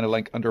were kind of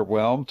like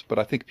underwhelmed. But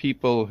I think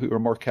people who are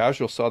more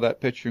casual saw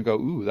that picture and go,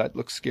 ooh, that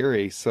looks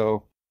scary.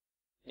 So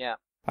yeah,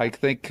 I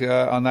think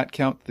on that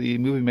count, the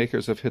movie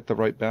makers have hit the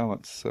right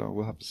balance. So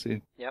we'll have to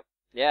see. Yep.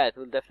 Yeah, it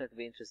will definitely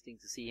be interesting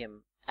to see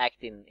him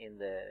acting in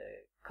the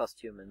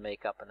costume and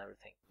makeup and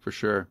everything. For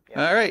sure.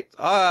 Yeah. All right.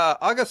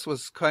 August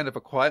was kind of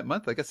a quiet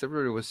month. I guess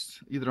everybody was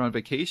either on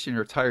vacation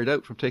or tired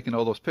out from taking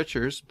all those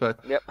pictures. But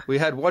we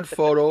had one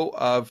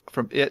photo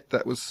from it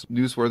that was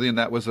newsworthy, and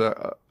that was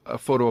a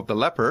photo of the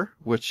leper,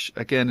 which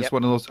again is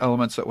one of those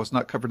elements that was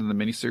not covered in the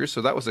miniseries.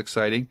 So that was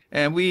exciting.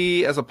 And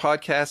we, as a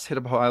podcast, hit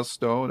a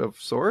milestone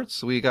of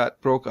sorts. We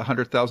broke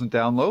 100,000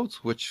 downloads,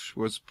 which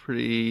was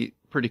pretty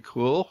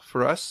cool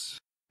for us,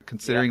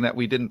 considering that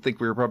we didn't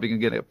think we were probably going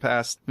to get it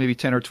past maybe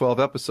 10 or 12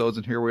 episodes,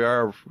 and here we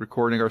are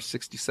recording our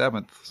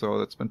 67th. So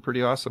that's been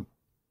pretty awesome.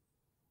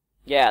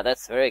 Yeah,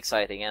 that's very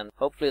exciting, and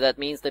hopefully that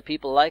means that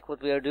people like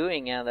what we are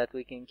doing and that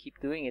we can keep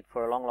doing it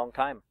for a long, long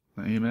time.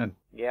 Amen.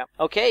 Yeah.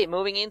 Okay,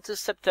 moving into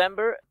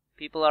September,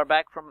 people are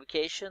back from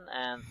vacation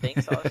and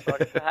things are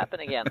starting to happen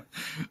again.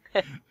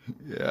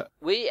 Yeah.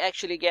 We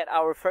actually get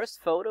our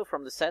first photo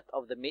from the set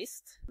of The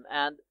Mist,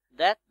 and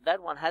that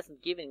one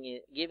hasn't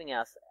giving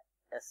us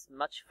as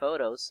much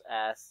photos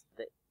as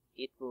the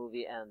It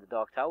movie and the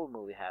Dark Tower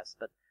movie has,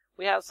 but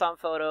we have some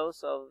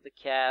photos of the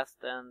cast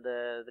and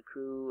the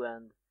crew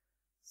and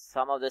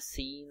some of the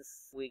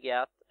scenes we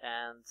get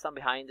and some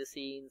behind the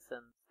scenes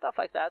and stuff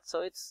like that.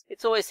 So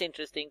it's always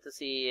interesting to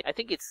see. I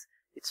think it's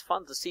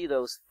fun to see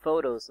those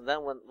photos, and then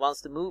once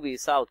the movie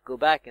is out, go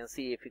back and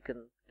see if you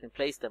can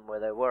place them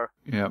where they were.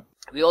 Yeah.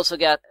 We also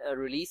got a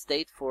release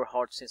date for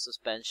Hearts in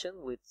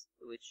Suspension,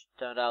 which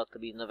turned out to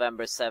be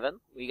November 7.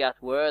 We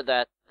got word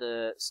that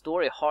the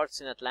story Hearts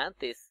in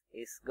Atlantis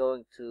is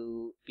going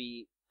to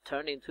be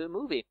turned into a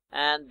movie.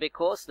 And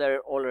because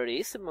there already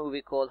is a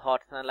movie called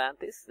Hearts in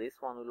Atlantis, this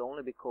one will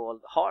only be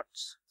called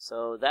Hearts.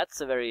 So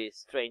that's a very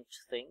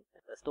strange thing.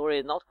 The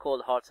story not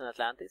called Hearts in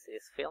Atlantis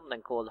is filmed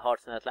and called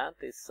Hearts in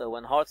Atlantis. So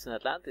when Hearts in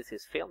Atlantis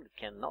is filmed, it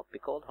cannot be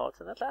called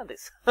Hearts in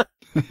Atlantis.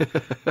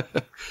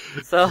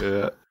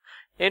 So,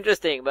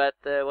 interesting, but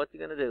what are you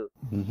going to do?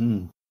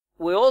 Mm-hmm.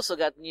 We also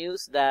got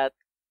news that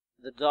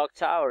the Dark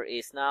Tower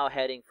is now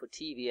heading for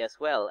TV as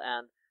well,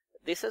 and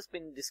this has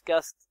been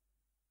discussed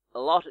a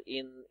lot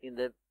in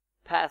the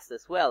past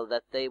as well,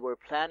 that they were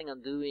planning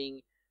on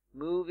doing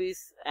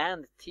movies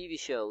and TV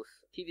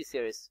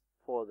series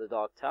for the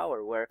Dark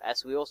Tower, where,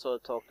 as we also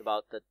talked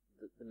about, that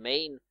the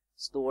main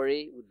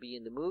story would be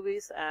in the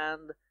movies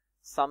and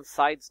some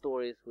side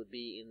stories would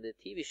be in the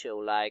TV show,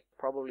 like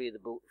probably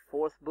the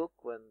fourth book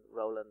when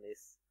Roland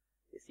is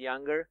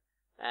younger,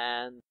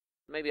 and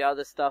maybe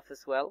other stuff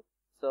as well.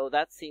 So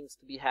that seems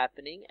to be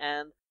happening,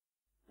 and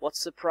what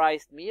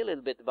surprised me a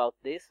little bit about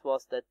this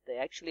was that they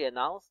actually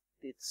announced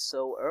it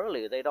so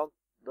early. They don't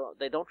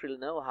really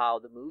know how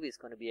the movie is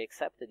going to be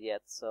accepted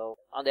yet. So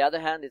on the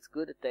other hand, it's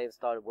good that they've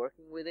started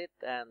working with it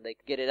and they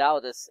get it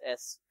out as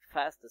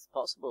fast as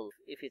possible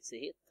if it's a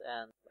hit.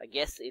 And I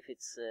guess if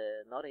it's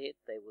not a hit,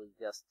 they will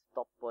just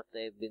stop what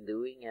they've been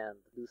doing and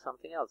do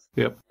something else.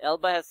 Yep.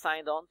 Elba has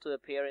signed on to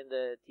appear in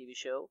the TV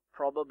show.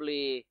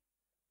 Probably,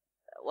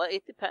 well,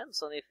 it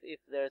depends on if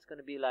there's going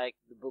to be like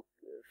the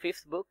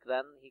fifth book,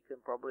 then he can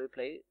probably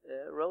play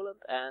Roland.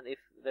 And if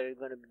they're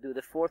going to do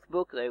the fourth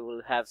book, they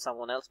will have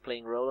someone else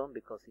playing Roland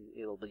because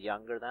he will be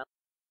younger then.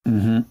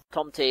 Mm-hmm.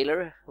 Tom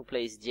Taylor, who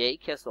plays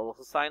Jake, has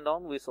also signed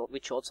on,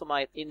 which also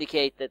might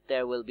indicate that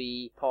there will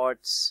be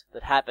parts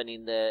that happen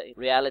in the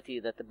reality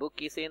that the book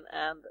is in,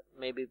 and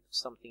maybe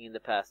something in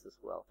the past as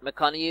well.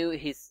 McConaughey,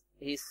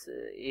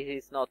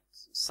 he's not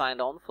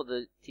signed on for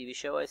the TV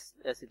show as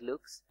it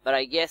looks, but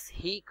I guess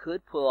he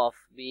could pull off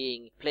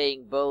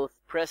playing both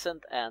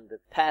present and the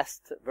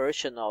past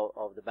version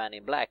of the Man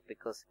in Black,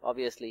 because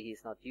obviously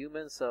he's not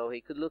human, so he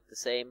could look the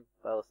same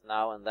both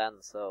now and then.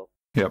 So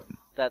Yep.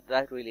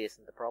 That really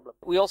isn't the problem.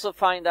 We also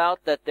find out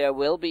that there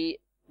will be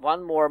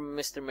one more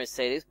Mr.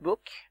 Mercedes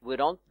book. We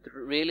don't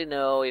really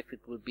know if it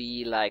will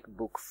be like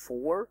book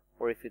 4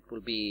 or if it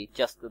will be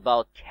just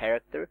about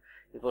character.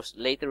 It was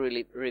later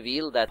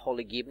revealed that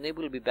Holly Gibney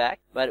will be back,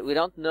 but we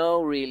don't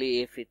know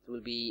really if it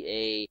will be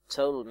a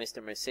total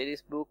Mr.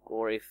 Mercedes book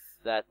or if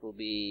that will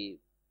be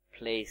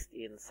placed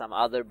in some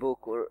other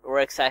book or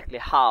exactly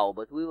how,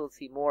 but we will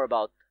see more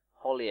about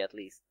Holly at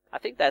least. I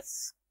think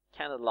that's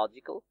kind of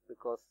logical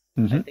because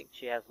I think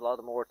she has a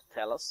lot more to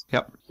tell us.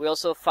 Yep. We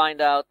also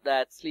find out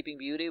that Sleeping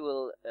Beauty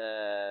will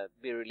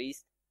be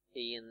released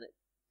in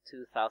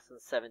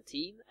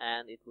 2017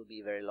 and it will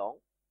be very long.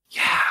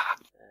 Yeah.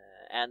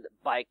 And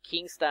by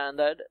King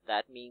standard,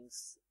 that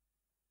means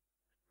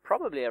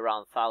probably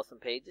around 1,000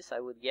 pages, I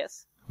would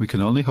guess. We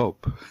can only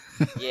hope.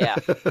 Yeah,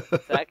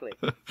 exactly.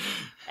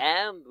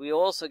 And we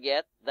also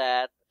get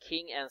that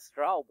King and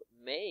Straub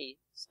may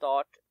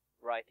start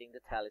writing the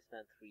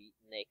Talisman 3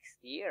 next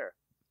year.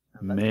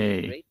 And that's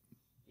really great.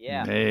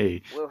 Yeah,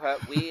 May.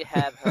 We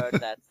have heard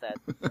that said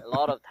a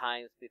lot of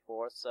times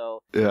before,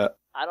 so Yeah.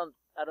 I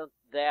don't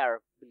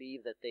dare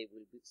believe that they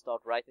will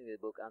start writing the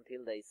book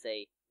until they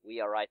say we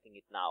are writing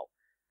it now.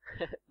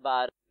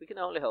 But we can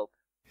only hope.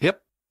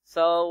 Yep.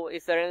 So,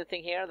 is there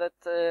anything here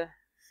that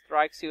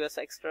strikes you as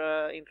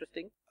extra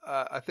interesting?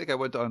 I think I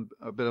went on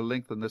a bit of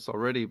length on this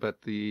already,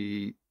 but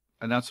the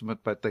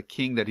announcement by the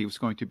King that he was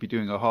going to be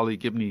doing a Holly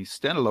Gibney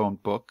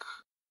standalone book,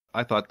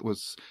 I thought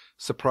was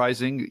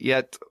surprising,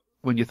 yet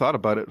when you thought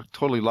about it,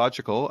 totally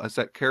logical, as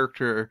that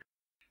character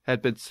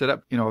had been set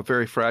up,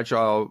 very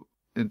fragile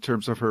in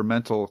terms of her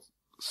mental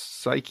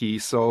psyche.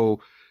 So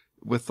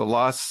with the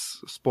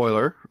loss,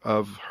 spoiler,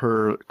 of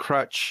her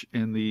crutch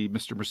in the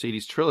Mr.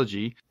 Mercedes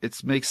trilogy,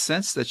 it makes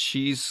sense that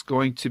she's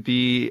going to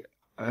be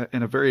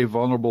in a very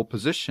vulnerable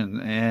position.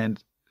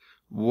 And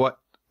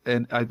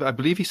I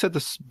believe he said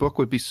this book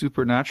would be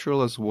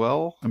supernatural as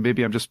well. And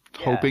maybe I'm just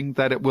hoping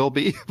that it will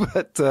be,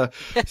 but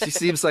she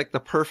seems like the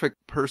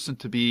perfect person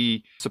to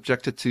be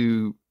subjected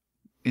to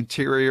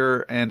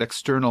interior and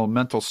external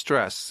mental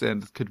stress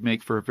and could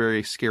make for a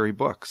very scary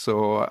book.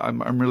 So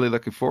I'm really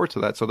looking forward to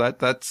that. So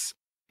that's,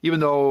 even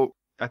though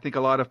I think a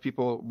lot of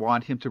people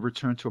want him to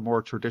return to a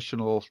more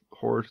traditional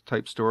horror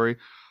type story,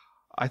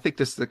 I think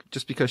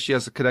just because she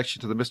has a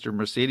connection to the Mr.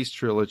 Mercedes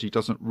trilogy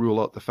doesn't rule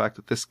out the fact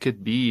that this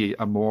could be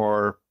a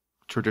more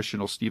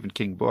traditional Stephen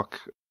King book.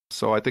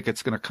 So I think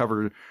it's going to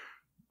cover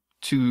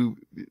two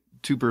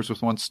birds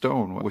with one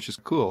stone, which is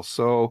cool.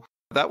 So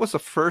that was the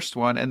first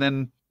one. And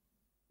then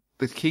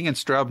the King and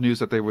Straub news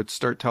that they would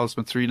start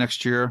Talisman 3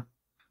 next year.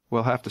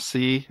 We'll have to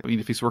see. I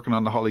mean, if he's working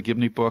on the Holly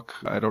Gibney book,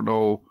 I don't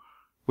know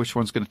which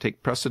one's going to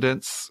take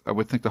precedence. I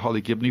would think the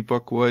Holly Gibney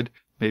book would.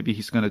 Maybe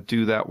he's going to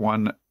do that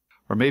one.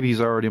 Or maybe he's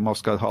already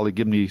almost got Holly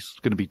Gibney's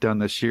going to be done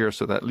this year,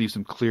 so that leaves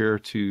him clear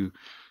to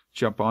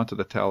jump onto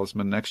the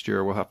Talisman next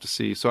year. We'll have to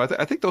see. So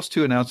I think those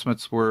two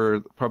announcements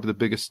were probably the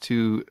biggest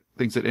two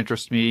things that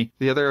interest me.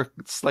 The other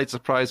slight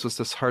surprise was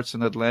this Hearts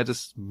in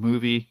Atlantis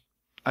movie.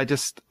 I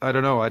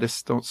don't know. I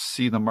just don't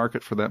see the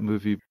market for that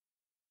movie.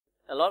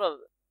 A lot of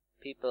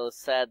people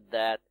said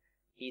that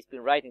he's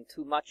been writing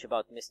too much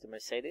about Mr.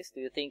 Mercedes.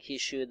 Do you think he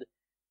should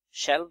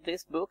shelve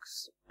this book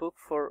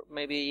for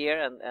maybe a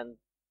year and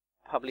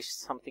publish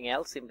something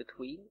else in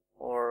between?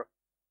 Or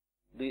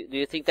do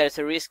you think there's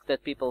a risk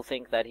that people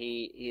think that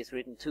he's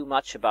written too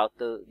much about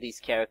these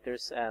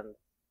characters and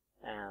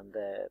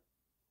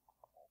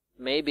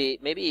maybe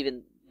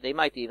even they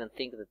might even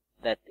think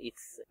that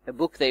it's a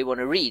book they want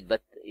to read,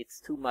 but it's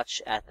too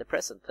much at the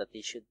present, that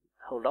they should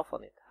hold off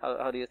on it?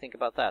 How do you think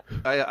about that?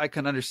 I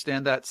can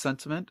understand that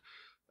sentiment.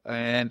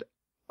 And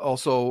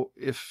also,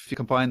 if you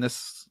combine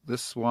this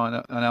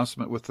one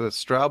announcement with the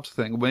Straub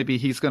thing, maybe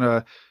he's going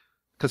to,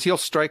 because he'll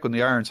strike when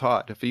the iron's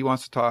hot. If he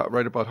wants to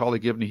write about Holly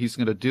Gibney, he's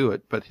going to do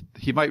it. But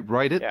he might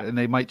write it, and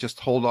they might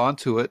just hold on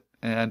to it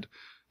and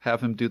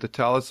have him do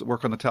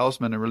work on the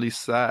Talisman and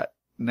release that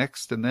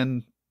next, and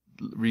then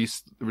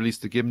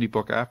released the Gimli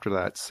book after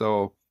that.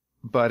 So,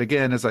 but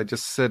again, as I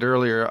just said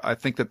earlier, I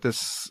think that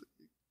this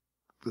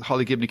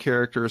Holly Gibney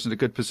character is in a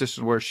good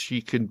position where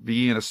she can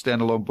be in a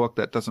standalone book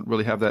that doesn't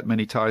really have that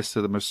many ties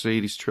to the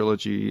Mercedes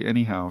trilogy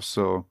anyhow.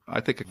 So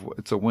I think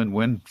it's a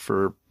win-win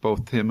for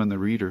both him and the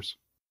readers.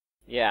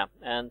 Yeah,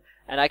 and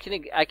I can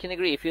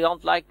agree. If you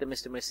don't like the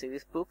Mr.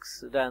 Mercedes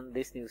books, then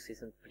this news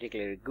isn't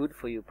particularly good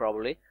for you,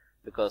 probably,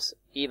 because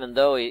even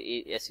though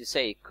as you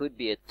say, it could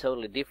be a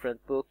totally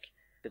different book,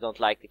 if you don't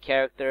like the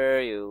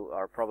character, you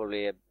are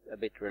probably a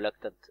bit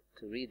reluctant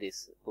to read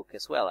this book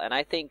as well. And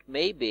I think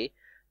maybe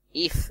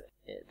if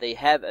they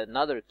have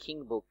another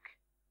King book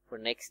for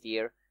next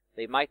year,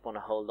 they might want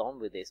to hold on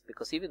with this,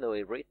 because even though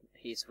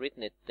he's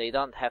written it, they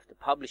don't have to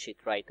publish it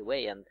right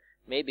away, and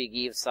maybe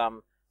give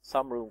some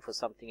room for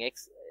something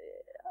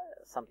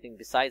something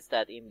besides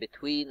that in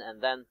between,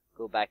 and then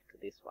go back to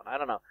this one. I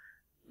don't know.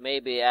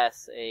 Maybe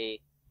as a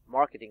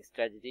marketing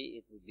strategy,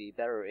 it would be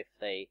better if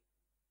they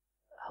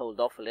hold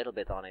off a little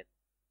bit on it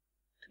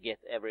to get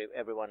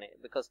everyone in,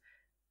 because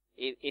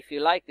if you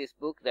like this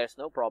book, there's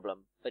no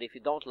problem. But if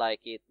you don't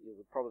like it, you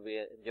will probably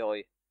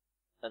enjoy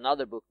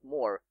another book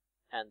more,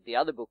 and the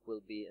other book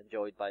will be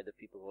enjoyed by the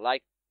people who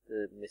like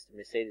the Mr.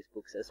 Mercedes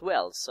books as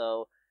well.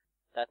 So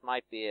that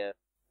might be a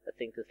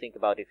thing to think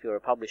about if you're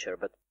a publisher.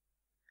 But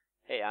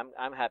hey,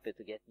 I'm happy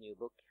to get a new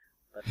book.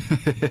 But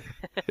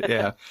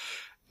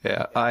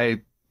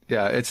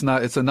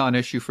it's a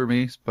non-issue for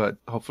me, but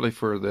hopefully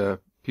for the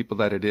people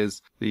that it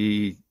is,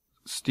 the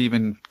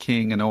Stephen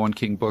King and Owen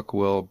King book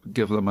will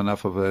give them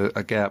enough of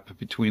a gap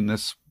between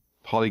this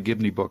Holly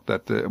Gibney book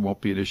that it won't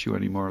be an issue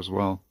anymore as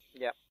well.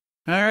 Yeah.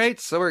 All right,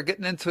 so we're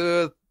getting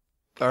into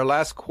our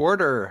last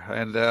quarter,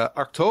 and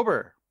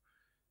October.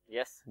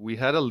 Yes. We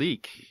had a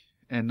leak.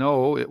 And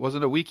no, it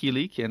wasn't a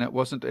WikiLeaks, and it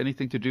wasn't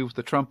anything to do with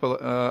the Trump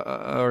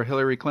or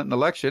Hillary Clinton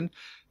election.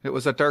 It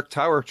was a Dark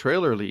Tower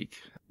trailer leak,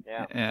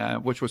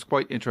 which was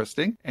quite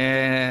interesting.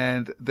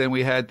 And then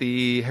we had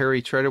the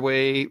Harry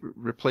Treadaway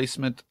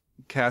replacement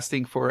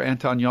casting for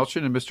Anton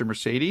Yelchin and Mr.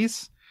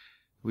 Mercedes.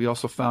 We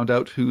also found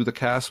out who the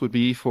cast would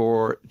be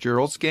for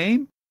Gerald's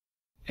Game.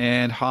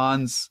 And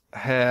Hans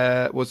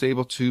was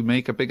able to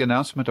make a big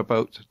announcement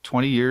about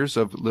 20 years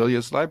of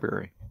Lilja's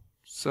library.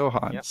 So,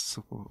 Hans,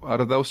 out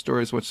of those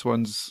stories, which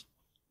ones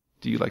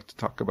do you like to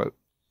talk about?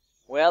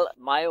 Well,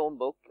 my own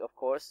book, of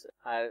course.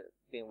 I've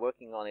been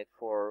working on it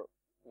for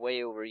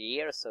way over a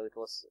year, so it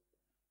was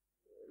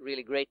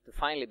really great to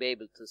finally be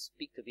able to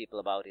speak to people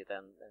about it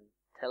and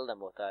tell them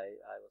what I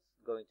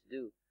was going to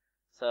do.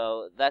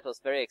 So that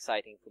was very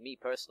exciting for me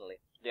personally.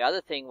 The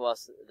other thing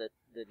was the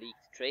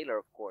leaked trailer,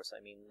 of course.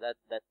 I mean,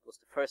 that was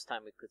the first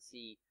time we could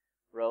see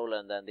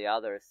Roland and the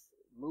others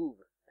move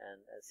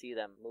and see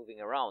them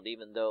moving around,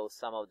 even though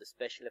some of the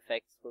special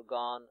effects were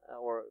gone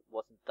or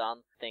wasn't done,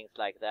 things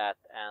like that.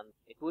 And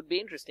it would be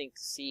interesting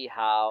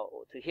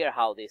to hear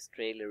how this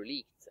trailer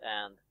leaked.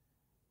 And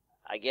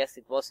I guess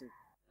it wasn't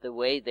the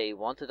way they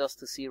wanted us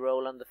to see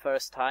Roland the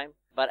first time,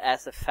 but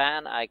as a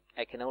fan, I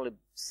can only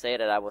say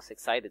that I was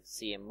excited to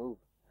see him move,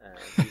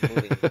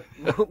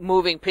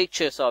 moving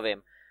pictures of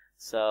him.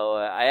 So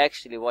I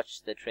actually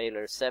watched the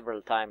trailer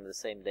several times the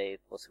same day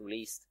it was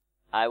released.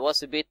 I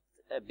was a bit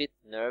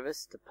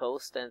nervous to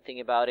post anything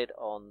about it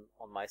on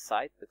my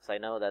site, because I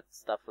know that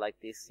stuff like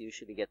this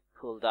usually get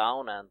pulled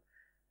down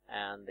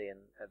and in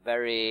a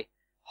very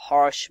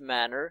harsh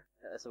manner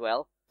as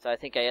well. So I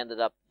think I ended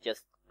up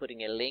just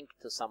putting a link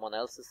to someone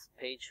else's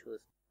page who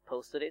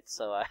posted it,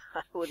 so I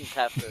wouldn't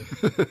have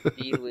to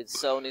deal with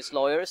Sony's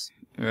lawyers.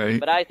 Right.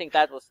 But I think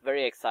that was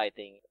very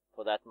exciting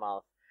for that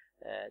month.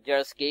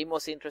 Gerald's Game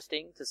was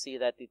interesting to see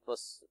that it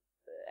was,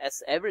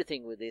 as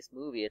everything with this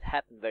movie, it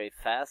happened very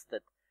fast,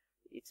 that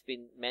it's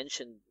been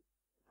mentioned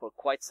for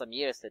quite some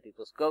years that it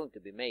was going to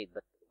be made,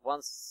 but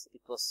once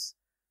it was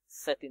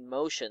set in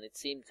motion, it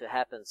seemed to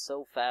happen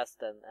so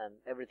fast, and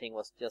everything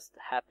was just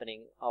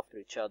happening after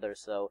each other.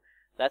 So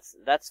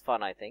that's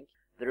fun, I think.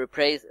 The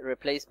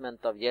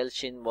replacement of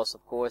Yelchin was,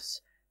 of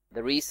course,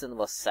 the reason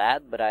was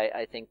sad, but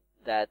I think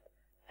that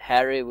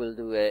Harry will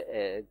do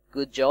a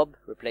good job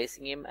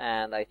replacing him,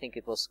 and I think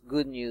it was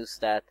good news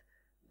that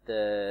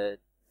the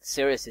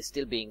series is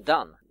still being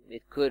done.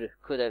 It could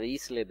have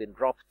easily been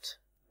dropped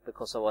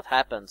because of what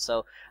happened.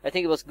 So I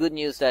think it was good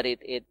news that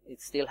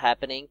it's still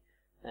happening,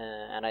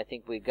 and I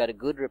think we got a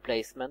good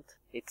replacement.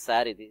 It's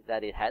sad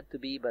that it had to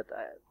be, but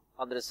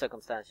under the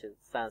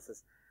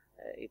circumstances,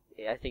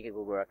 I think it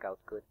will work out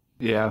good.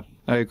 Yeah,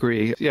 I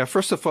agree. Yeah,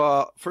 first off,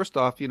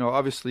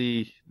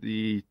 obviously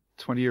the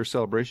 20-year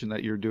celebration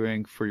that you're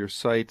doing for your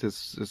site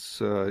is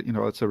it's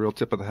a real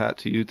tip of the hat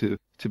to you to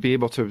be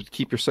able to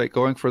keep your site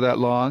going for that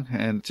long,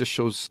 and it just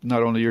shows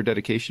not only your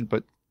dedication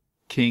but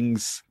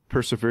King's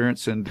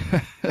perseverance and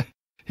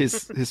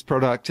his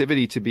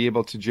productivity to be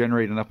able to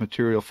generate enough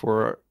material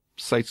for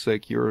sites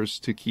like yours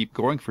to keep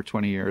going for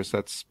 20 years.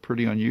 That's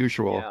pretty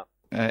unusual.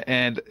 Yeah.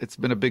 And it's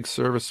been a big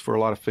service for a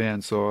lot of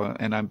fans. So,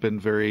 and I've been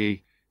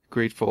very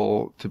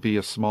grateful to be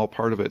a small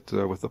part of it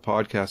with the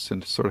podcast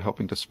and sort of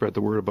helping to spread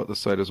the word about the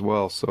site as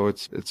well. So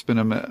it's been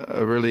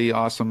a really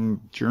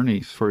awesome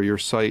journey for your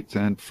site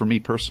and for me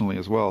personally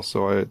as well.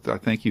 So I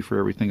thank you for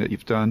everything that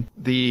you've done.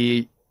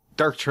 The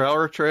Dark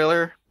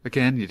trailer,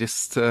 again, you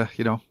just, that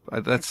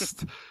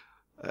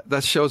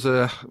shows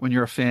when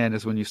you're a fan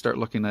is when you start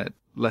looking at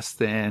less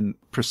than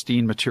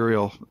pristine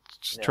material,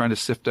 just trying to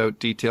sift out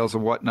details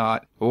and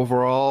whatnot.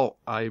 Overall,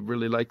 I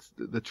really liked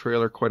the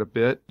trailer quite a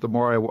bit. The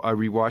more I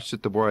rewatched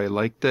it, the more I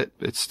liked it.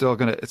 It's still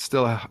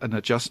an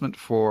adjustment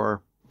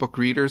for book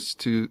readers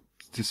to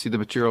see the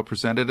material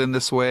presented in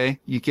this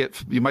way.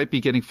 You might be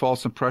getting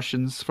false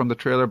impressions from the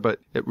trailer, but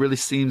it really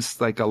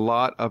seems like a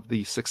lot of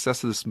the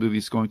success of this movie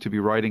is going to be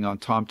riding on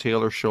Tom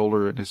Taylor's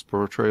shoulder and his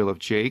portrayal of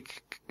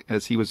Jake,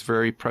 as he was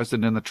very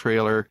present in the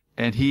trailer,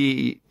 and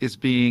he is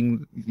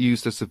being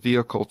used as a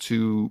vehicle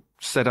to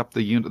set up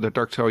the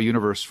Dark Tower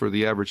universe for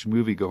the average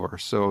moviegoer.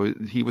 So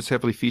he was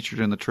heavily featured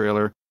in the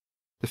trailer.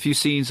 The few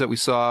scenes that we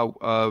saw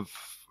of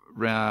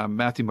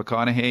Matthew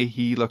McConaughey,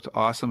 he looked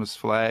awesome as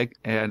Flag,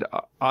 and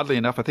oddly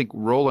enough, I think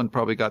Roland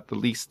probably got the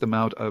least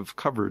amount of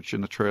coverage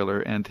in the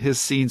trailer, and his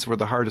scenes were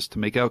the hardest to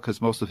make out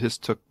because most of his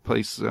took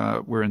place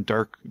were in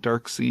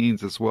dark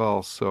scenes as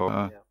well.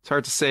 So it's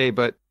hard to say,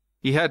 but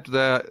he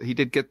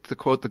did get to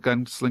quote the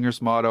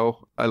gunslinger's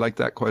motto. I like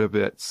that quite a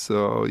bit.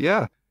 So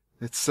yeah,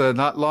 it's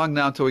not long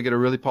now until we get a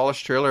really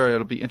polished trailer.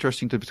 It'll be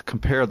interesting to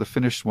compare the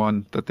finished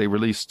one that they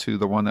released to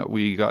the one that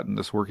we got in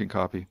this working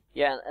copy.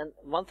 Yeah, and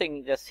one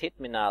thing just hit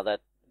me now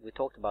that we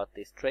talked about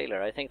this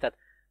trailer. I think that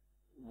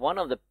one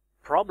of the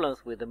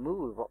problems with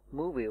the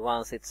movie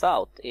once it's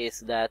out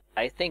is that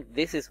I think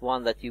this is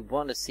one that you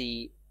want to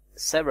see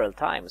several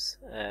times,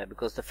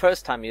 because the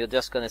first time you're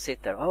just going to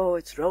sit there, oh,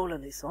 it's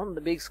Roland, he's on the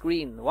big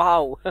screen,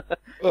 wow.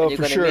 You're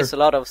going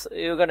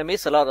to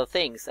miss a lot of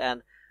things,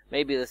 and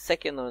maybe the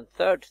second and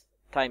third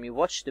time you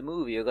watch the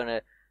movie you're going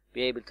to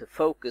be able to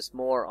focus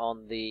more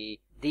on the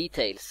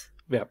details.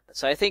 Yeah.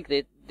 So I think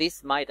that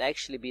this might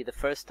actually be the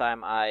first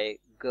time I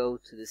go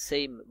to the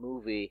same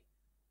movie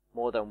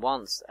more than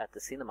once at the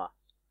cinema.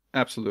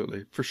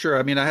 Absolutely, for sure.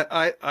 I mean,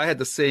 I had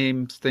the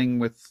same thing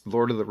with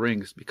Lord of the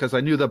Rings because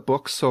I knew the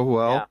book so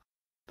well. Yeah.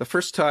 The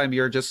first time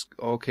you're just,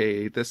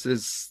 okay, this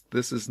is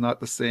not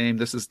the same.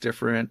 This is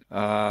different.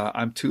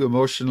 I'm too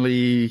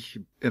emotionally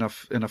in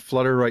a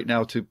flutter right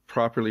now to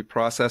properly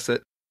process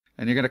it.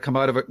 And you're going to come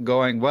out of it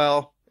going,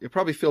 well, you'll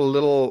probably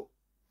feel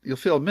you'll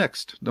feel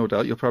mixed, no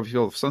doubt. You'll probably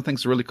feel some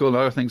things are really cool and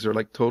other things are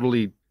like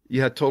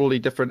you had totally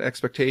different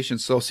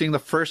expectations. So seeing the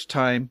first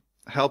time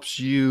helps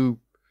you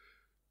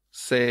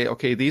say,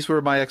 okay, these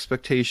were my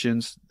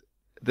expectations.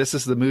 This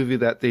is the movie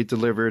that they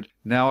delivered.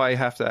 Now I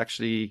have to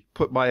actually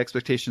put my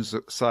expectations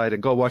aside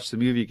and go watch the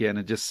movie again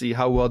and just see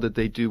how well did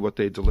they do what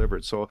they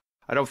delivered. So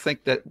I don't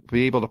think that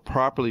be able to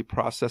properly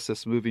process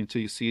this movie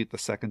until you see it the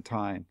second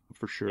time,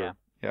 for sure.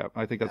 Yeah,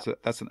 I think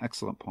that's an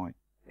excellent point.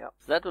 Yeah,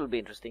 so that will be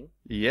interesting.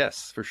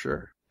 Yes, for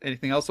sure.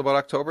 Anything else about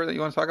October that you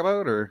want to talk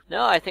about, or?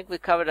 No, I think we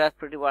covered that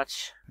pretty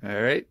much.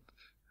 All right.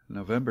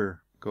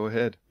 November. Go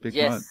ahead. Big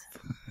month.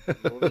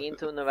 Moving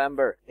into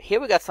November. Here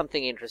we got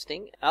something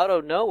interesting. Out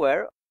of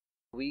nowhere,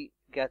 we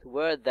got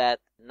word that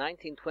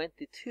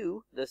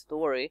 1922, the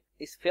story,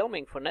 is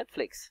filming for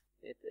Netflix.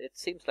 It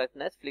seems like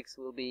Netflix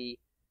will be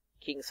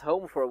King's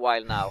home for a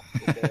while now.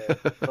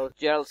 With, both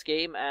Gerald's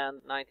Game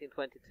and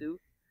 1922.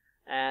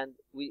 And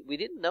we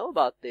didn't know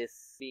about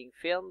this being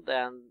filmed,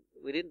 and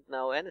we didn't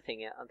know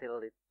anything until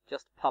it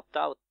just popped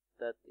out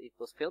that it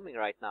was filming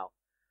right now.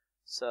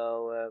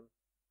 So,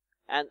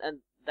 and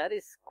that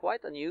is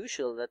quite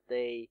unusual that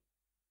they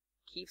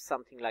keep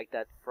something like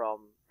that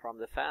from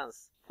the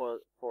fans for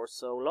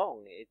so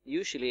long. It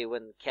usually,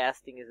 when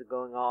casting is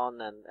going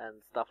on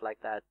and stuff like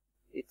that,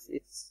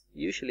 it's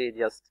usually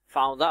just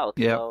found out.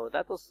 Yeah. So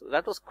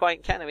that was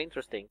quite kind of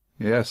interesting.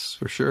 Yes,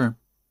 for sure.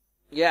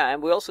 Yeah,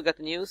 and we also got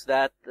the news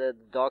that the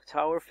Dark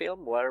Tower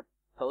film were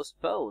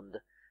postponed,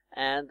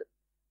 and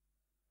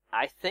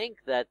I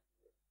think that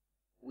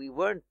we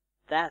weren't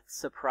that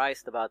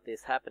surprised about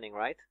this happening,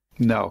 right?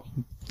 No.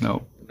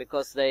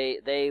 Because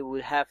they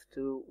would have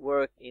to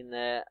work in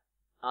a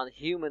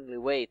unhumanly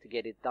way to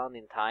get it done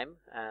in time,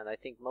 and I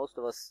think most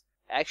of us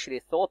actually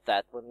thought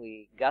that when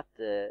we got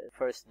the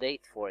first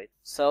date for it.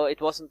 So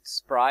it wasn't a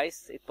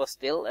surprise. It was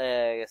still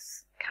a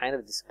kind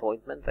of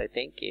disappointment, I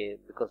think,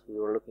 because we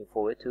were looking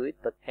forward to it.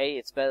 But hey,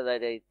 it's better that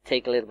they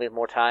take a little bit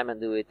more time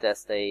and do it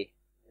as they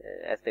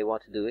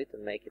want to do it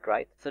and make it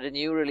right. So the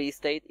new release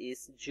date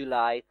is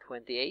July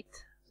 28th.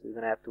 So we're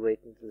gonna have to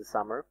wait until the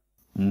summer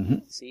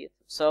to see it.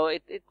 So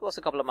it was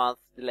a couple of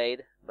months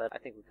delayed, but I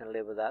think we can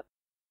live with that.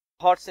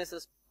 Hearts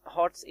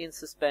in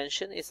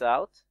Suspension is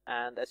out,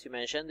 and as you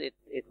mentioned,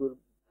 it will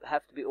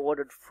have to be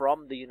ordered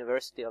from the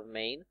University of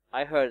Maine.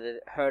 I heard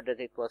that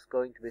it was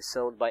going to be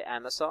sold by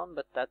Amazon,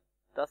 but that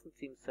doesn't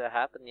seem to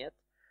happen yet.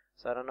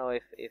 So I don't know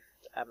if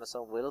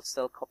Amazon will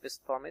sell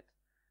copies from it,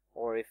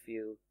 or if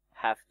you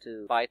have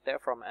to buy it there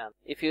from. And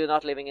if you're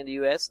not living in the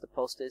US, the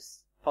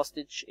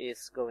postage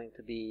is going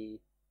to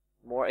be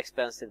more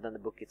expensive than the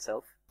book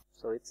itself.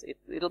 So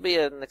it'll be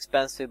an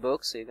expensive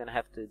book, so you're going to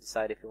have to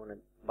decide if you want to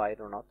buy it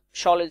or not.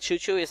 Charlie the Choo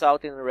Choo is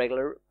out in a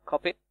regular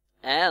copy.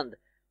 And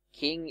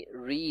King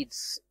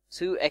reads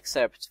 2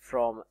 excerpts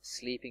from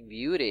Sleeping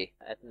Beauty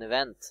at an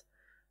event.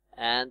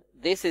 And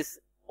this is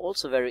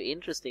also very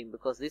interesting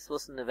because this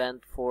was an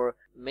event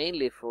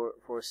mainly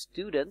for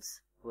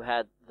students who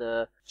had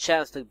the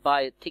chance to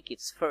buy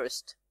tickets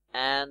first.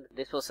 And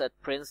this was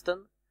at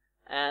Princeton.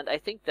 And I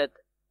think that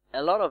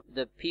a lot of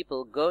the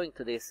people going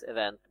to this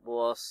event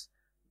was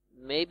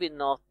maybe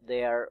not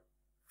there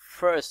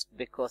first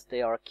because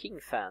they are King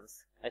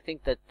fans. I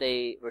think that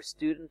they were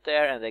students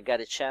there and they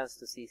got a chance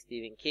to see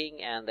Stephen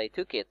King and they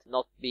took it,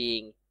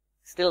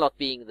 still not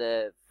being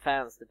the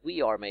fans that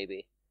we are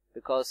maybe.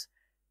 Because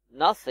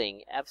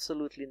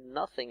absolutely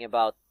nothing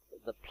about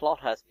the plot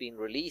has been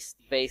released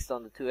based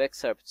on the 2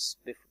 excerpts.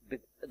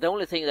 The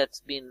only thing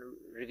that's been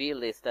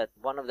revealed is that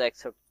one of the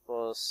excerpts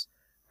was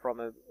from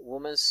a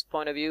woman's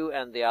point of view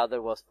and the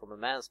other was from a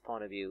man's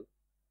point of view.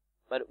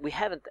 But we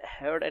haven't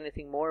heard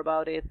anything more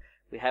about it.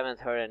 We haven't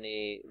heard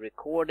any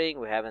recording.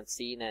 We haven't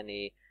seen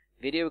any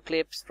video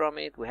clips from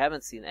it. We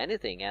haven't seen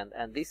anything.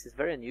 And this is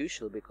very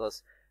unusual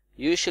because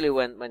usually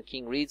when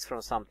King reads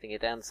from something,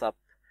 it ends up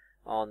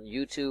on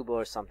YouTube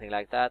or something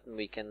like that, and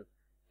we can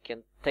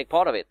take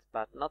part of it.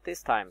 But not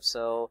this time.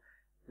 So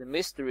the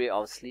mystery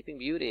of Sleeping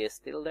Beauty is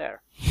still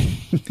there.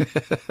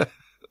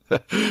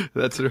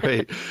 That's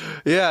right.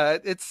 Yeah,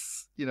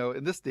 it's,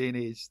 in this day and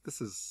age, this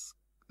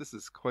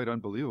is quite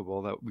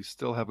unbelievable that we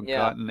still haven't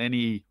gotten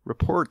any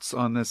reports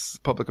on this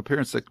public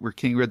appearance where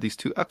King read these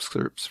 2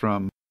 excerpts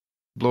from.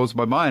 Blows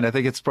my mind. I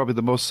think it's probably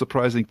the most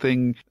surprising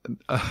thing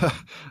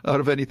out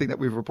of anything that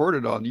we've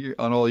reported on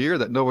all year,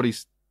 that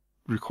nobody's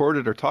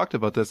recorded or talked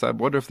about this. I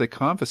wonder if they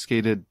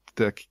confiscated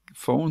the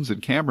phones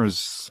and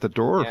cameras at the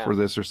door for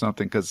this or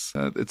something, because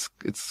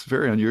it's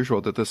very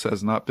unusual that this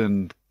has not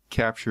been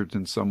captured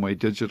in some way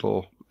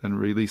digital and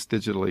released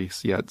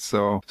digitally yet.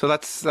 So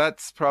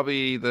that's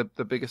probably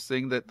the biggest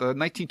thing. That the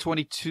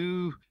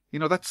 1922, I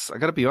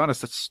got to be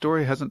honest, that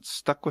story hasn't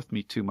stuck with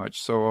me too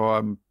much.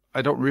 So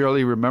I don't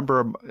really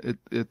remember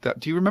it.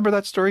 Do you remember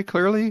that story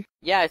clearly?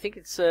 Yeah, I think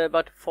it's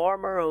about a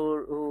farmer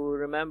who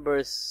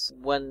remembers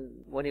when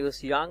he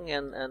was young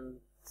and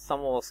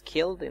someone was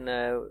killed in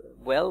a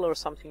well or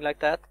something like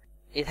that.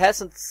 It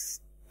hasn't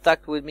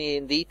stuck with me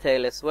in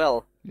detail as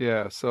well.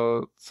 Yeah,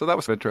 so that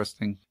was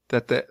interesting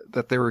that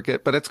they were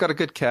good, but it's got a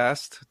good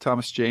cast.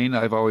 Thomas Jane,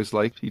 I've always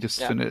liked. He just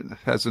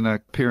has an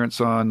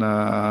appearance on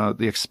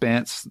The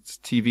Expanse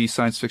TV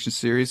science fiction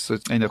series,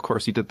 and of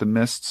course he did The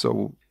Mist.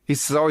 So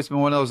he's always been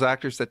one of those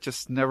actors that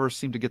just never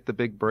seem to get the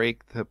big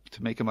break to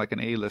make him like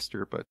an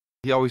A-lister, but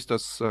he always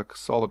does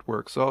solid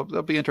work. So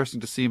it'll be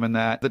interesting to see him in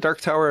that. The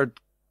Dark Tower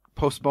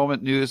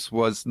post-moment news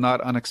was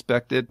not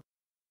unexpected.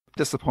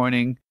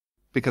 Disappointing,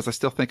 because I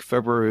still think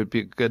February would be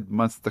a good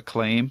month to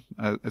claim.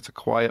 It's a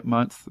quiet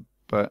month,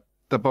 but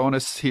the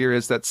bonus here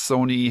is that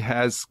Sony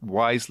has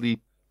wisely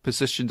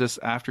positioned us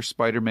after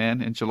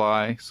Spider-Man in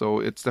July,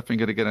 so it's definitely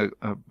going to get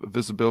a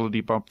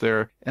visibility bump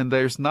there. And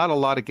there's not a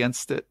lot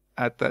against it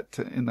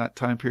in that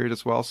time period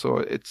as well, so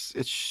it's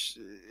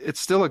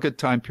still a good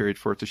time period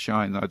for it to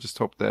shine. I just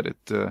hope that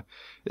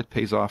it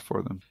pays off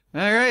for them.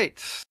 All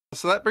right,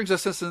 so that brings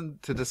us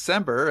into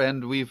December,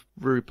 and we've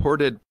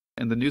reported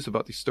in the news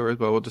about these stories,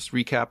 but we'll just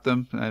recap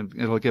them, and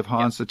it'll give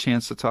Hans a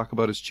chance to talk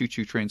about his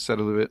choo-choo train set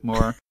a little bit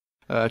more.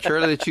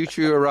 Charlie the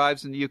Choo-Choo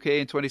arrives in the UK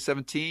in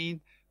 2017.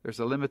 There's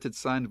a limited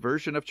signed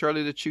version of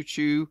Charlie the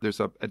Choo-Choo.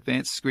 There's an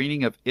advanced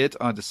screening of it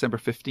on December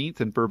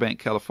 15th in Burbank,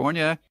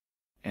 California.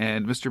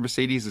 And Mr.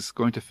 Mercedes is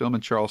going to film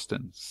in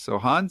Charleston. So,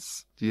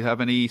 Hans, do you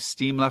have any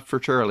steam left for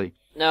Charlie?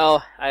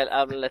 No,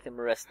 I'll let him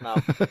rest now.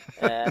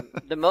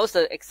 The most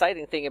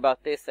exciting thing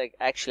about this,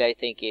 actually, I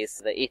think,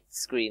 is the It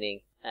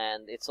screening.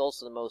 And it's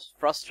also the most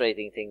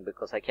frustrating thing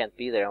because I can't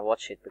be there and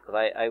watch it, because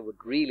I would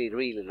really,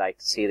 really like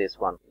to see this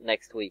one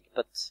next week.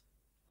 But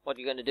what are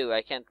you going to do?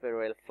 I can't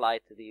very well fly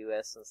to the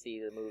US and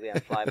see the movie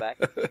and fly back.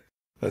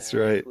 That's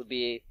right.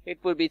 It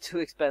would be too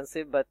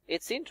expensive, but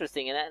it's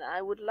interesting, and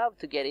I would love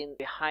to get in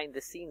behind the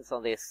scenes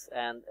on this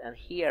and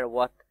hear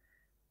what.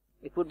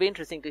 It would be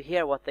interesting to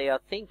hear what they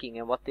are thinking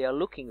and what they are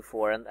looking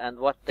for and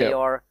what they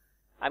are.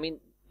 I mean,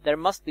 there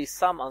must be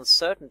some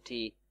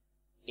uncertainty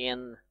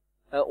in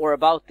or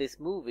about this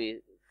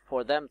movie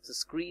for them to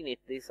screen it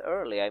this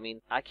early. I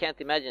mean, I can't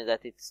imagine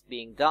that it's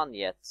being done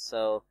yet,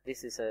 so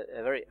this is a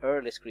very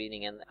early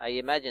screening, and I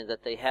imagine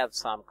that they have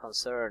some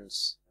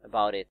concerns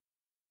about it.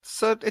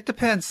 So it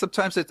depends.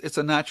 Sometimes it's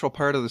a natural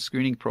part of the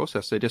screening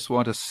process. They just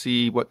want to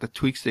see what the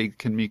tweaks they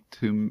can make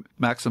to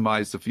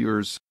maximize the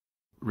viewer's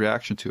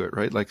reaction to it,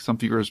 right? Like some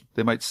viewers,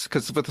 they might,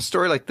 because with a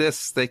story like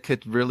this, they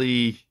could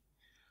really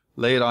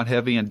lay it on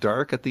heavy and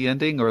dark at the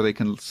ending, or they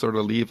can sort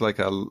of leave like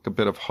a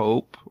bit of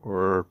hope.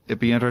 Or it'd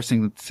be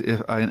interesting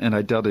and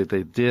I doubt it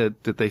they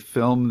did they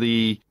film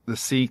the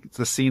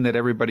scene that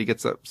everybody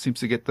seems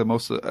to get the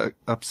most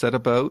upset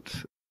about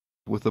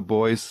with the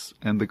boys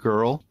and the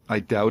girl? I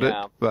doubt it,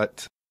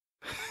 but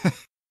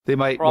they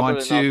might Probably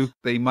want to. Not.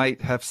 They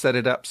might have set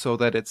it up so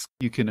that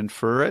you can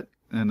infer it,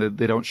 and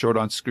they don't show it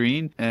on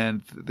screen,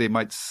 and they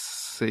might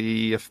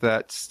see if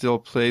that still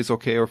plays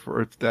okay,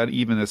 or if that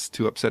even is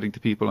too upsetting to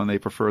people and they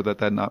prefer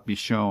that not be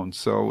shown.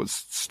 So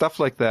it's stuff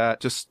like that,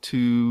 just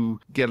to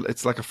get,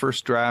 it's like a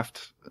first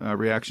draft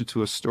reaction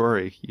to a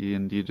story,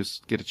 and you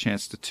just get a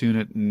chance to tune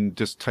it and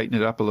just tighten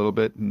it up a little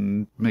bit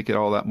and make it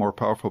all that more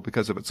powerful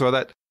because of it. So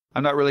that,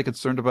 I'm not really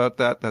concerned about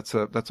that. That's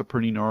a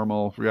pretty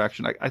normal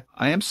reaction.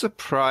 I am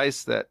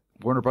surprised that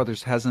Warner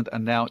Brothers hasn't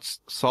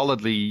announced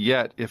solidly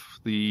yet if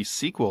the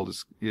sequel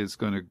is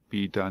going to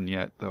be done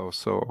yet, though.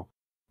 So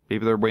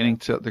maybe they're going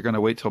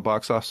to wait till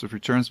box office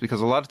returns,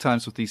 because a lot of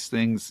times with these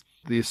things,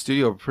 the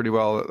studio pretty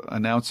well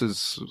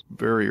announces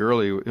very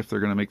early if they're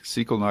going to make a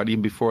sequel, not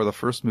even before the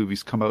first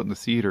movies come out in the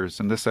theaters.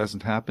 And this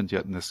hasn't happened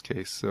yet in this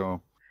case.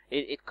 So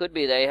it could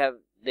be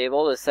they've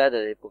always said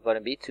that it was going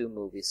to be 2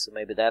 movies, so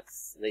maybe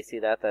they see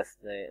that as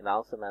the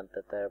announcement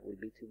that there will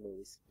be 2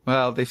 movies.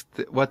 Well,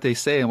 what they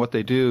say and what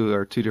they do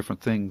are 2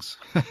 different things.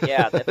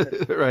 Yeah,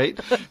 definitely. Right?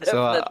 Definitely.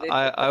 So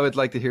I would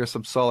like to hear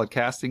some solid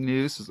casting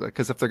news,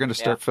 because if they're going to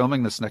start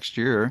filming this next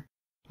year,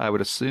 I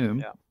would assume.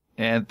 Yeah.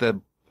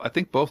 And I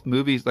think both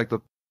movies, like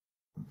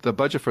the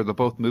budget for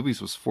both movies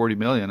was $40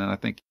 million, and I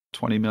think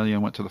 $20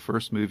 million went to the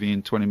first movie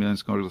and $20 million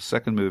is going to the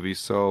second movie.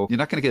 So you're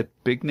not going to get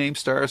big name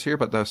stars here,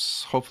 but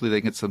hopefully they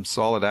can get some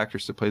solid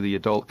actors to play the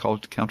adult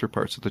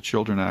counterparts of the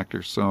children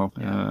actors. So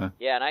and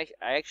I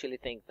actually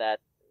think that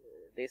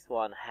this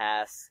one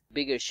has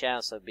bigger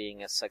chance of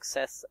being a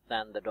success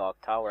than The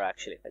Dark Tower,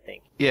 actually, I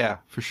think. Yeah,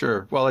 for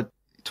sure. Well, a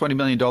 $20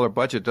 million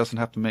budget doesn't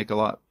have to make a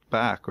lot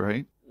back,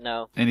 right?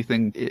 No.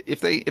 Anything, if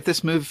this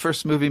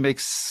first movie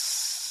makes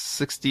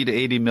 60 to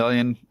 80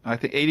 million, I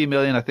think 80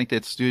 million, I think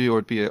that studio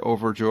would be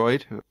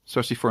overjoyed,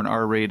 especially for an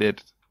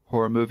R-rated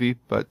horror movie.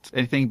 But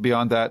anything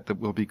beyond that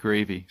will be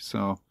gravy.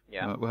 So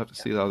we'll have to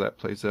see how that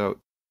plays out.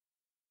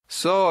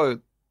 So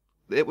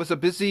it was a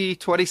busy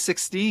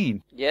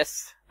 2016.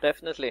 Yes,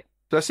 definitely.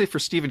 Especially for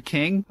Stephen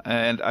King.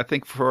 And I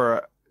think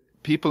for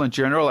people in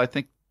general, I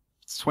think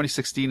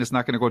 2016 is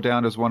not going to go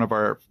down as one of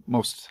our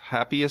most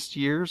happiest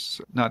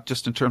years, not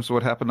just in terms of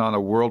what happened on a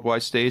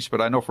worldwide stage,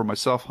 but I know for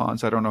myself,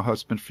 Hans, I don't know how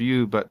it's been for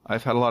you, but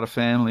I've had a lot of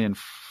family and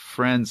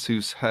friends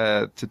who's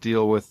had to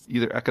deal with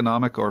either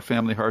economic or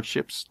family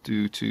hardships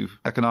due to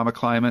economic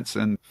climates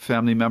and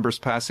family members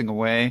passing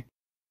away.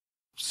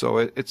 So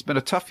it's been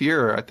a tough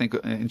year, I think,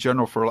 in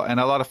general, and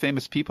a lot of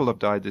famous people have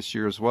died this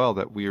year as well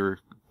that we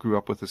grew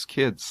up with as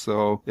kids.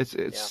 So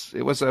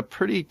it was a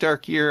pretty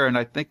dark year, and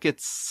I think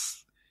it's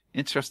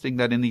interesting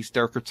that in these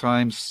darker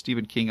times,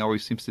 Stephen King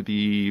always seems to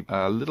be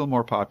a little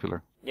more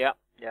popular. Yeah.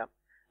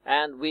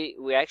 And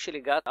we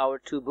actually got our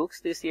 2 books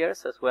this year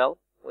as well.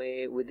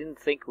 We didn't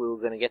think we were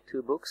going to get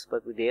 2 books,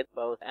 but we did,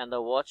 both End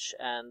of Watch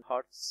and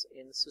Hearts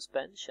in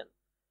Suspension.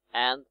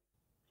 And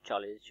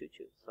Charlie the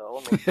Choo-Choo. So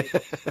almost 3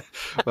 books.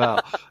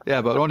 Well,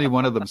 yeah, but only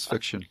one of them's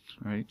fiction,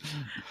 right?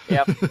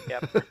 Yep.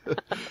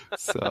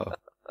 So.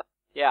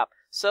 Yeah.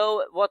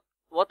 So what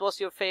was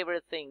your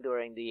favorite thing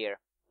during the year?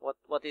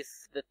 What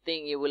is the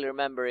thing you will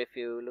remember if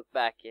you look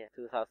back at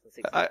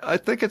 2016? I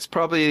think it's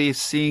probably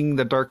seeing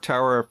the Dark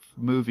Tower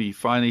movie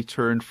finally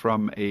turn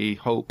from a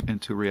hope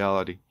into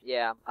reality.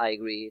 Yeah, I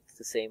agree. It's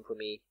the same for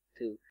me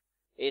too.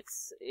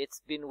 It's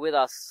been with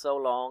us so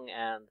long,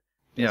 and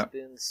there's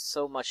been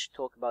so much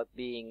talk about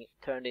being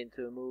turned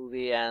into a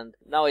movie, and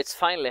now it's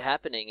finally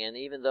happening. And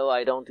even though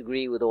I don't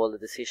agree with all the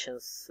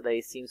decisions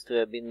they seems to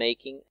have been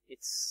making,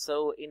 it's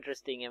so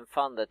interesting and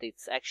fun that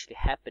it's actually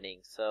happening.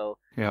 So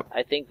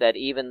I think that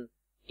even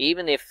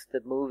if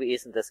the movie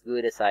isn't as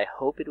good as I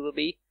hope it will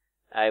be,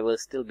 I will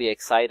still be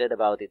excited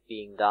about it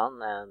being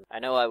done. And I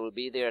know I will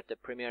be there at the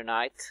premiere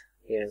night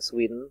here in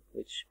Sweden,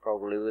 which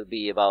probably will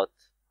be about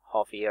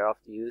half a year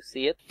after you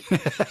see it.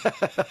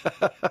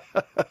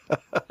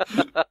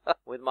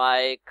 With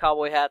my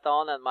cowboy hat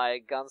on and my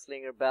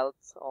gunslinger belt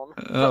on.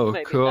 Oh,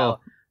 cool. No,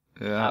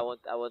 yeah.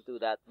 I won't do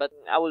that. But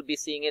I will be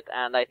seeing it,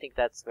 and I think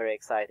that's very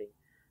exciting.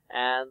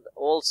 And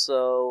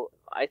also,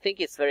 I think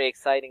it's very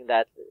exciting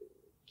that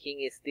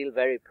King is still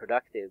very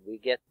productive. We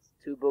get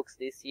 2 books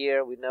this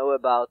year. We know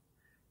about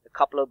a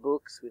couple of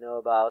books. We know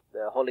about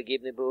the Holly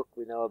Gibney book.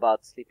 We know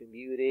about Sleeping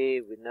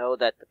Beauty. We know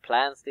that the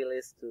plan still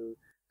is to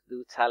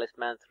do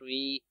Talisman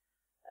 3.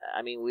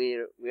 I mean,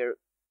 we're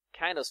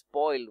kind of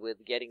spoiled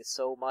with getting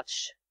so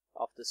much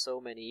after so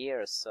many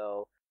years.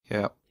 So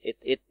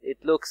it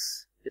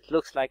looks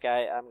like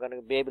I'm going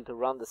to be able to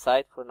run the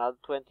site for another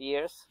 20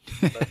 years.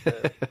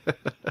 But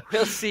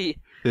we'll see.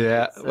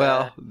 Yeah,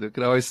 well, they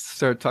could always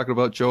start talking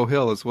about Joe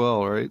Hill as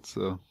well, right?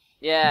 So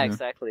yeah,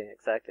 exactly.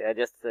 I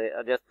just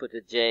put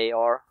a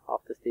JR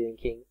after Stephen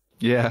King.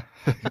 Yeah,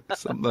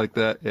 something like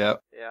that.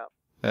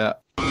 Yeah.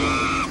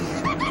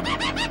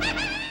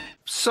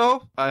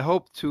 So I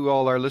hope to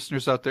all our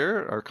listeners out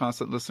there, our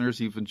constant listeners,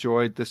 you've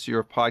enjoyed this year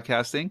of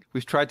podcasting.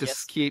 We've tried to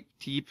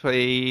keep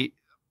a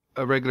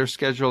regular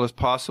schedule as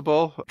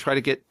possible. Try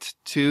to get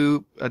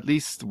to at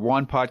least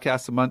 1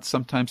 podcast a month,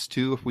 sometimes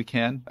 2 if we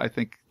can. I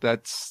think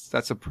that's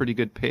a pretty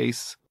good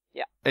pace.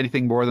 Yeah.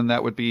 Anything more than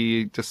that would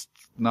be just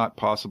not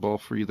possible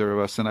for either of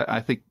us. And I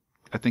think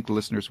I think the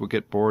listeners would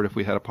get bored if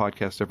we had a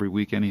podcast every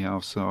week anyhow.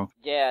 So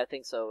Yeah, I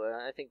think so.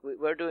 I think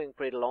we're doing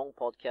pretty long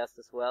podcasts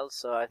as well,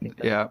 so I think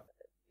that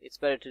it's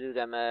better to do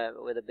them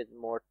with a bit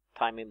more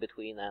time in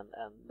between and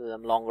do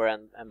them longer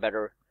and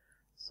better.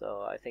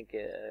 So I think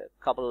a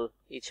couple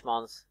each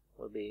month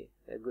will be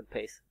a good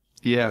pace.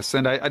 Yes,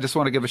 and I just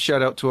want to give a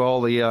shout out to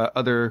all the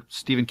other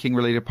Stephen King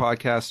related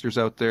podcasters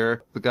out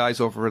there. The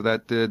guys over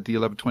that did the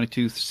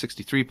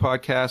 11/22/63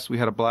 podcast. We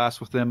had a blast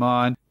with them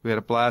on. We had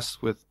a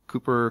blast with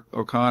Cooper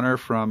O'Connor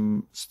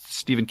from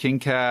Stephen King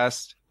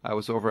Cast. I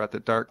was over at the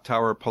Dark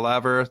Tower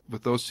Palaver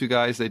with those two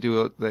guys. They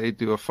do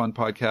a fun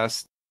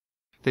podcast.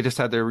 They just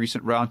had their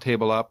recent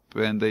roundtable up,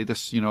 and they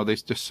just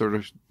sort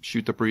of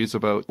shoot the breeze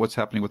about what's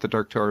happening with the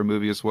Dark Tower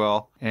movie as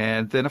well.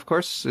 And then, of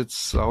course,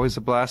 it's always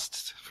a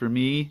blast for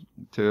me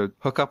to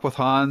hook up with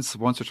Hans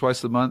once or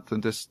twice a month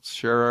and just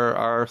share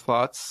our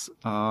thoughts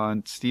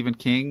on Stephen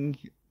King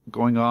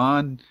going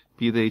on,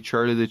 be they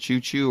Charlie the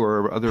Choo Choo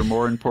or other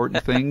more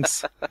important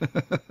things.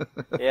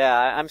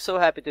 Yeah, I'm so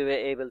happy to be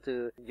able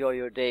to enjoy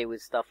your day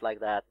with stuff like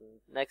that. And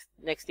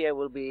next year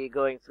we'll be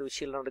going through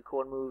Children of the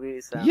Corn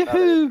movies and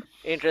other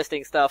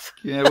interesting stuff.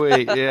 Can't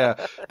wait, yeah.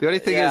 The only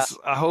thing is,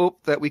 I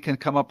hope that we can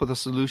come up with a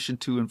solution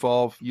to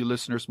involve you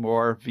listeners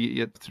more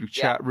through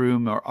chat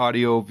room or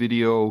audio,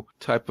 video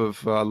type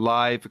of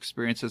live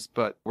experiences,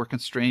 but we're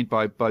constrained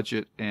by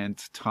budget and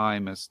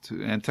time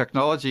and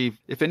technology.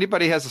 If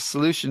anybody has a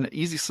solution,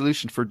 easy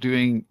solution for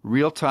doing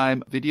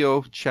real-time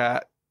video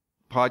chat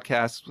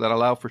podcasts that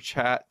allow for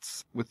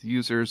chats with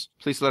users,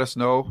 please let us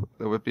know.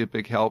 That would be a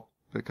big help,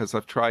 because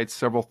I've tried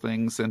several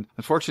things, and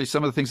unfortunately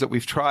some of the things that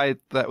we've tried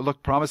that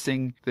look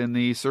promising, then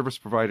the service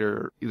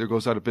provider either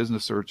goes out of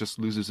business or just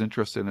loses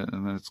interest in it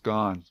and then it's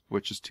gone,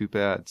 which is too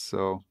bad.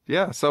 So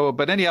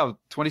but anyhow,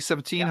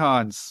 2017,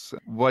 Hans,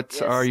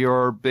 what are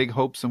your big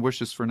hopes and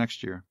wishes for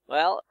next year?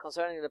 Well,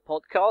 concerning the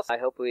podcast, I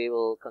hope we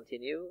will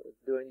continue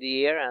during the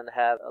year and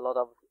have a lot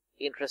of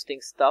interesting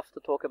stuff to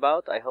talk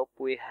about. I hope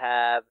we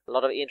have a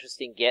lot of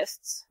interesting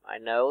guests. I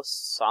know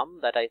some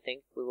that I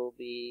think we will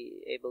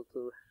be able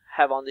to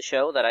have on the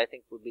show that I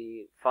think will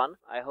be fun.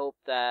 I hope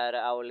that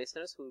our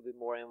listeners will be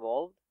more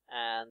involved.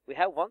 And we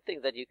have one thing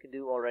that you can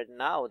do already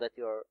now, that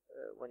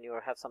when you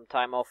have some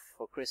time off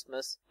for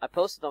Christmas. I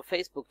posted on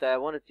Facebook that I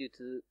wanted you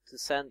to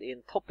send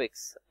in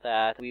topics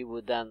that we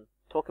would then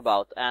talk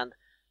about. And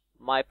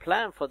my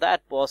plan for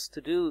that was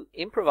to do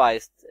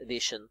improvised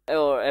edition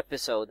or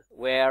episode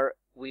where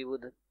we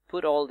would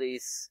put all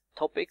these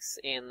topics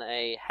in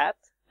a hat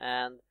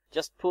and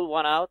just pull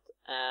one out,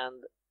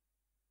 and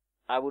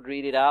I would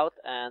read it out,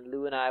 and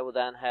Lou and I would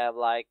then have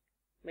like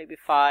maybe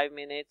 5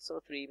 minutes or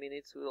 3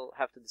 minutes. We'll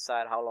have to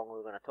decide how long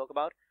we're going to talk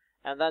about,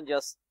 and then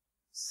just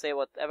say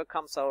whatever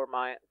comes to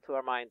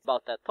our mind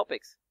about that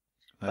topics.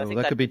 Oh,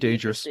 that could be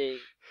dangerous.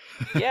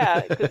 Yeah,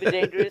 it could be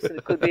dangerous and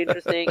it could be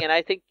interesting, and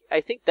I think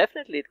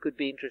definitely it could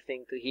be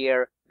interesting to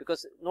hear,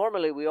 because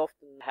normally we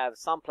often have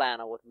some plan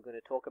of what we're going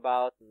to talk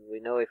about, and we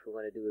know if we're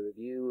going to do a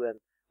review,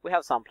 and we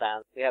have some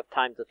plans. We have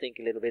time to think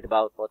a little bit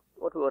about what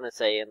we want to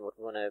say and what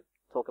we want to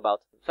talk about.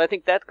 So I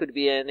think that could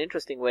be an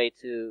interesting way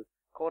to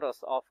caught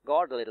us off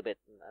guard a little bit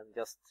and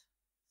just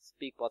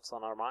speak what's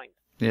on our mind.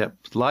 Yeah,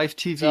 live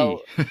TV.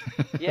 So,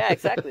 yeah,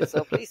 exactly.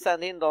 So please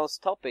send in those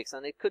topics,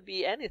 and it could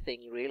be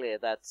anything really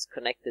that's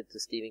connected to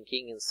Stephen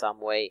King in some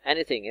way.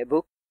 Anything, a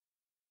book,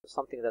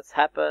 something that's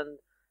happened,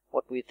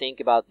 what we think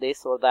about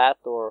this or that,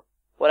 or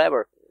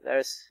whatever.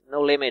 There's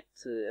no limit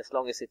as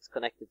long as it's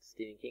connected to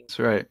Stephen King. That's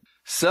right.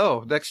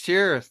 So next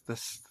year,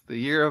 the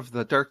year of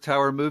the Dark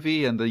Tower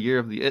movie and the year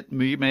of the It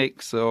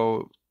remake.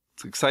 So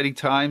it's exciting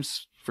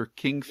times for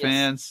King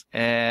fans,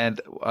 and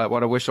I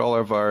want to wish all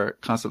of our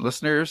constant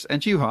listeners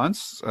and you,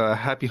 Hans,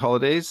 happy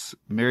holidays,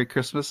 Merry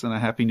Christmas, and a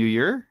Happy New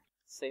Year.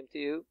 Same to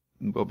you.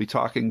 We'll be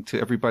talking to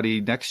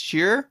everybody next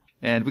year,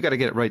 and we got to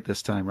get it right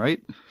this time,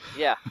 right?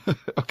 Yeah.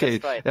 Okay.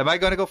 That's right. Am I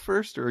going to go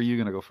first, or are you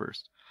going to go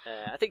first?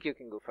 I think you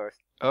can go first.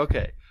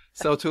 Okay.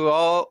 So to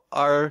all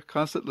our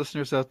constant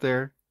listeners out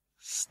there,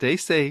 stay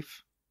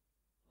safe.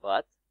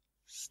 What?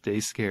 Stay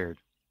scared.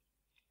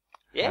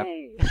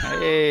 Yay!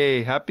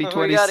 Hey, happy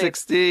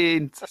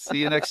 2016. See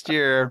you next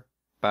year.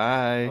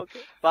 Bye. Okay.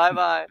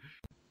 Bye-bye.